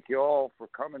thank you all for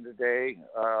coming today.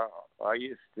 I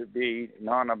used to be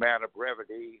not a man of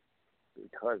brevity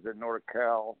because in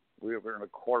NorCal we were in the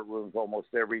courtrooms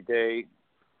almost every day.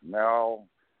 Now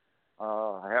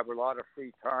I have a lot of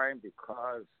free time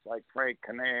because, like Frank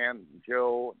Canan,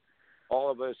 Joe, all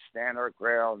of us stand our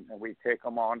ground and we take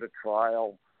them on to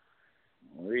trial.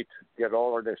 We get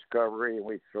all our discovery and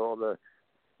we throw the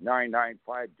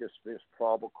 995 dismiss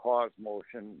probable cause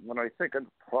motion. When I think of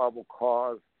probable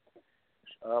cause,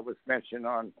 was mentioned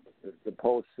on the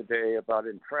post today about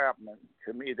entrapment.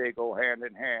 To me, they go hand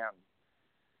in hand.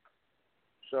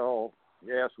 So,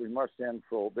 yes, we must end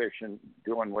prohibition,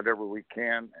 doing whatever we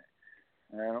can.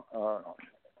 And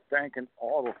thanking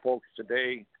all the folks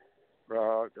today,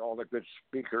 all the good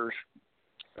speakers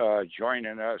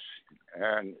joining us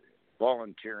and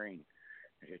volunteering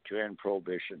to end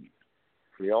prohibition.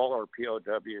 For all our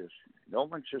POWs, no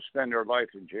one should spend their life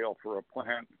in jail for a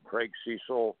plant. Craig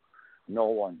Cecil, no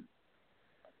one.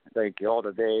 Thank you all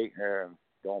today, and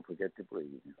don't forget to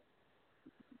breathe.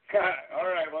 All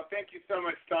right. Well, thank you so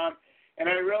much, Tom. And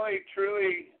I really,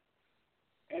 truly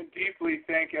and deeply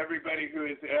thank everybody who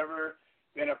has ever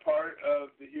been a part of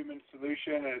the human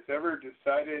solution and has ever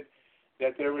decided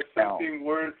that there was something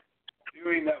worth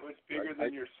doing that was bigger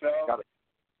than yourself.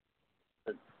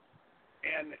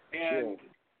 And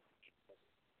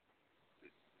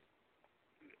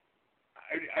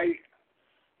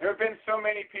there have been so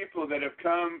many people that have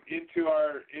come into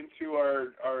our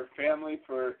family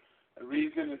for a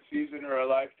reason, a season, or a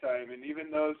lifetime, and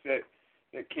even those that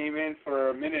came in for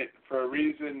a minute for a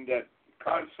reason that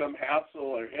caused some hassle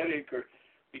or headache or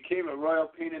became a royal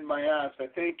pain in my ass. I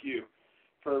thank you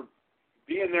for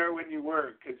being there when you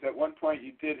were, because at one point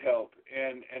you did help.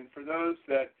 And for those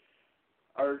that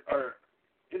are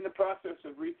in the process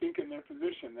of rethinking their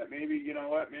position, that maybe, you know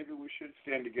what, maybe we should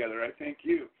stand together, I thank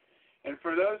you. And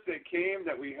for those that came,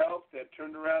 that we helped, that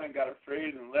turned around and got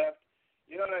afraid and left,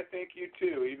 you know what, I thank you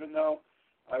too. Even though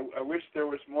I wish there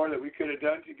was more that we could have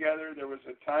done together, there was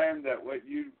a time that what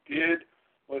you did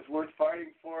was worth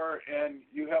fighting for, and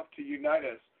you helped to unite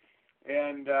us.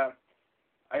 And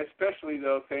I especially,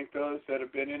 though, thank those that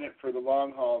have been in it for the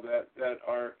long haul, that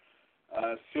are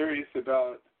serious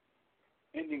about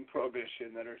ending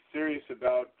prohibition, that are serious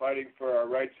about fighting for our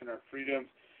rights and our freedoms,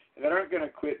 and that aren't going to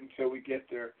quit until we get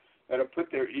there, that have put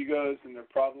their egos and their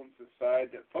problems aside,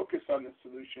 that focus on the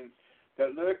solutions,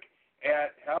 that look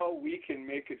at how we can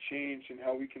make a change and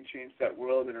how we can change that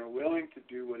world and are willing to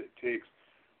do what it takes.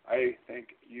 I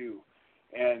thank you.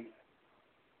 And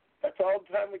that's all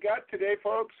the time we got today,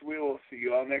 folks. We will see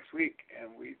you all next week.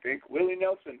 And we thank Willie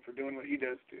Nelson for doing what he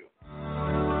does, too.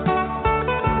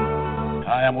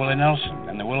 Hi, I'm Willie Nelson,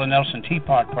 and the Willie Nelson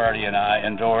Teapot Party and I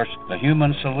endorse the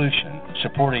Human Solution,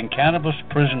 supporting cannabis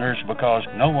prisoners because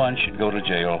no one should go to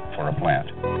jail for a plant.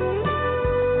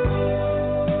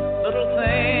 Little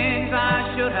things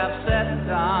I should have said and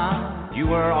done, you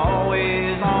were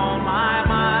always on my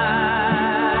mind.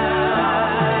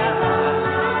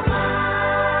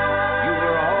 You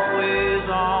were always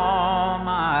on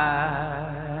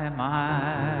my mind.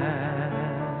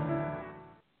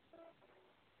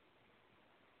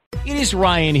 It is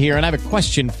Ryan here, and I have a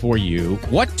question for you.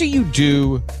 What do you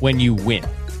do when you win?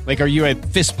 Like, are you a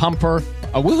fist pumper,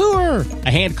 a woohooer, a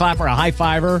hand clapper, a high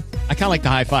fiver? I kind of like the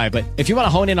high five, but if you want to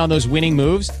hone in on those winning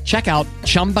moves, check out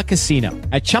Chumba Casino.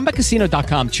 At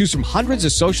ChumbaCasino.com, choose from hundreds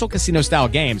of social casino-style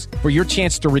games for your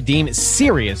chance to redeem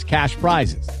serious cash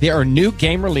prizes. There are new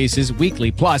game releases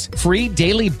weekly, plus free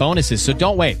daily bonuses, so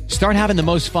don't wait. Start having the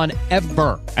most fun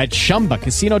ever at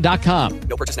ChumbaCasino.com.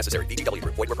 No purchase necessary. VGW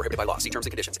Group. Void where prohibited by law. See terms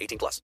and conditions. 18+.